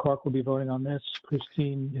George Clark will be voting on this.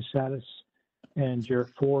 Christine Isatis and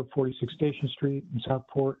Jarrett Ford, 46 Station Street in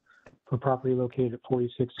Southport for property located at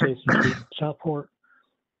 46 Station Street in Southport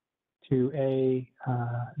to A,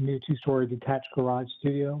 new two-story detached garage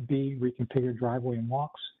studio, B, reconfigured driveway and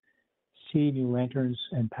walks, C, new lanterns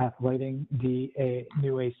and path lighting, D, a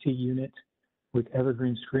new AC unit with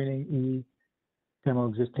evergreen screening, E, demo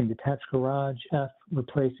existing detached garage, F,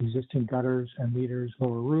 replace existing gutters and leaders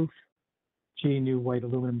lower roof, G, new white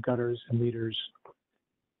aluminum gutters and leaders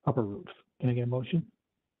upper roof. Can I get a motion?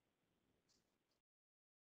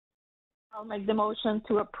 I'll make the motion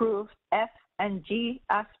to approve F and G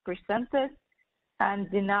as presented and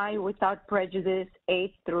deny without prejudice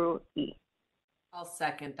A through E. I'll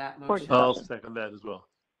second that For motion. I'll second that as well.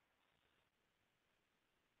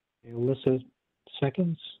 Alyssa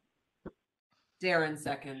seconds. Darren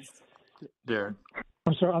seconds. Darren.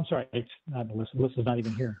 I'm sorry. It's not Alyssa. Alyssa's not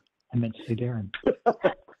even here. I meant to say Darren.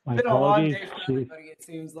 My Been a long apologies. day for everybody, it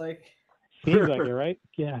seems like. Seems like it, right?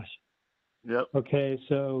 Yes. Yep. Okay,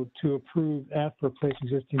 so to approve F, replace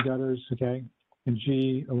existing gutters, okay, and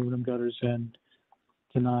G, aluminum gutters, and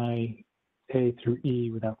deny A through E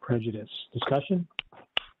without prejudice. Discussion?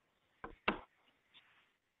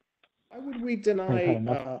 Why would we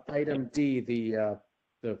deny item D, the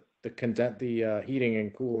heating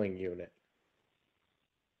and cooling unit?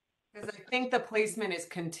 Because I think the placement is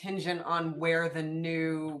contingent on where the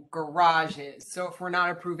new garage is. So if we're not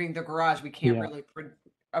approving the garage, we can't Yeah. really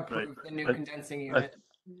approve the new condensing unit.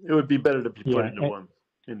 It would be better to be put Yeah, into one.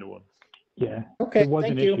 Into one. Yeah. Okay, It was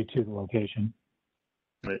thank an you. issue to the location.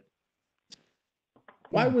 Right.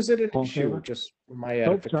 Why was it an All in issue? favor? Just for my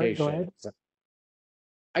Oh, sorry, edification. go ahead.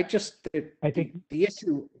 I think the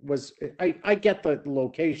issue was, I get the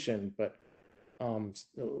location, but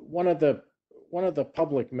one of the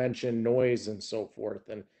public mentioned noise and so forth,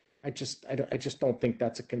 and I just don't think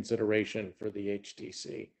that's a consideration for the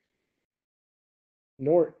HDC.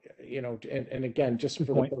 Nor, and again, just for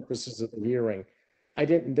the purposes of the hearing,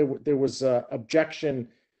 there was a objection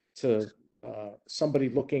to somebody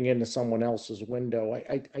looking into someone else's window.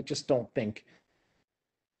 I just don't think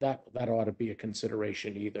that ought to be a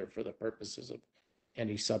consideration either for the purposes of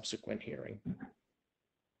any subsequent hearing.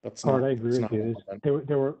 That's Art, not, I agree that's with not you.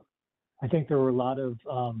 relevant. I think there were a lot of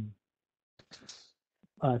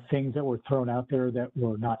things that were thrown out there that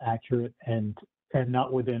were not accurate and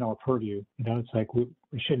not within our purview. You know, it's like we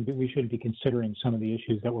shouldn't be considering some of the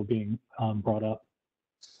issues that were being brought up.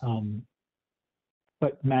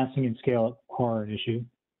 But massing and scale are an issue,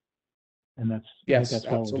 and I think Yes, that's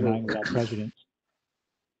why we're denying absolutely. without precedence.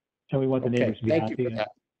 And we want the Okay, neighbors to be thank you happy. for that.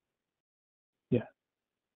 Yeah.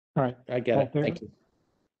 All right. I get All it. in favor? Thank you.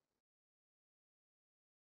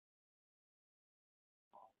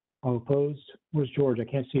 All opposed? Where's George? I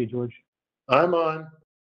can't see you, George. I'm on.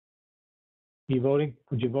 You voting?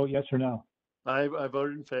 Would you vote yes or no? I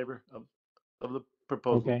voted in favor of the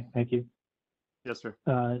proposal. Okay, thank you. Yes, sir.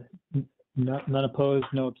 None opposed,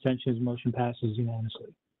 no abstentions, motion passes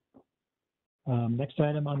unanimously. Next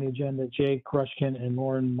item on the agenda, Jay Krushkin and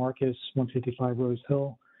Lauren Marcus, 155 Rose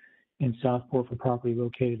Hill in Southport for property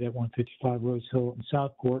located at 155 Rose Hill in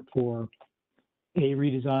Southport for A,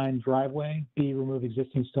 redesign driveway, B, remove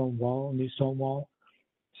existing stone wall, new stone wall,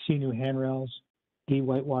 C, new handrails, D,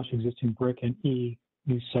 whitewash existing brick, and E,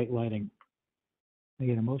 new site lighting. I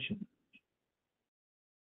get a motion.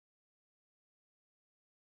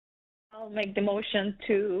 I'll make the motion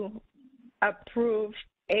to approve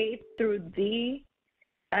A through D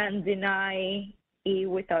and deny E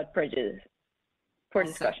without prejudice for I'll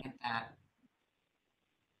discussion. second that.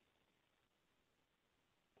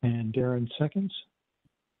 And Darren seconds.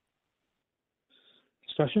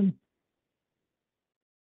 Discussion?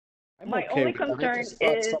 I'm My okay only with that. I concern just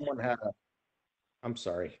thought is- someone had a, I'm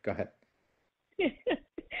sorry, go ahead.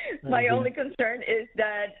 My only concern is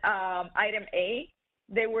that item A,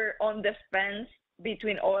 they were on the fence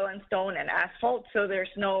between oil and stone and asphalt, so there's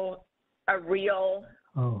no a real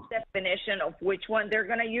definition of which one they're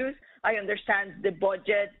going to use. I understand the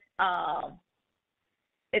budget.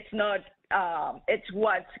 It's not. It's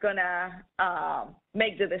what's going to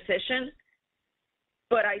make the decision.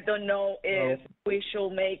 But I don't know if we should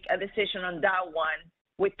make a decision on that one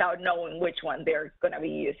without knowing which one they're going to be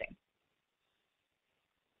using.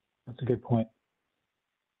 That's a good point.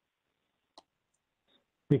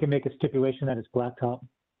 We can make a stipulation that it's blacktop.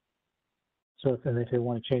 So if they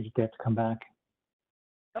want to change it, they have to come back.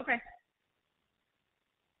 Okay.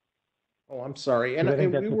 Oh, I'm sorry. And I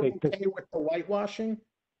think we that's were what they- okay with the whitewashing,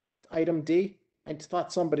 item D? I just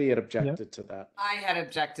thought somebody had objected to that. I had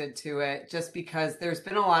objected to it just because there's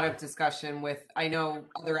been a lot of discussion with, I know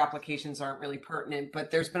other applications aren't really pertinent, but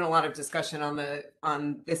there's been a lot of discussion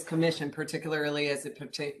on this commission, particularly as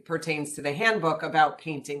it pertains to the handbook about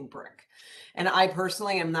painting brick. And I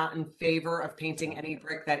personally am not in favor of painting any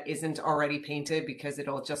brick that isn't already painted because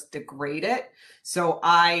it'll just degrade it. So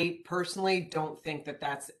I personally don't think that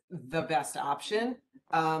that's the best option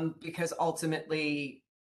because ultimately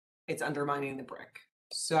it's undermining the brick.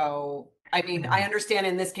 So, I mean, I understand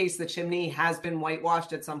in this case, the chimney has been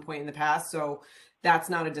whitewashed at some point in the past. So that's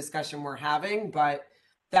not a discussion we're having, but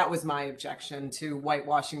that was my objection to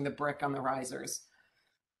whitewashing the brick on the risers.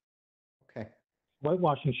 Okay.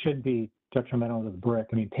 Whitewashing should be detrimental to the brick.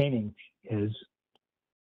 I mean, painting is.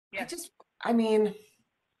 I mean,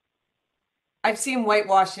 I've seen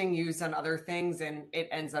whitewashing used on other things and it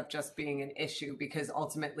ends up just being an issue because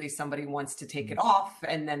ultimately somebody wants to take it off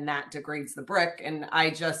and then that degrades the brick. And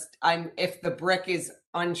if the brick is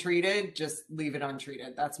untreated, just leave it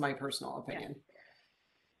untreated. That's my personal opinion.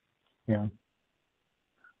 Yeah.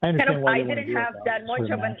 I understand why I they want to didn't do it, have though, that for much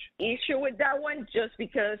the of an match. issue with that one just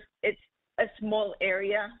because it's a small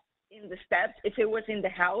area in the steps. If it was in the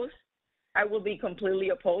house, I would be completely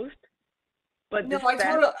opposed. But No, the I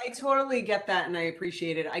steps, totally get that and I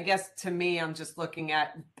appreciate it. I guess to me, I'm just looking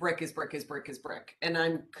at brick is brick is brick is brick. And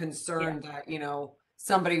I'm concerned that,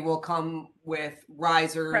 somebody will come with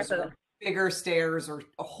risers or bigger stairs or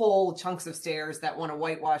whole chunks of stairs that want to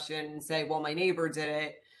whitewash it and say, well, my neighbor did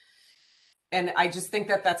it. And I just think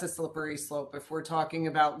that that's a slippery slope. If we're talking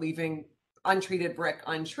about leaving untreated brick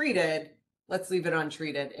untreated, let's leave it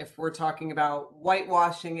untreated. If we're talking about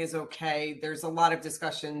whitewashing is okay, there's a lot of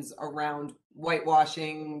discussions around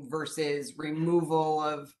whitewashing versus removal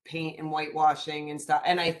of paint and whitewashing and stuff.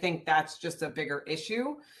 And I think that's just a bigger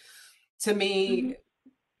issue. To me,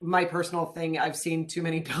 my personal thing, I've seen too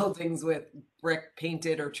many buildings with brick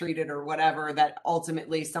painted or treated or whatever that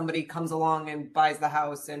ultimately somebody comes along and buys the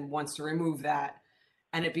house and wants to remove that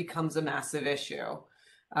and it becomes a massive issue.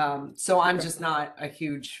 So I'm just not a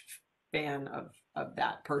huge fan of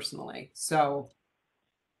that personally. So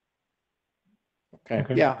Okay.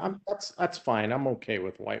 Yeah, that's fine. I'm okay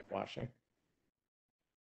with whitewashing.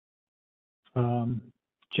 Jim,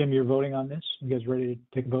 you're voting on this? You guys ready to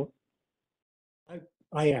take a vote?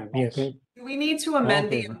 I am, All in yes. favor? Do we need to All in amend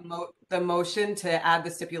favor? the motion to add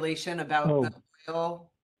the stipulation about Oh. the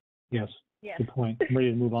oil? Yes, Yes. good point. I'm ready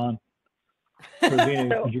to move on. Rosina,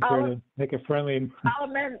 So would you care to make a friendly?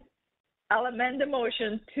 I'll amend the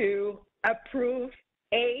motion to approve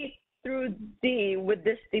A through D with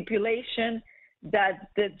the stipulation that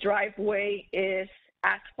the driveway is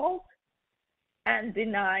asphalt and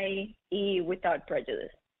deny E without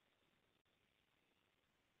prejudice.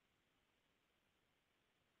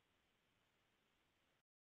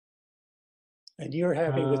 And you're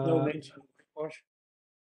happy with no Uh, mention of whitewash?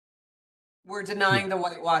 We're denying the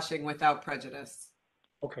whitewashing without prejudice.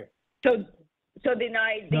 Okay, So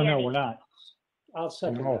deny D No, no, and E. we're not. I'll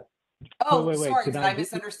second No. that. Oh, wait, sorry, did I deny D-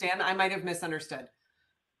 misunderstand? I might have misunderstood.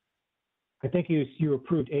 I think you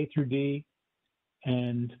approved A through D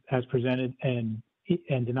and as presented and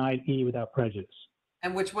denied E without prejudice.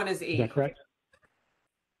 And which one is Is E? that correct?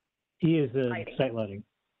 E is the Lighting. site lighting. Is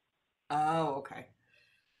Oh, okay.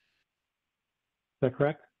 that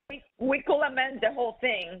correct? We could amend the whole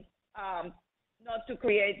thing, not to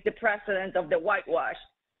create the precedent of the whitewash.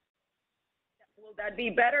 Will that be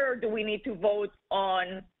better, or do we need to vote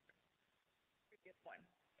on previous one?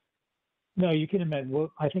 No, you can amend.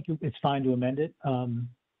 Well, I think it's fine to amend it.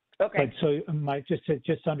 Okay. But so, Mike, just to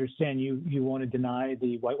understand, you want to deny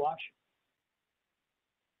the whitewash?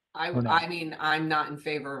 Or not? I mean, I'm not in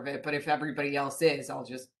favor of it, but if everybody else is, I'll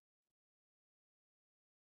just.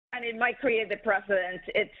 And it might create the precedent.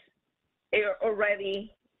 It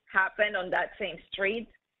already happened on that same street,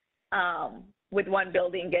 with one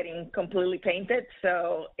building getting completely painted,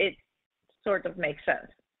 so it sort of makes sense.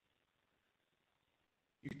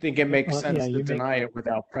 You think it makes Yeah, sense to you deny it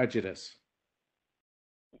without prejudice?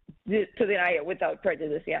 To deny it without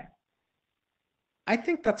prejudice, yeah. I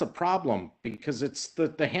think that's a problem because it's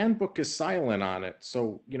the handbook is silent on it.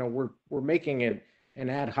 So, we're making it an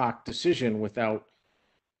ad hoc decision without,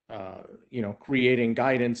 creating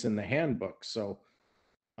guidance in the handbook. So,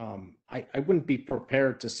 I wouldn't be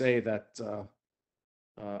prepared to say that,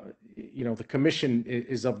 the commission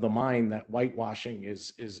is of the mind that whitewashing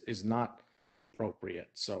is not appropriate.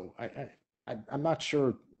 So I'm not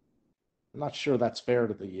sure. I'm not sure that's fair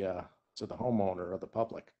to the homeowner or the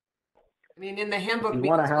public. I mean, in the handbook, You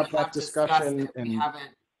wanna meetings, have we that have discussed discussion it. We and-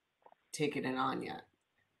 haven't taken it on yet.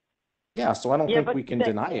 Yeah, so I don't Yeah, think but we can the-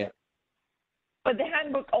 deny it. But the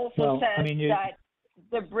handbook also Well, says I mean, that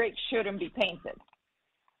the brick shouldn't be painted,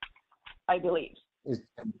 I believe. If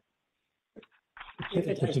it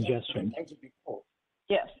It's a has suggestion. nothing to be pulled.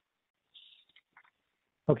 Yes.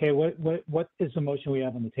 Okay, what is the motion we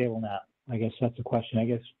have on the table now? I guess that's the question. I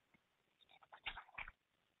guess.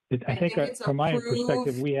 I think it's from my perspective,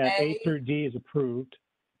 approve we have A A through D is approved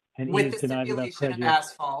and E With is the denied without stipulation of prejudice.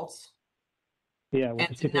 asphalt Yeah, with the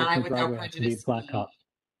and stipulation deny the without driveway has to be prejudice. blacktop.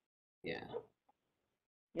 Yeah.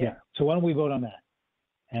 Yeah. So why don't we vote on that?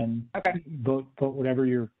 And Okay. vote whatever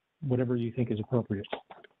you think is appropriate.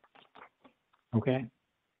 Okay?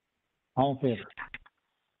 All in favor?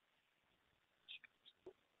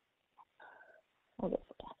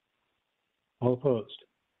 All opposed?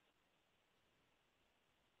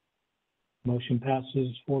 Motion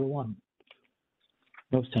passes 4-1.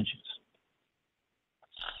 No abstentions.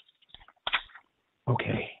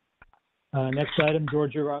 Okay. Next item,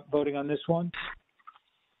 George, you're voting on this one.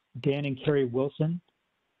 Dan and Kerry Wilson,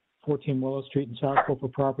 14 Willow Street in Southport, for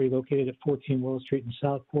property located at 14 Willow Street in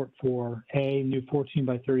Southport for A, new 14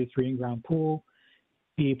 by 33 in-ground pool,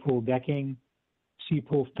 B, pool decking, C,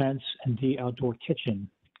 pool fence, and D, outdoor kitchen.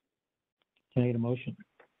 Can I get a motion?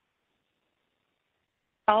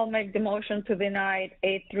 I'll make the motion to deny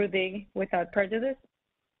A through D without prejudice.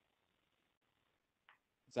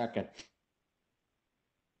 Second.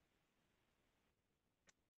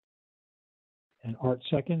 And Art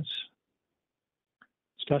seconds.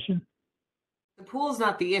 Discussion? The pool's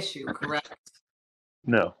not the issue, correct?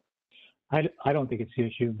 No, I don't think it's the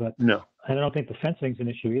issue, but no. I don't think the fencing's an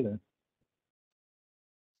issue either.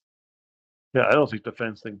 Yeah, I don't think the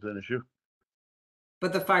fence thing's an issue.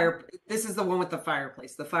 But this is the one with the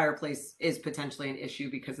fireplace. The fireplace is potentially an issue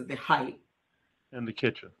because of the height And the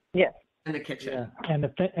kitchen. Yes. in the kitchen. Yeah,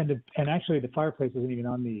 and actually the fireplace isn't even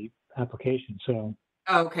on the application, so.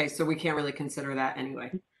 Oh, okay, so we can't really consider that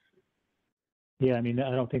anyway. Yeah, I mean, I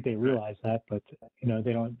don't think they realize that, but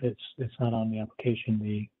they don't. It's not on the application.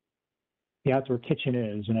 The outdoor kitchen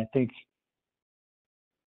is, and I think,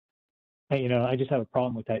 I just have a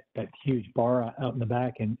problem with that huge bar out in the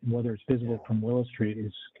back, and whether it's visible from Willow Street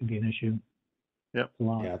could be an issue. Yep.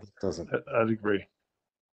 Yeah, that doesn't. I'd agree.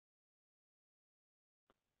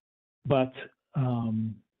 But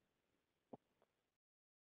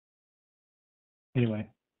Anyway,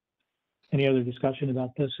 any other discussion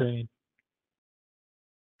about this?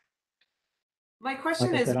 My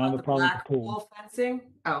question Like I is said, I don't about have the a problem with black the pool. wall fencing.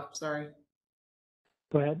 Oh, sorry.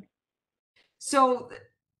 Go ahead. So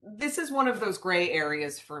this is one of those gray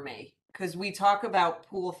areas for me because we talk about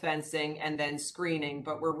pool fencing and then screening,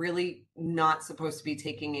 but we're really not supposed to be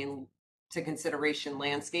taking into consideration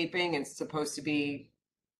landscaping and supposed to be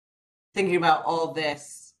thinking about all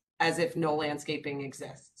this as if no landscaping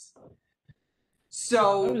exists.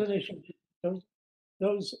 So That was an issue.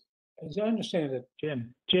 Those, as I understand it.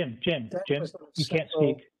 Jim, that Jim, was you can't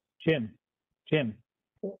several- speak. Jim.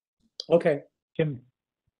 Okay. Jim,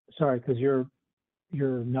 sorry, because you're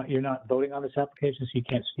not voting on this application, so you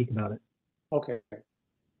can't speak about it. Okay.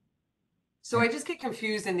 So I just get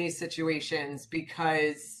confused in these situations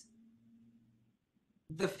because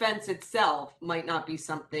the fence itself might not be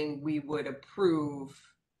something we would approve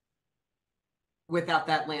without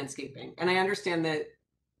that landscaping. And I understand that,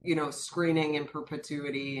 you know, screening in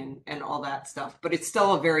perpetuity and all that stuff, but it's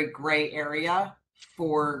still a very gray area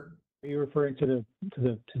for. Are you referring to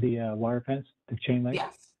the wire fence, the chain link?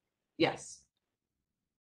 Yes.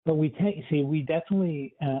 But we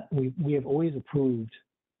definitely we have always approved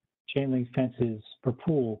chain link fences for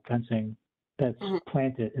pool fencing that's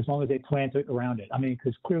planted, as long as they plant it around it. I mean,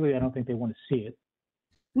 because clearly I don't think they want to see it.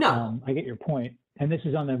 No. I get your point. And this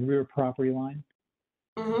is on the rear property line.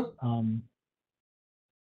 I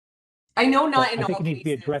know not in I think all it needs to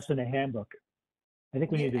be cases. addressed in the handbook. I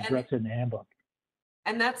think we need to address it in the handbook.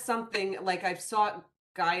 And that's something like I've sought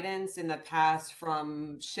guidance in the past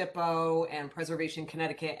from SHPO and Preservation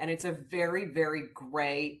Connecticut, and it's a very, very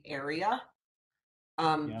gray area.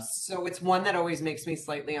 So it's one that always makes me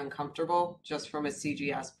slightly uncomfortable just from a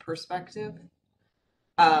CGS perspective.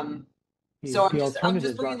 So I'm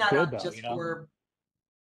just bringing that up just for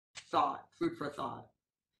thought, food for thought.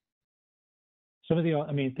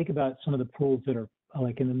 Think about some of the pools that are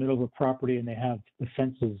like in the middle of a property and they have the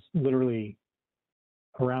fences literally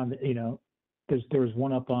around, there was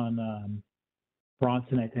one up on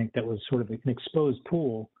Bronson, I think, that was sort of an exposed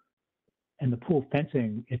pool, and the pool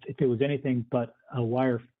fencing, if it was anything but a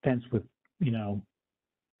wire fence with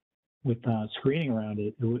screening around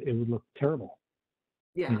it, it would look terrible.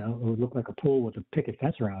 Yeah. It would look like a pool with a picket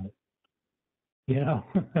fence around it.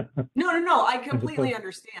 No, I completely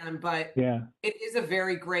understand, but yeah, it is a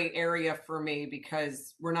very gray area for me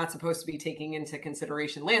because we're not supposed to be taking into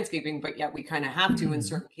consideration landscaping, but yet we kind of have to in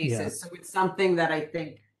certain cases. Yeah. So it's something that I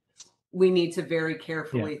think we need to very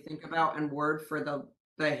carefully think about and word for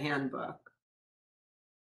the handbook.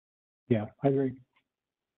 Yeah, I agree.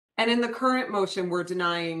 And in the current motion, we're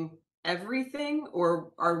denying everything,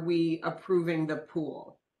 or are we approving the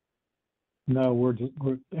pool? No, we're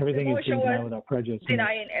everything is being denied was without prejudice.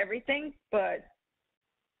 denying everything, but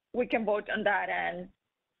we can vote on that and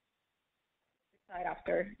decide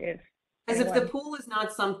after if. As if the pool is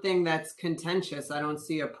not something that's contentious, I don't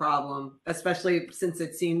see a problem, especially since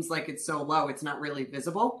it seems like it's so low, it's not really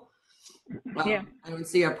visible. I don't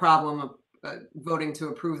see a problem of voting to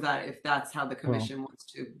approve that if that's how the commission wants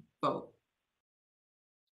to vote.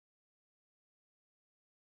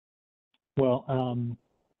 Well,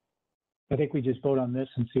 I think we just vote on this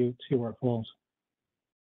and see where it falls.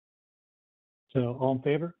 So, all in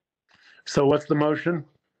favor? So what's the motion?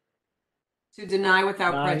 To deny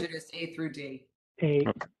without Deny. prejudice A through D. A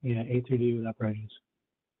through D without prejudice.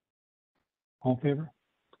 All in favor?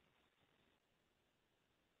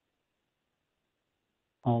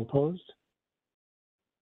 All opposed?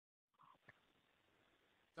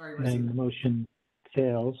 Sorry, And the motion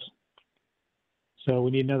fails. So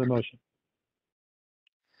we need another motion.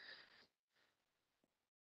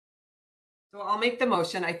 So I'll make the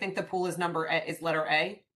motion. I think the pool is letter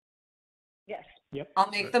A. Yes. Yep.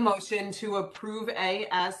 I'll make the motion to approve A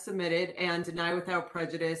as submitted and deny without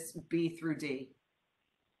prejudice B through D.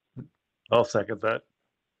 I'll second that.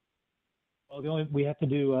 Well, we have to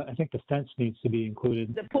do, I think the fence needs to be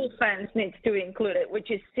included. The pool fence needs to be included,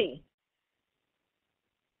 which is C.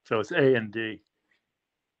 So it's A and D.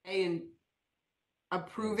 A and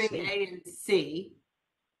approving A and C.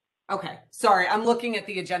 Okay, sorry, I'm looking at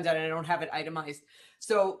the agenda and I don't have it itemized.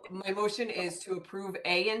 So my motion is to approve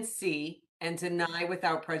A and C and deny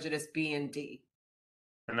without prejudice B and D.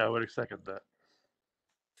 And I would second that.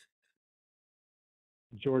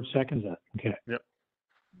 George seconds that. Okay. Yep.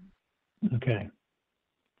 Okay.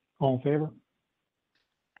 All in favor?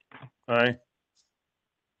 Aye.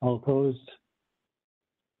 All opposed?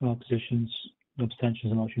 No oppositions, no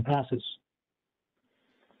abstentions, the motion passes.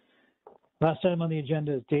 Last item on the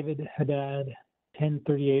agenda is David Haddad,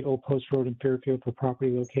 1038 Old Post Road in Fairfield for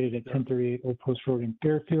property located at 1038 Old Post Road in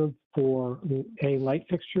Fairfield for A, light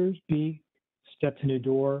fixtures, B, step to new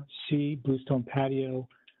door, C, bluestone patio,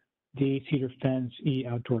 D, cedar fence, E,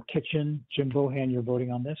 outdoor kitchen. Jim Bohan, you're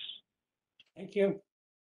voting on this. Thank you.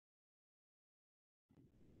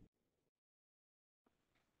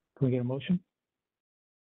 Can we get a motion?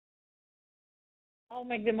 I'll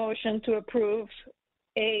make the motion to approve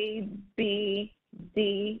A, B,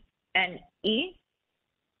 D, and E.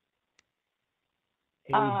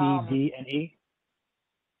 A, B, D, and E?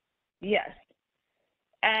 Yes.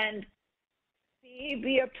 And C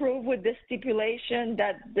be approved with the stipulation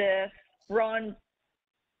that the front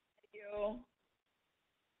patio.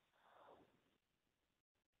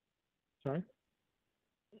 Sorry?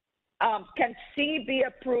 Can C be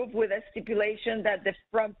approved with a stipulation that the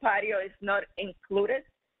front patio is not included?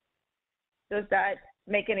 Does that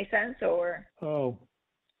make any sense, or? Oh,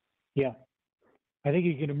 yeah. I think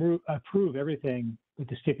you can approve everything with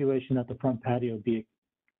the stipulation that the front patio be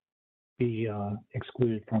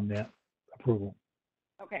excluded from that approval.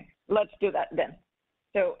 Okay, let's do that then.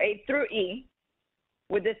 So A through E,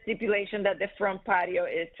 with the stipulation that the front patio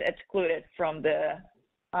is excluded from the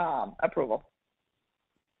approval.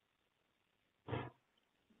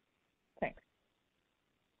 Thanks.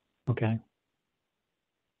 Okay.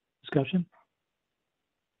 Discussion?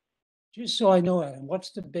 Just so I know, Adam,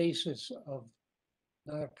 what's the basis of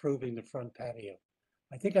not approving the front patio?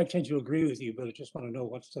 I think I tend to agree with you, but I just want to know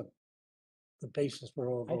what's the basis we're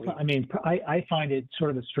all voting. I mean, I find it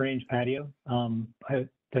sort of a strange patio.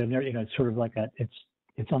 It's sort of like that.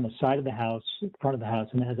 It's on the side of the house, front of the house,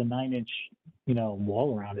 and it has a 9-inch,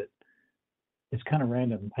 wall around it. It's kind of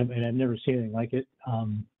random. I mean, I've never seen anything like it.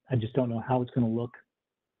 I just don't know how it's going to look,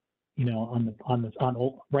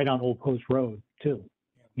 right on Old Post Road too.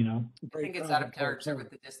 I think it's out of character with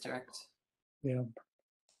the district. Yeah.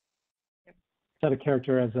 It's out of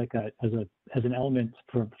character as as an element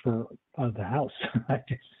for the house. I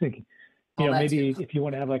just think, maybe if you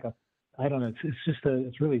want to have I don't know,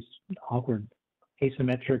 it's really awkward,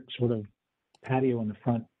 asymmetric sort of patio in the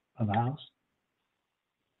front of the house.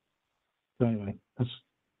 So anyway, that's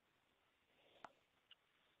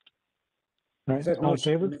all right. All in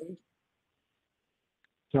favor?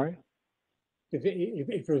 Sorry?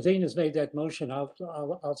 If Rosina's made that motion,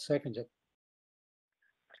 I'll second it.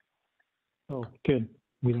 Oh, good.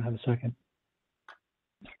 We don't have a second.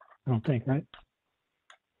 I don't think, right?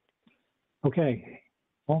 Okay.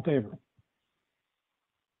 All in favor?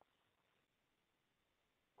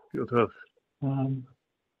 Feel tough.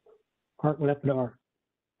 Art, what happened to Art?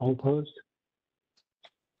 All opposed?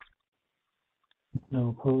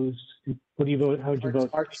 No opposed. What do you vote? How would you vote?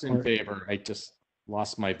 Art's in favor. I just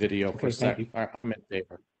lost my video for a second. I'm in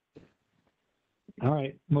favor. All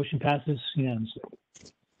right. Motion passes unanimously.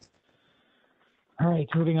 All right,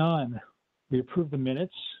 moving on. We approve the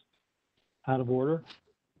minutes out of order.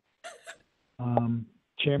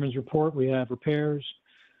 Chairman's report, we have repairs,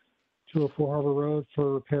 204 Harbor Road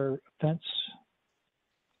for repair fence,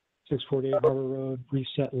 648 Harbor Road,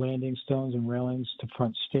 reset landing stones and railings to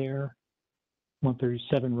front stair,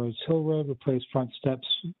 137 Rose Hill Road, replace front steps,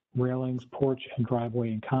 railings, porch, and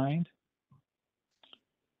driveway in kind.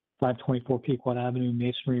 524 Pequot Avenue,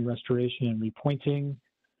 masonry restoration and repointing.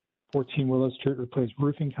 14 Willow Street, replace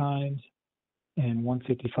roofing kind, and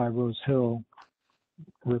 155 Rose Hill,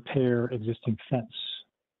 repair existing fence.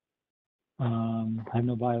 I have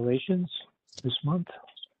no violations this month.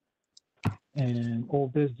 And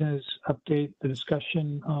old business update, the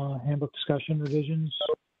discussion, handbook discussion revisions.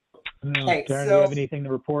 Okay, Darren, do you have anything to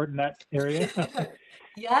report in that area?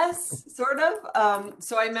 Yes, sort of.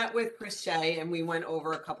 So I met with Chris Shea and we went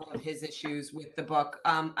over a couple of his issues with the book.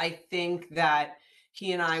 I think that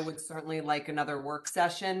he and I would certainly like another work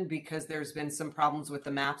session because there's been some problems with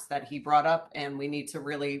the maps that he brought up, and we need to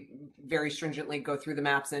really very stringently go through the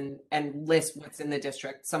maps and list what's in the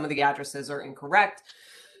district. Some of the addresses are incorrect.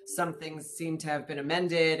 Some things seem to have been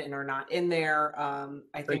amended and are not in there.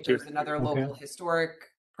 I think there's another local historic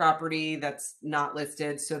property that's not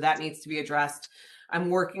listed, so that needs to be addressed. I'm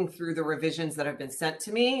working through the revisions that have been sent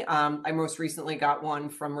to me. I most recently got one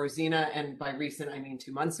from Rosina, and by recent, I mean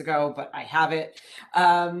 2 months ago, but I have it.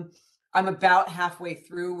 I'm about halfway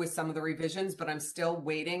through with some of the revisions, but I'm still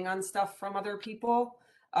waiting on stuff from other people.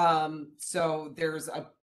 So there's a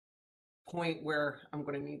point where I'm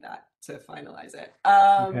going to need that to finalize it.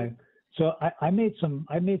 Okay. So I made some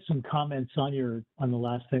comments on the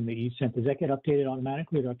last thing that you sent. Does that get updated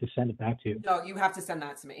automatically, or do I have to send it back to you? No, you have to send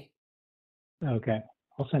that to me. Okay,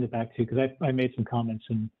 I'll send it back to you because I made some comments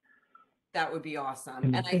and that would be awesome.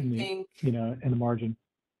 And I think in the margin.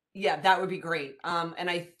 Yeah, that would be great. And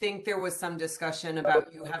I think there was some discussion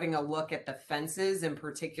about you having a look at the fences in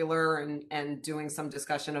particular and doing some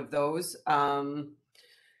discussion of those.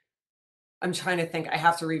 I'm trying to think. I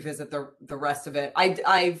have to revisit the rest of it.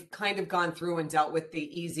 I've kind of gone through and dealt with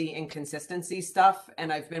the easy inconsistency stuff,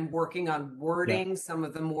 and I've been working on wording some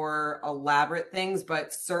of the more elaborate things.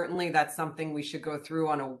 But certainly, that's something we should go through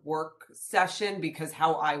on a work session, because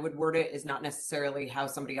how I would word it is not necessarily how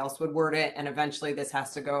somebody else would word it, and eventually, this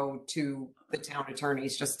has to go to the town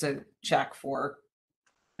attorneys just to check for,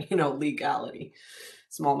 legality.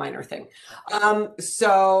 Small minor thing.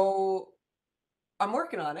 So I'm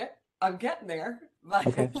working on it. I'm getting there, but,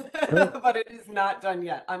 Okay, great. but it is not done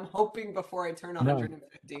yet. I'm hoping before I turn No.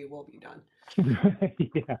 150, we'll be done.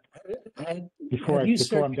 Yeah, Have before you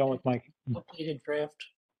I'm done with my, updated draft?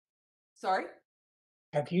 Sorry?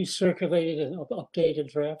 Have you circulated an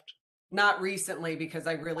updated draft? Not recently, because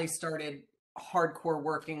I really started hardcore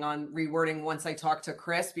working on rewording once I talked to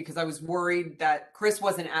Chris, because I was worried that Chris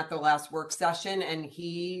wasn't at the last work session and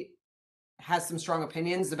he has some strong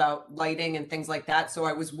opinions about lighting and things like that. So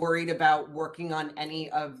I was worried about working on any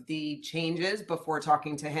of the changes before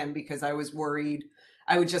talking to him, because I was worried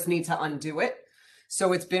I would just need to undo it.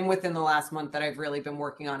 So it's been within the last month that I've really been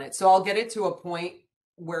working on it. So I'll get it to a point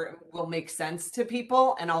where it will make sense to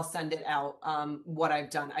people, and I'll send it out, what I've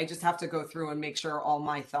done. I just have to go through and make sure all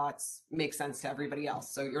my thoughts make sense to everybody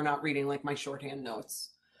else. So you're not reading like my shorthand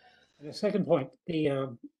notes. And the second point,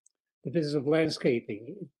 the business of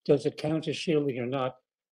landscaping, does it count as shielding or not?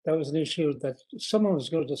 That was an issue that someone was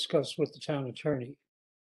going to discuss with the town attorney.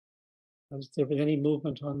 Has there been any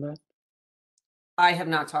movement on that? I have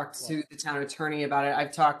not talked to the town attorney about it.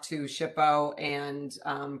 I've talked to SHPO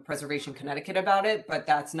and Preservation Connecticut about it, but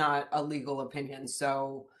that's not a legal opinion.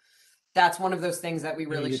 So that's one of those things that we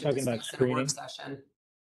really you're should talking about discuss in a work screening? session.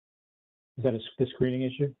 Is that the screening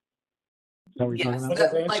issue? Is that what you're Yes, talking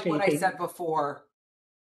about? like what I said before.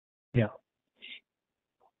 Yeah.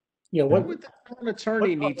 Yeah, Why what would the town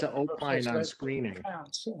attorney need to part opine says on that screening?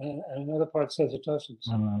 counts, and another part says it doesn't.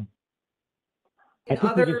 I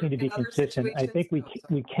think we just need to be in other consistent. I think we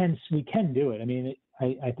can do it. I mean,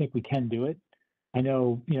 I think we can do it. I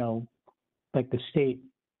know, like the state,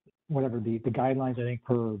 whatever the guidelines, I think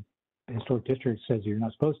per historic district says you're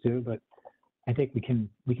not supposed to, but I think we can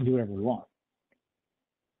do whatever we want.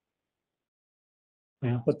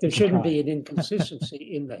 Yeah, But there we can shouldn't try. be an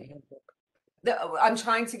inconsistency in the handbook. I'm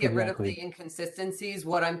trying to get rid of Exactly. the inconsistencies.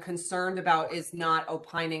 What I'm concerned about is not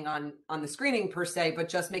opining on the screening per se, but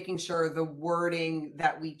just making sure the wording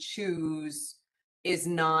that we choose is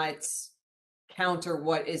not counter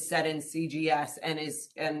what is said in CGS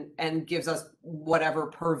and gives us whatever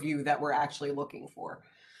purview that we're actually looking for.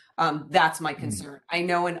 That's my concern. I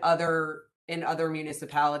know in other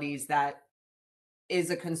municipalities that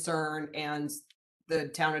is a concern, and the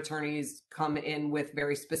town attorneys come in with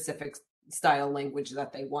very specific style language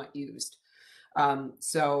that they want used.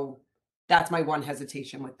 So that's my one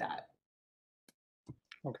hesitation with that.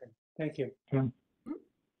 Okay, thank you. Yeah.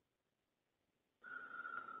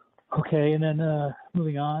 Okay, and then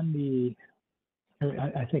moving on,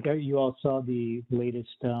 I think you all saw the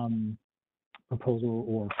latest proposal,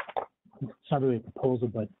 or it's not really a proposal,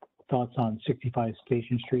 but thoughts on 65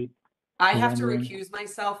 Station Street. I have to rendering. recuse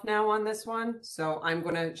myself now on this one, so I'm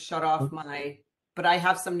going to shut off but I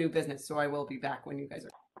have some new business, so I will be back when you guys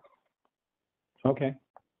are. Okay.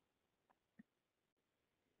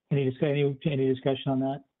 Any discussion on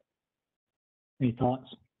that? Any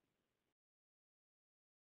thoughts?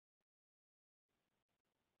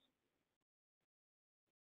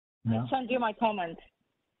 No? Send you my comment.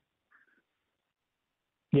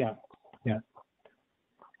 Yeah.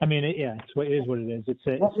 I mean, it is what it is.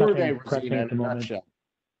 What were they, pressing Rosina, at the in a moment. nutshell?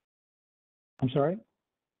 I'm sorry?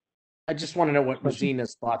 I just want to know what Question?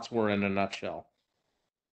 Rosina's thoughts were in a nutshell.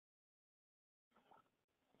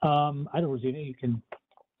 I don't, Rosina, you can.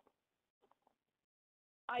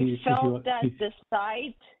 I felt that the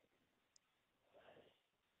site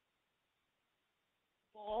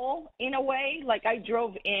full in a way, like I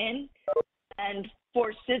drove in, and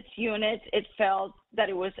for 6 units, it felt that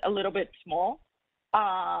it was a little bit small.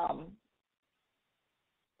 Other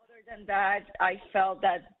than that, I felt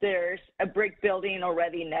that there's a brick building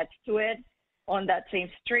already next to it on that same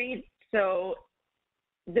street. So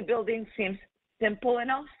the building seems simple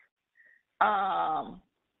enough that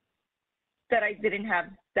I didn't have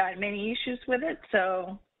that many issues with it.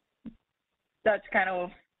 So that's kind of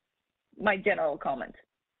my general comment.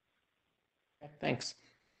 Thanks.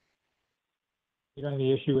 You don't have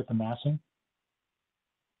any issue with the massing?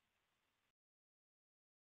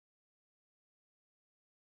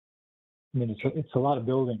 I mean, it's a lot of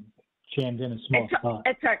building jammed in a small spot.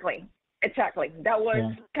 Exactly. That was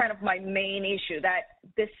Yeah. kind of my main issue, that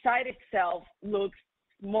the site itself looks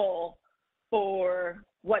small for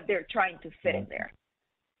what they're trying to fit in there.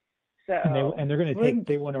 So And they're going to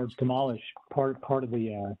they want to demolish part of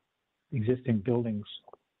the existing buildings.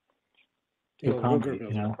 The to old concrete, Ruger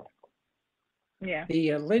you know. Yeah.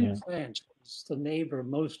 The Lynn Yeah. Clance is the neighbor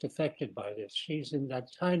most affected by this. She's in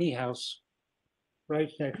that tiny house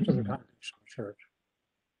right next to the Congregational Church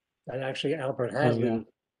that actually Albert Hadley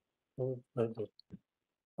lived in.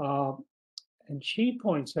 And she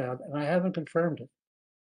points out, and I haven't confirmed it,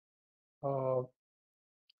 how,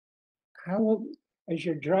 as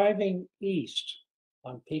you're driving east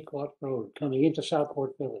on Pequot Road, coming into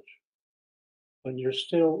Southport Village, when you're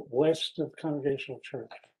still west of Congregational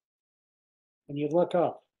Church, and you look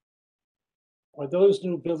up, are those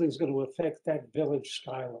new buildings going to affect that village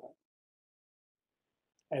skyline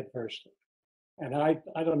adversely? And I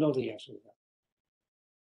don't know the answer to that.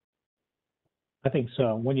 I think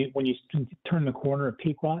so. When you turn the corner of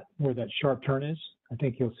Pequot, where that sharp turn is, I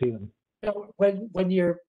think you'll see them. Now, when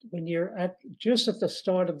you're at just at the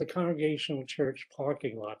start of the Congregational Church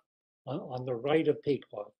parking lot on the right of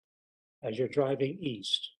Pequot, as you're driving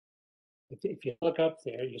east, if you look up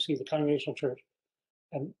there, you see the Congregational Church,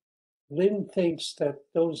 and Lynn thinks that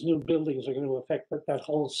those new buildings are going to affect that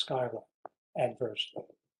whole skyline adversely.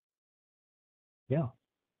 Yeah,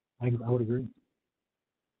 I would agree.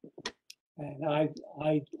 And I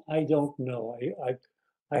don't know.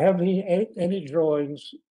 I haven't seen any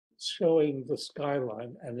drawings showing the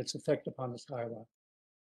skyline and its effect upon the skyline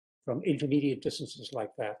from intermediate distances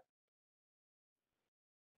like that.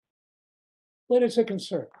 But it's a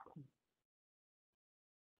concern.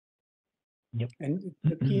 Yep. And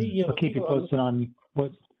I'll keep you posted on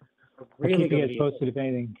what. Really I'll keep you gonna guys be- posted if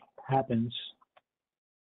anything happens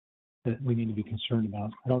that we need to be concerned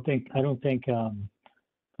about. I don't think from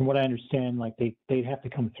what I understand, like they'd have to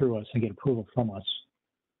come through us and get approval from us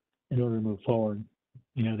in order to move forward.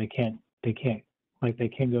 You know, they can't like they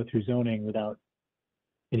can go through zoning without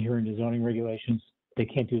adhering to zoning regulations. They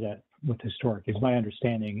can't do that with historic, is my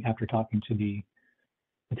understanding after talking to the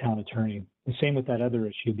town attorney. The same with that other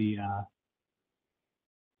issue, the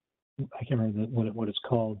I can't remember what it's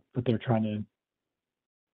called, but they're trying to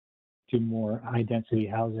do more high density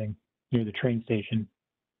housing near the train station.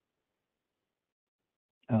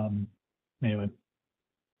 Anyway.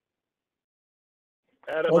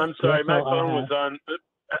 Adam, Well, I'm sorry, my that's all I phone was have. on.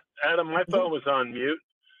 Adam, my phone was on mute,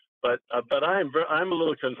 but I'm a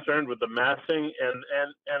little concerned with the massing, and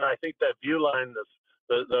I think that view line,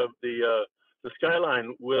 the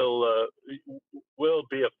skyline will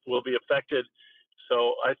be affected.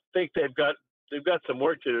 So I think they've got some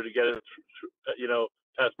work to do to get it,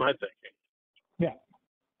 past my thinking. Yeah,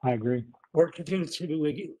 I agree. Work to do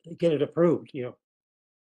to get it approved, you know.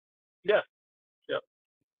 Yeah.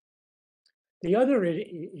 The other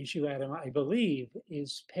issue, Adam, I believe,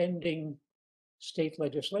 is pending state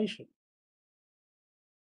legislation.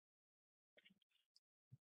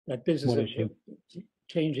 That business What of issue?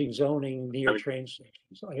 changing zoning near train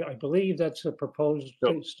stations. I believe that's a proposed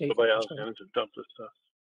state Nobody else legislation. to dump this stuff.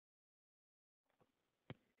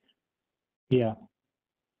 Yeah.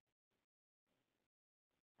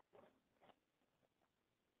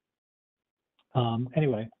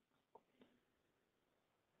 Anyway,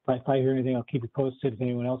 if I hear anything, I'll keep you posted. If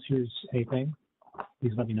anyone else hears anything,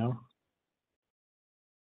 please let me know.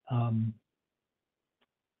 All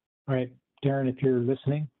right, Darren, if you're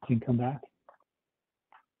listening, you can come back.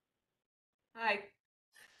 Hi.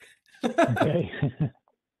 Okay.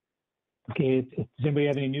 Okay, does anybody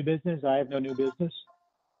have any new business? I have no new business.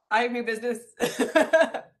 I have new business.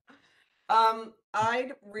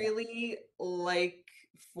 I'd really like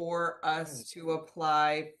for us to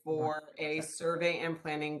apply for a survey and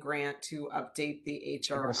planning grant to update the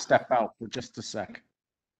I'm HR. gonna step out for just a sec.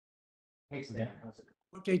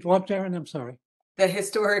 What, Darren? I'm sorry. The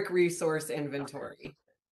historic resource inventory.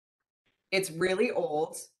 It's really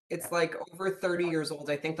old. It's like over 30 years old.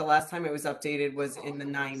 I think the last time it was updated was in the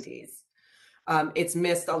 90s. It's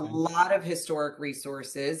missed a lot of historic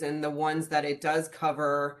resources, and the ones that it does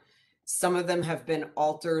cover, some of them have been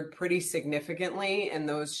altered pretty significantly, and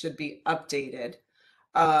those should be updated.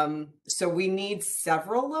 So we need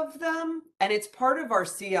several of them, and it's part of our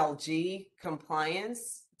CLG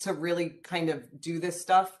compliance to really kind of do this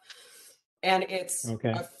stuff. And it's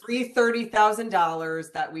a free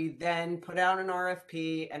 $30,000 that we then put out an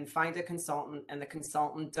RFP and find a consultant, and the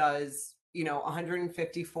consultant does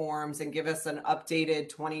 150 forms and give us an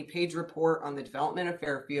updated 20-page report on the development of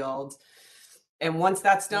Fairfield. And once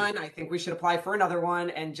that's done, I think we should apply for another one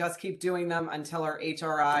and just keep doing them until our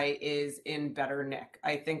HRI is in better nick.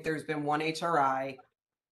 I think there's been one HRI.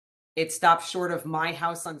 It stopped short of my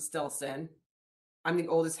house on Stilson. I'm the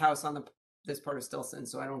oldest house on this part of Stilson,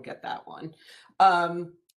 so I don't get that one.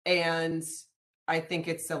 And I think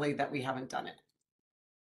it's silly that we haven't done it.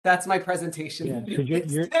 That's my presentation.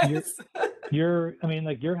 Yeah, so I mean,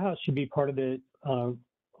 like your house should be part of the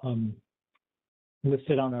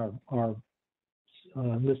listed on our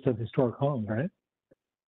list of historic homes, right?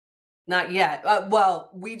 Not yet. Well,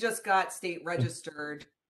 we just got state registered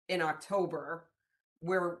in October,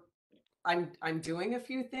 where I'm doing a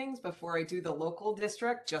few things before I do the local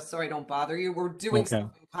district, just so I don't bother you. We're doing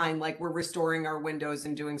something kind, like we're restoring our windows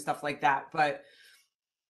and doing stuff like that, but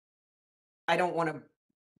I don't want to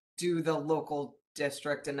do the local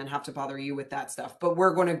district and then have to bother you with that stuff. But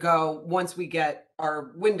we're going to go, once we get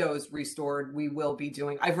our windows restored, we will be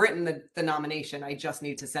doing, I've written the nomination. I just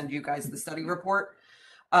need to send you guys the study report.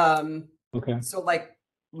 So like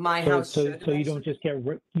my house so you don't just get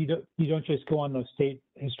you don't just go on the state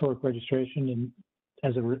historic registration and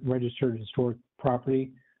as a registered historic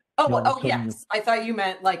property. Yes, I thought you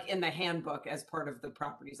meant like in the handbook as part of the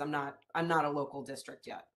properties. I'm not a local district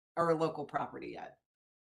yet, or a local property yet.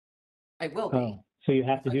 I will be. So you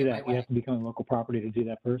have to do that. You have to become a local property to do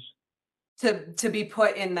that first. To be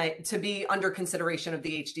put in to be under consideration of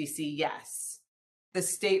the HDC, yes. The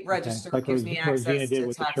state register gives me access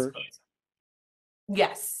to tax codes.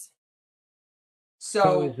 Yes.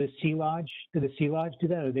 So is the Sea Lodge? Do the Sea Lodge do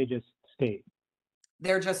that, or are they just state?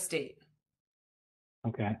 They're just state.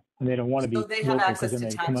 Okay, and they don't want to be they have local access because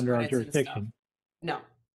then to they come tax under our credits and stuff. jurisdiction.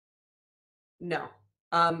 No.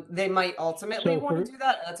 They might ultimately want to do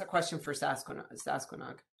that. That's a question for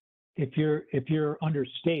Sasquatch. If you're under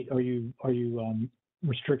state, are you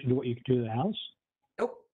restricted to what you can do to the house?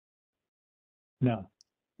 Nope. No.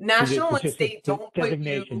 National and state don't put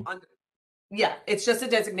you under. Yeah, it's just a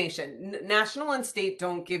designation. National and state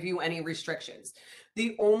don't give you any restrictions.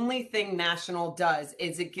 The only thing national does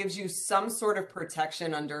is it gives you some sort of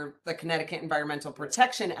protection under the Connecticut Environmental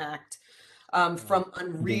Protection Act from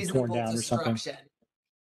unreasonable destruction.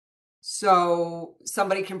 So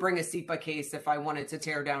somebody can bring a SEPA case if I wanted to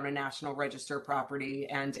tear down a National Register property.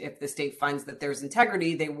 And if the state finds that there's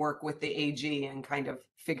integrity, they work with the AG and kind of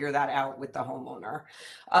figure that out with the homeowner.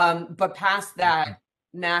 But past that,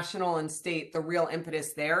 national and state, the real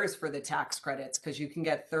impetus there is for the tax credits, because you can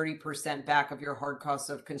get 30% back of your hard costs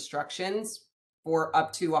of constructions for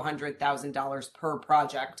up to $100,000 per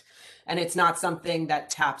project. And it's not something that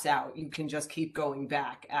taps out. You can just keep going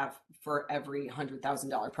back for every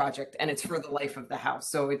 $100,000 project, and it's for the life of the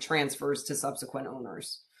house. So it transfers to subsequent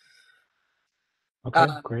owners. Okay,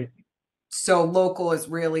 great. So local is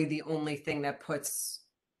really the only thing that puts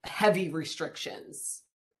heavy restrictions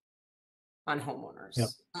on homeowners.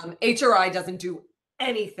 HRI doesn't do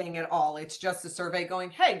anything at all. It's just a survey going,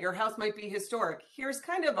 hey, your house might be historic. Here's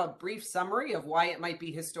kind of a brief summary of why it might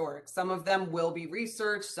be historic. Some of them will be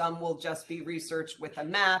researched. Some will just be researched with a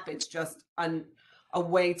map. It's just a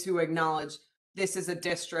way to acknowledge this is a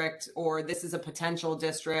district, or this is a potential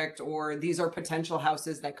district, or these are potential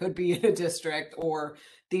houses that could be in a district, or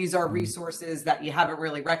these are resources that you haven't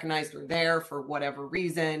really recognized are there for whatever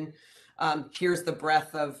reason. Here's the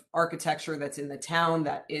breadth of architecture that's in the town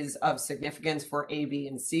that is of significance for A, B,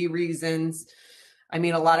 and C reasons. I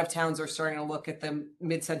mean, a lot of towns are starting to look at the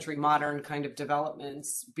mid-century modern kind of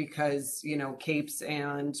developments because, you know, capes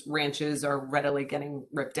and ranches are readily getting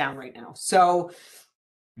ripped down right now. So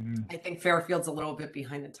I think Fairfield's a little bit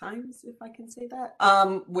behind the times, if I can say that.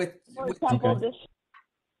 For example,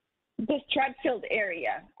 this Stratfield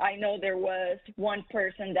area, I know there was one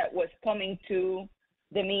person that was coming to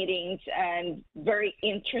the meetings and very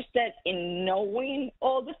interested in knowing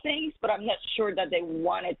all the things, but I'm not sure that they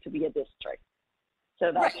want it to be a district.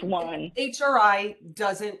 So that's one. HRI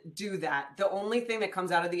doesn't do that. The only thing that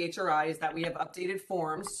comes out of the HRI is that we have updated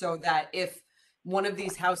forms so that if one of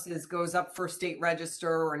these houses goes up for state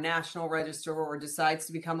register or national register or decides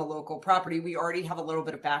to become a local property, we already have a little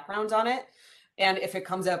bit of background on it. And if it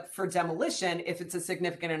comes up for demolition, if it's a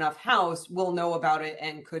significant enough house, we'll know about it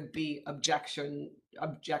and could be objectors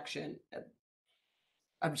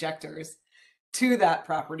to that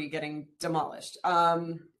property getting demolished.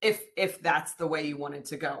 If that's the way you wanted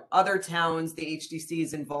to go. Other towns, the HDC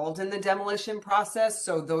is involved in the demolition process.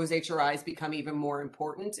 So those HRIs become even more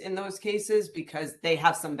important in those cases because they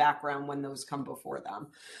have some background when those come before them.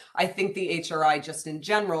 I think the HRI just in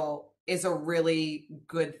general is a really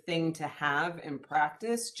good thing to have in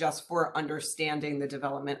practice just for understanding the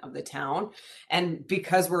development of the town. And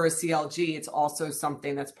because we're a CLG, it's also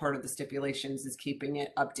something that's part of the stipulations is keeping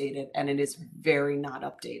it updated, and it is very not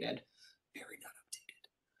updated. Very not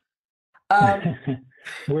updated.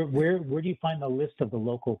 Where do you find the list of the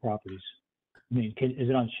local properties? I mean, is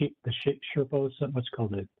it on the SHPO? What's it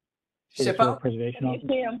called? The SHPO? Preservation Office?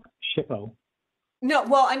 SHPO. No,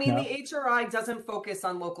 well, I mean, No? the HRI doesn't focus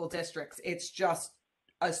on local districts. It's just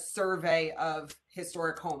a survey of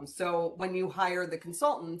historic homes. So when you hire the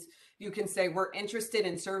consultants, you can say, we're interested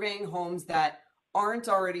in surveying homes that aren't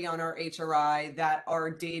already on our HRI, that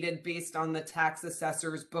are dated based on the tax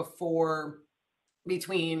assessors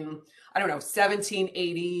between, I don't know,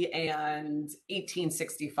 1780 and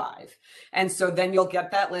 1865. And so then you'll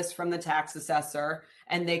get that list from the tax assessor,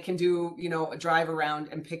 and they can do, you know, a drive around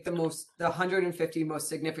and pick the 150 most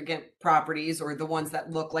significant properties, or the ones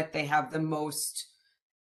that look like they have the most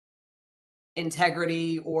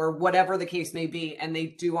integrity or whatever the case may be. And they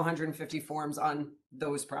do 150 forms on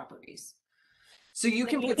those properties. So you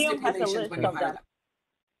can put stipulations when you hire them.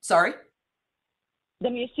 Sorry? The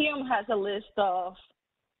museum has a list of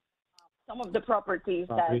some of the properties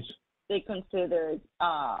that they consider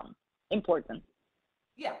important.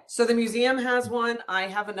 Yeah, so the museum has one. I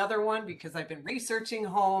have another one because I've been researching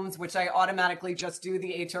homes, which I automatically just do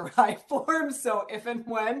the HRI form. So if and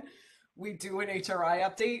when we do an HRI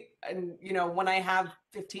update, and you know, when I have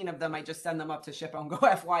 15 of them, I just send them up to SHPO and go,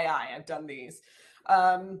 FYI, I've done these.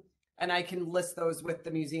 And I can list those with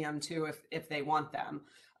the museum too if they want them.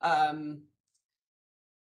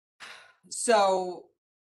 So,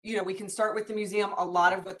 you know, we can start with the museum. A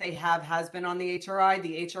lot of what they have has been on the HRI.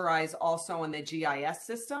 The HRI is also on the GIS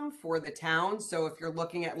system for the town. So if you're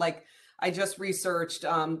looking at, like, I just researched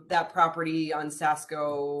that property on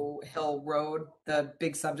Sasco Hill Road, the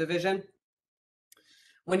big subdivision.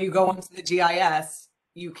 When you go onto the GIS,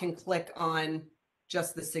 you can click on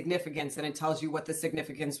just the significance, and it tells you what the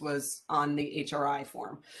significance was on the HRI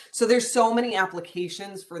form. So there's so many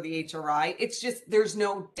applications for the HRI. It's just, there's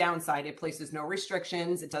no downside. It places no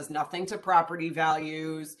restrictions. It does nothing to property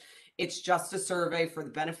values. It's just a survey for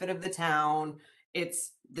the benefit of the town.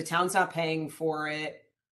 The town's not paying for it.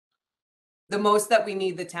 The most that we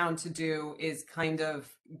need the town to do is kind of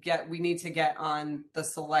we need to get on the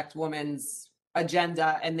select woman's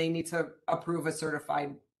agenda, and they need to approve a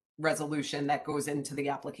certified resolution that goes into the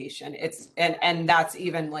application. And that's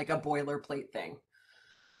even like a boilerplate thing.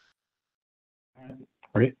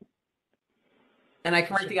 Great. And I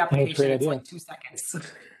can write the application. It's like 2 seconds.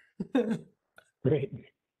 Great.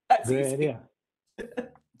 That's Great easy. idea.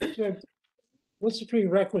 So what's the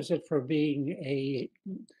prerequisite for being a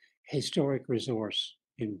historic resource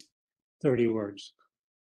in 30 words?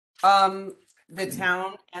 The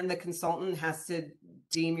town and the consultant has to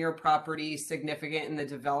deem your property significant in the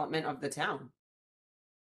development of the town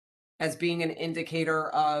as being an indicator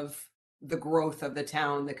of the growth of the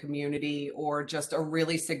town, the community, or just a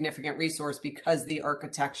really significant resource because the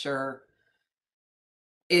architecture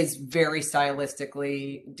is very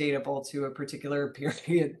stylistically datable to a particular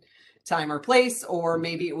period, time, or place, or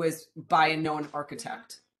maybe it was by a known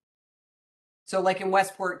architect. So like in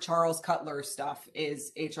Westport, Charles Cutler's stuff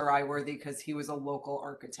is HRI worthy because he was a local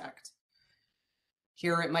architect.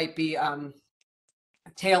 Here it might be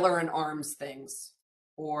Taylor and Arms things,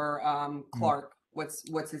 or Clark.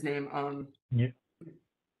 What's his name? Yeah.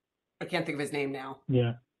 I can't think of his name now.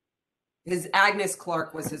 Yeah. His Agnes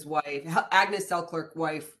Clark was his wife. Agnes Selkirk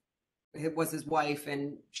was his wife,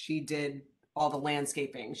 and she did all the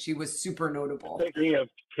landscaping. She was super notable. Thinking of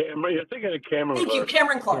Cameron. You're thinking of Cameron. Thank you,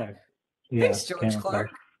 Cameron Clark. Yeah. Yeah, Thanks, George Cameron Clark.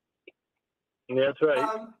 Yeah,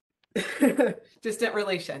 that's right. Distant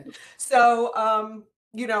relation. So,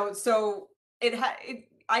 you know, so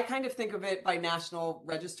I kind of think of it by National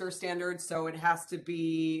Register standards. So it has to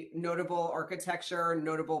be notable architecture,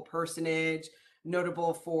 notable personage,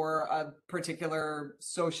 notable for a particular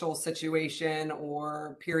social situation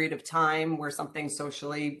or period of time where something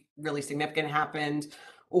socially really significant happened,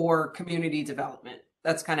 or community development.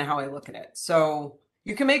 That's kind of how I look at it. So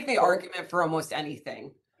you can make the argument for almost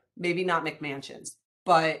anything, maybe not McMansions,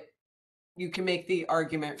 but you can make the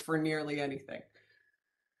argument for nearly anything.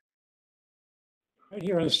 Right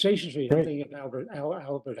here on Station Street, I'm thinking of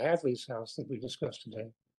Albert Hadley's house that we discussed today.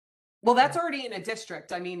 Well, that's already in a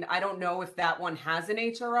district. I mean, I don't know if that one has an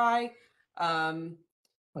HRI. You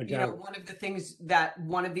know, one of the things that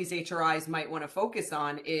one of these HRIs might want to focus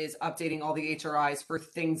on is updating all the HRIs for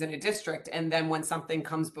things in a district. And then when something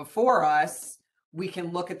comes before us, we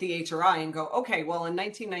can look at the HRI and go, okay, well, in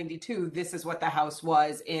 1992, this is what the house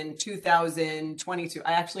was. In 2022,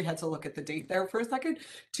 I actually had to look at the date there for a second.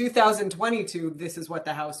 2022, this is what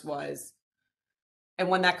the house was. And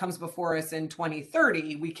when that comes before us in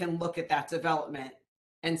 2030, we can look at that development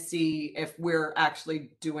and see if we're actually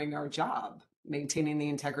doing our job, maintaining the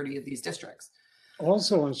integrity of these districts.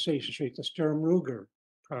 Also on Station Street, the Sturm Ruger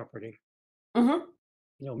property. Mm-hmm.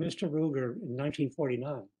 You know, Mr. Ruger in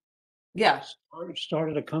 1949 Yeah.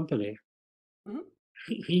 started a company. Mhm.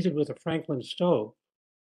 He did with a Franklin stove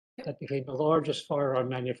that became the largest firearm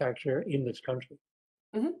manufacturer in this country.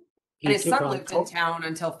 Mhm. He And his took son on lived in town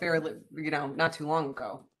until fairly, not too long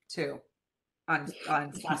ago, too. On he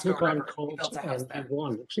Sasco took on River. He Colts built a house and he there.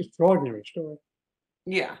 won. It's an extraordinary story.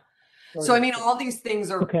 Yeah. So, I mean, all these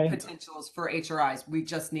things are Okay. potentials for HRIs. We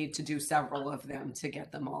just need to do several of them to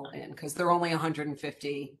get them all in because they're only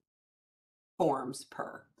 150 forms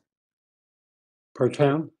per. Per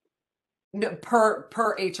town? No, per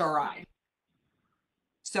HRI.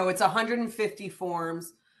 So it's 150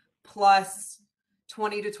 forms plus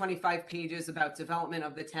 20 to 25 pages about development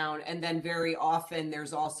of the town. And then very often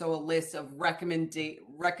there's also a list of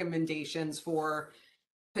recommendations for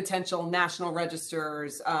potential national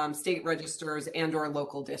registers, state registers, and or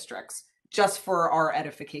local districts, just for our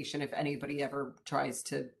edification if anybody ever tries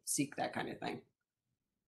to seek that kind of thing.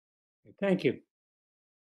 Thank you.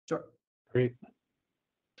 Sure. Great.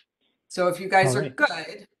 So if you guys All are right.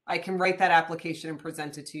 good, I can write that application and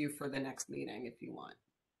present it to you for the next meeting if you want.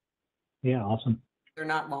 Yeah, awesome. They're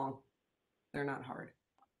not long. They're not hard.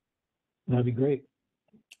 That'd be great.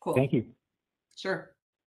 Cool. Thank you. Sure.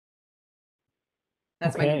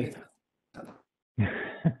 That's my new Okay. business.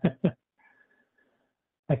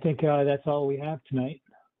 I think that's all we have tonight.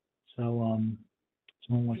 So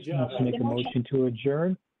someone wants Good job, to make a Alex. motion to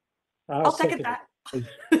adjourn. I'll second that.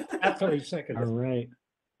 Absolutely second. All right.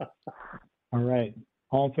 All right.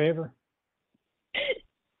 All in favor?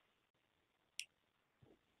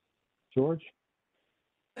 George?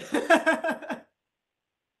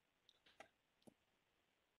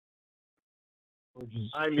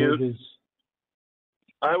 I mute.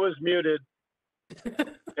 I was muted.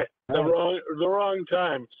 The wrong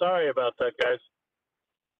time. Sorry about that, guys.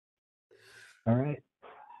 All right.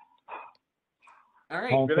 All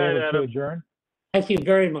right. All in Good night, favor to Adam. adjourn? Thank you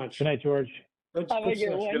very much. Good night, George. Good Have a good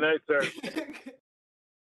session. one. Good night, sir.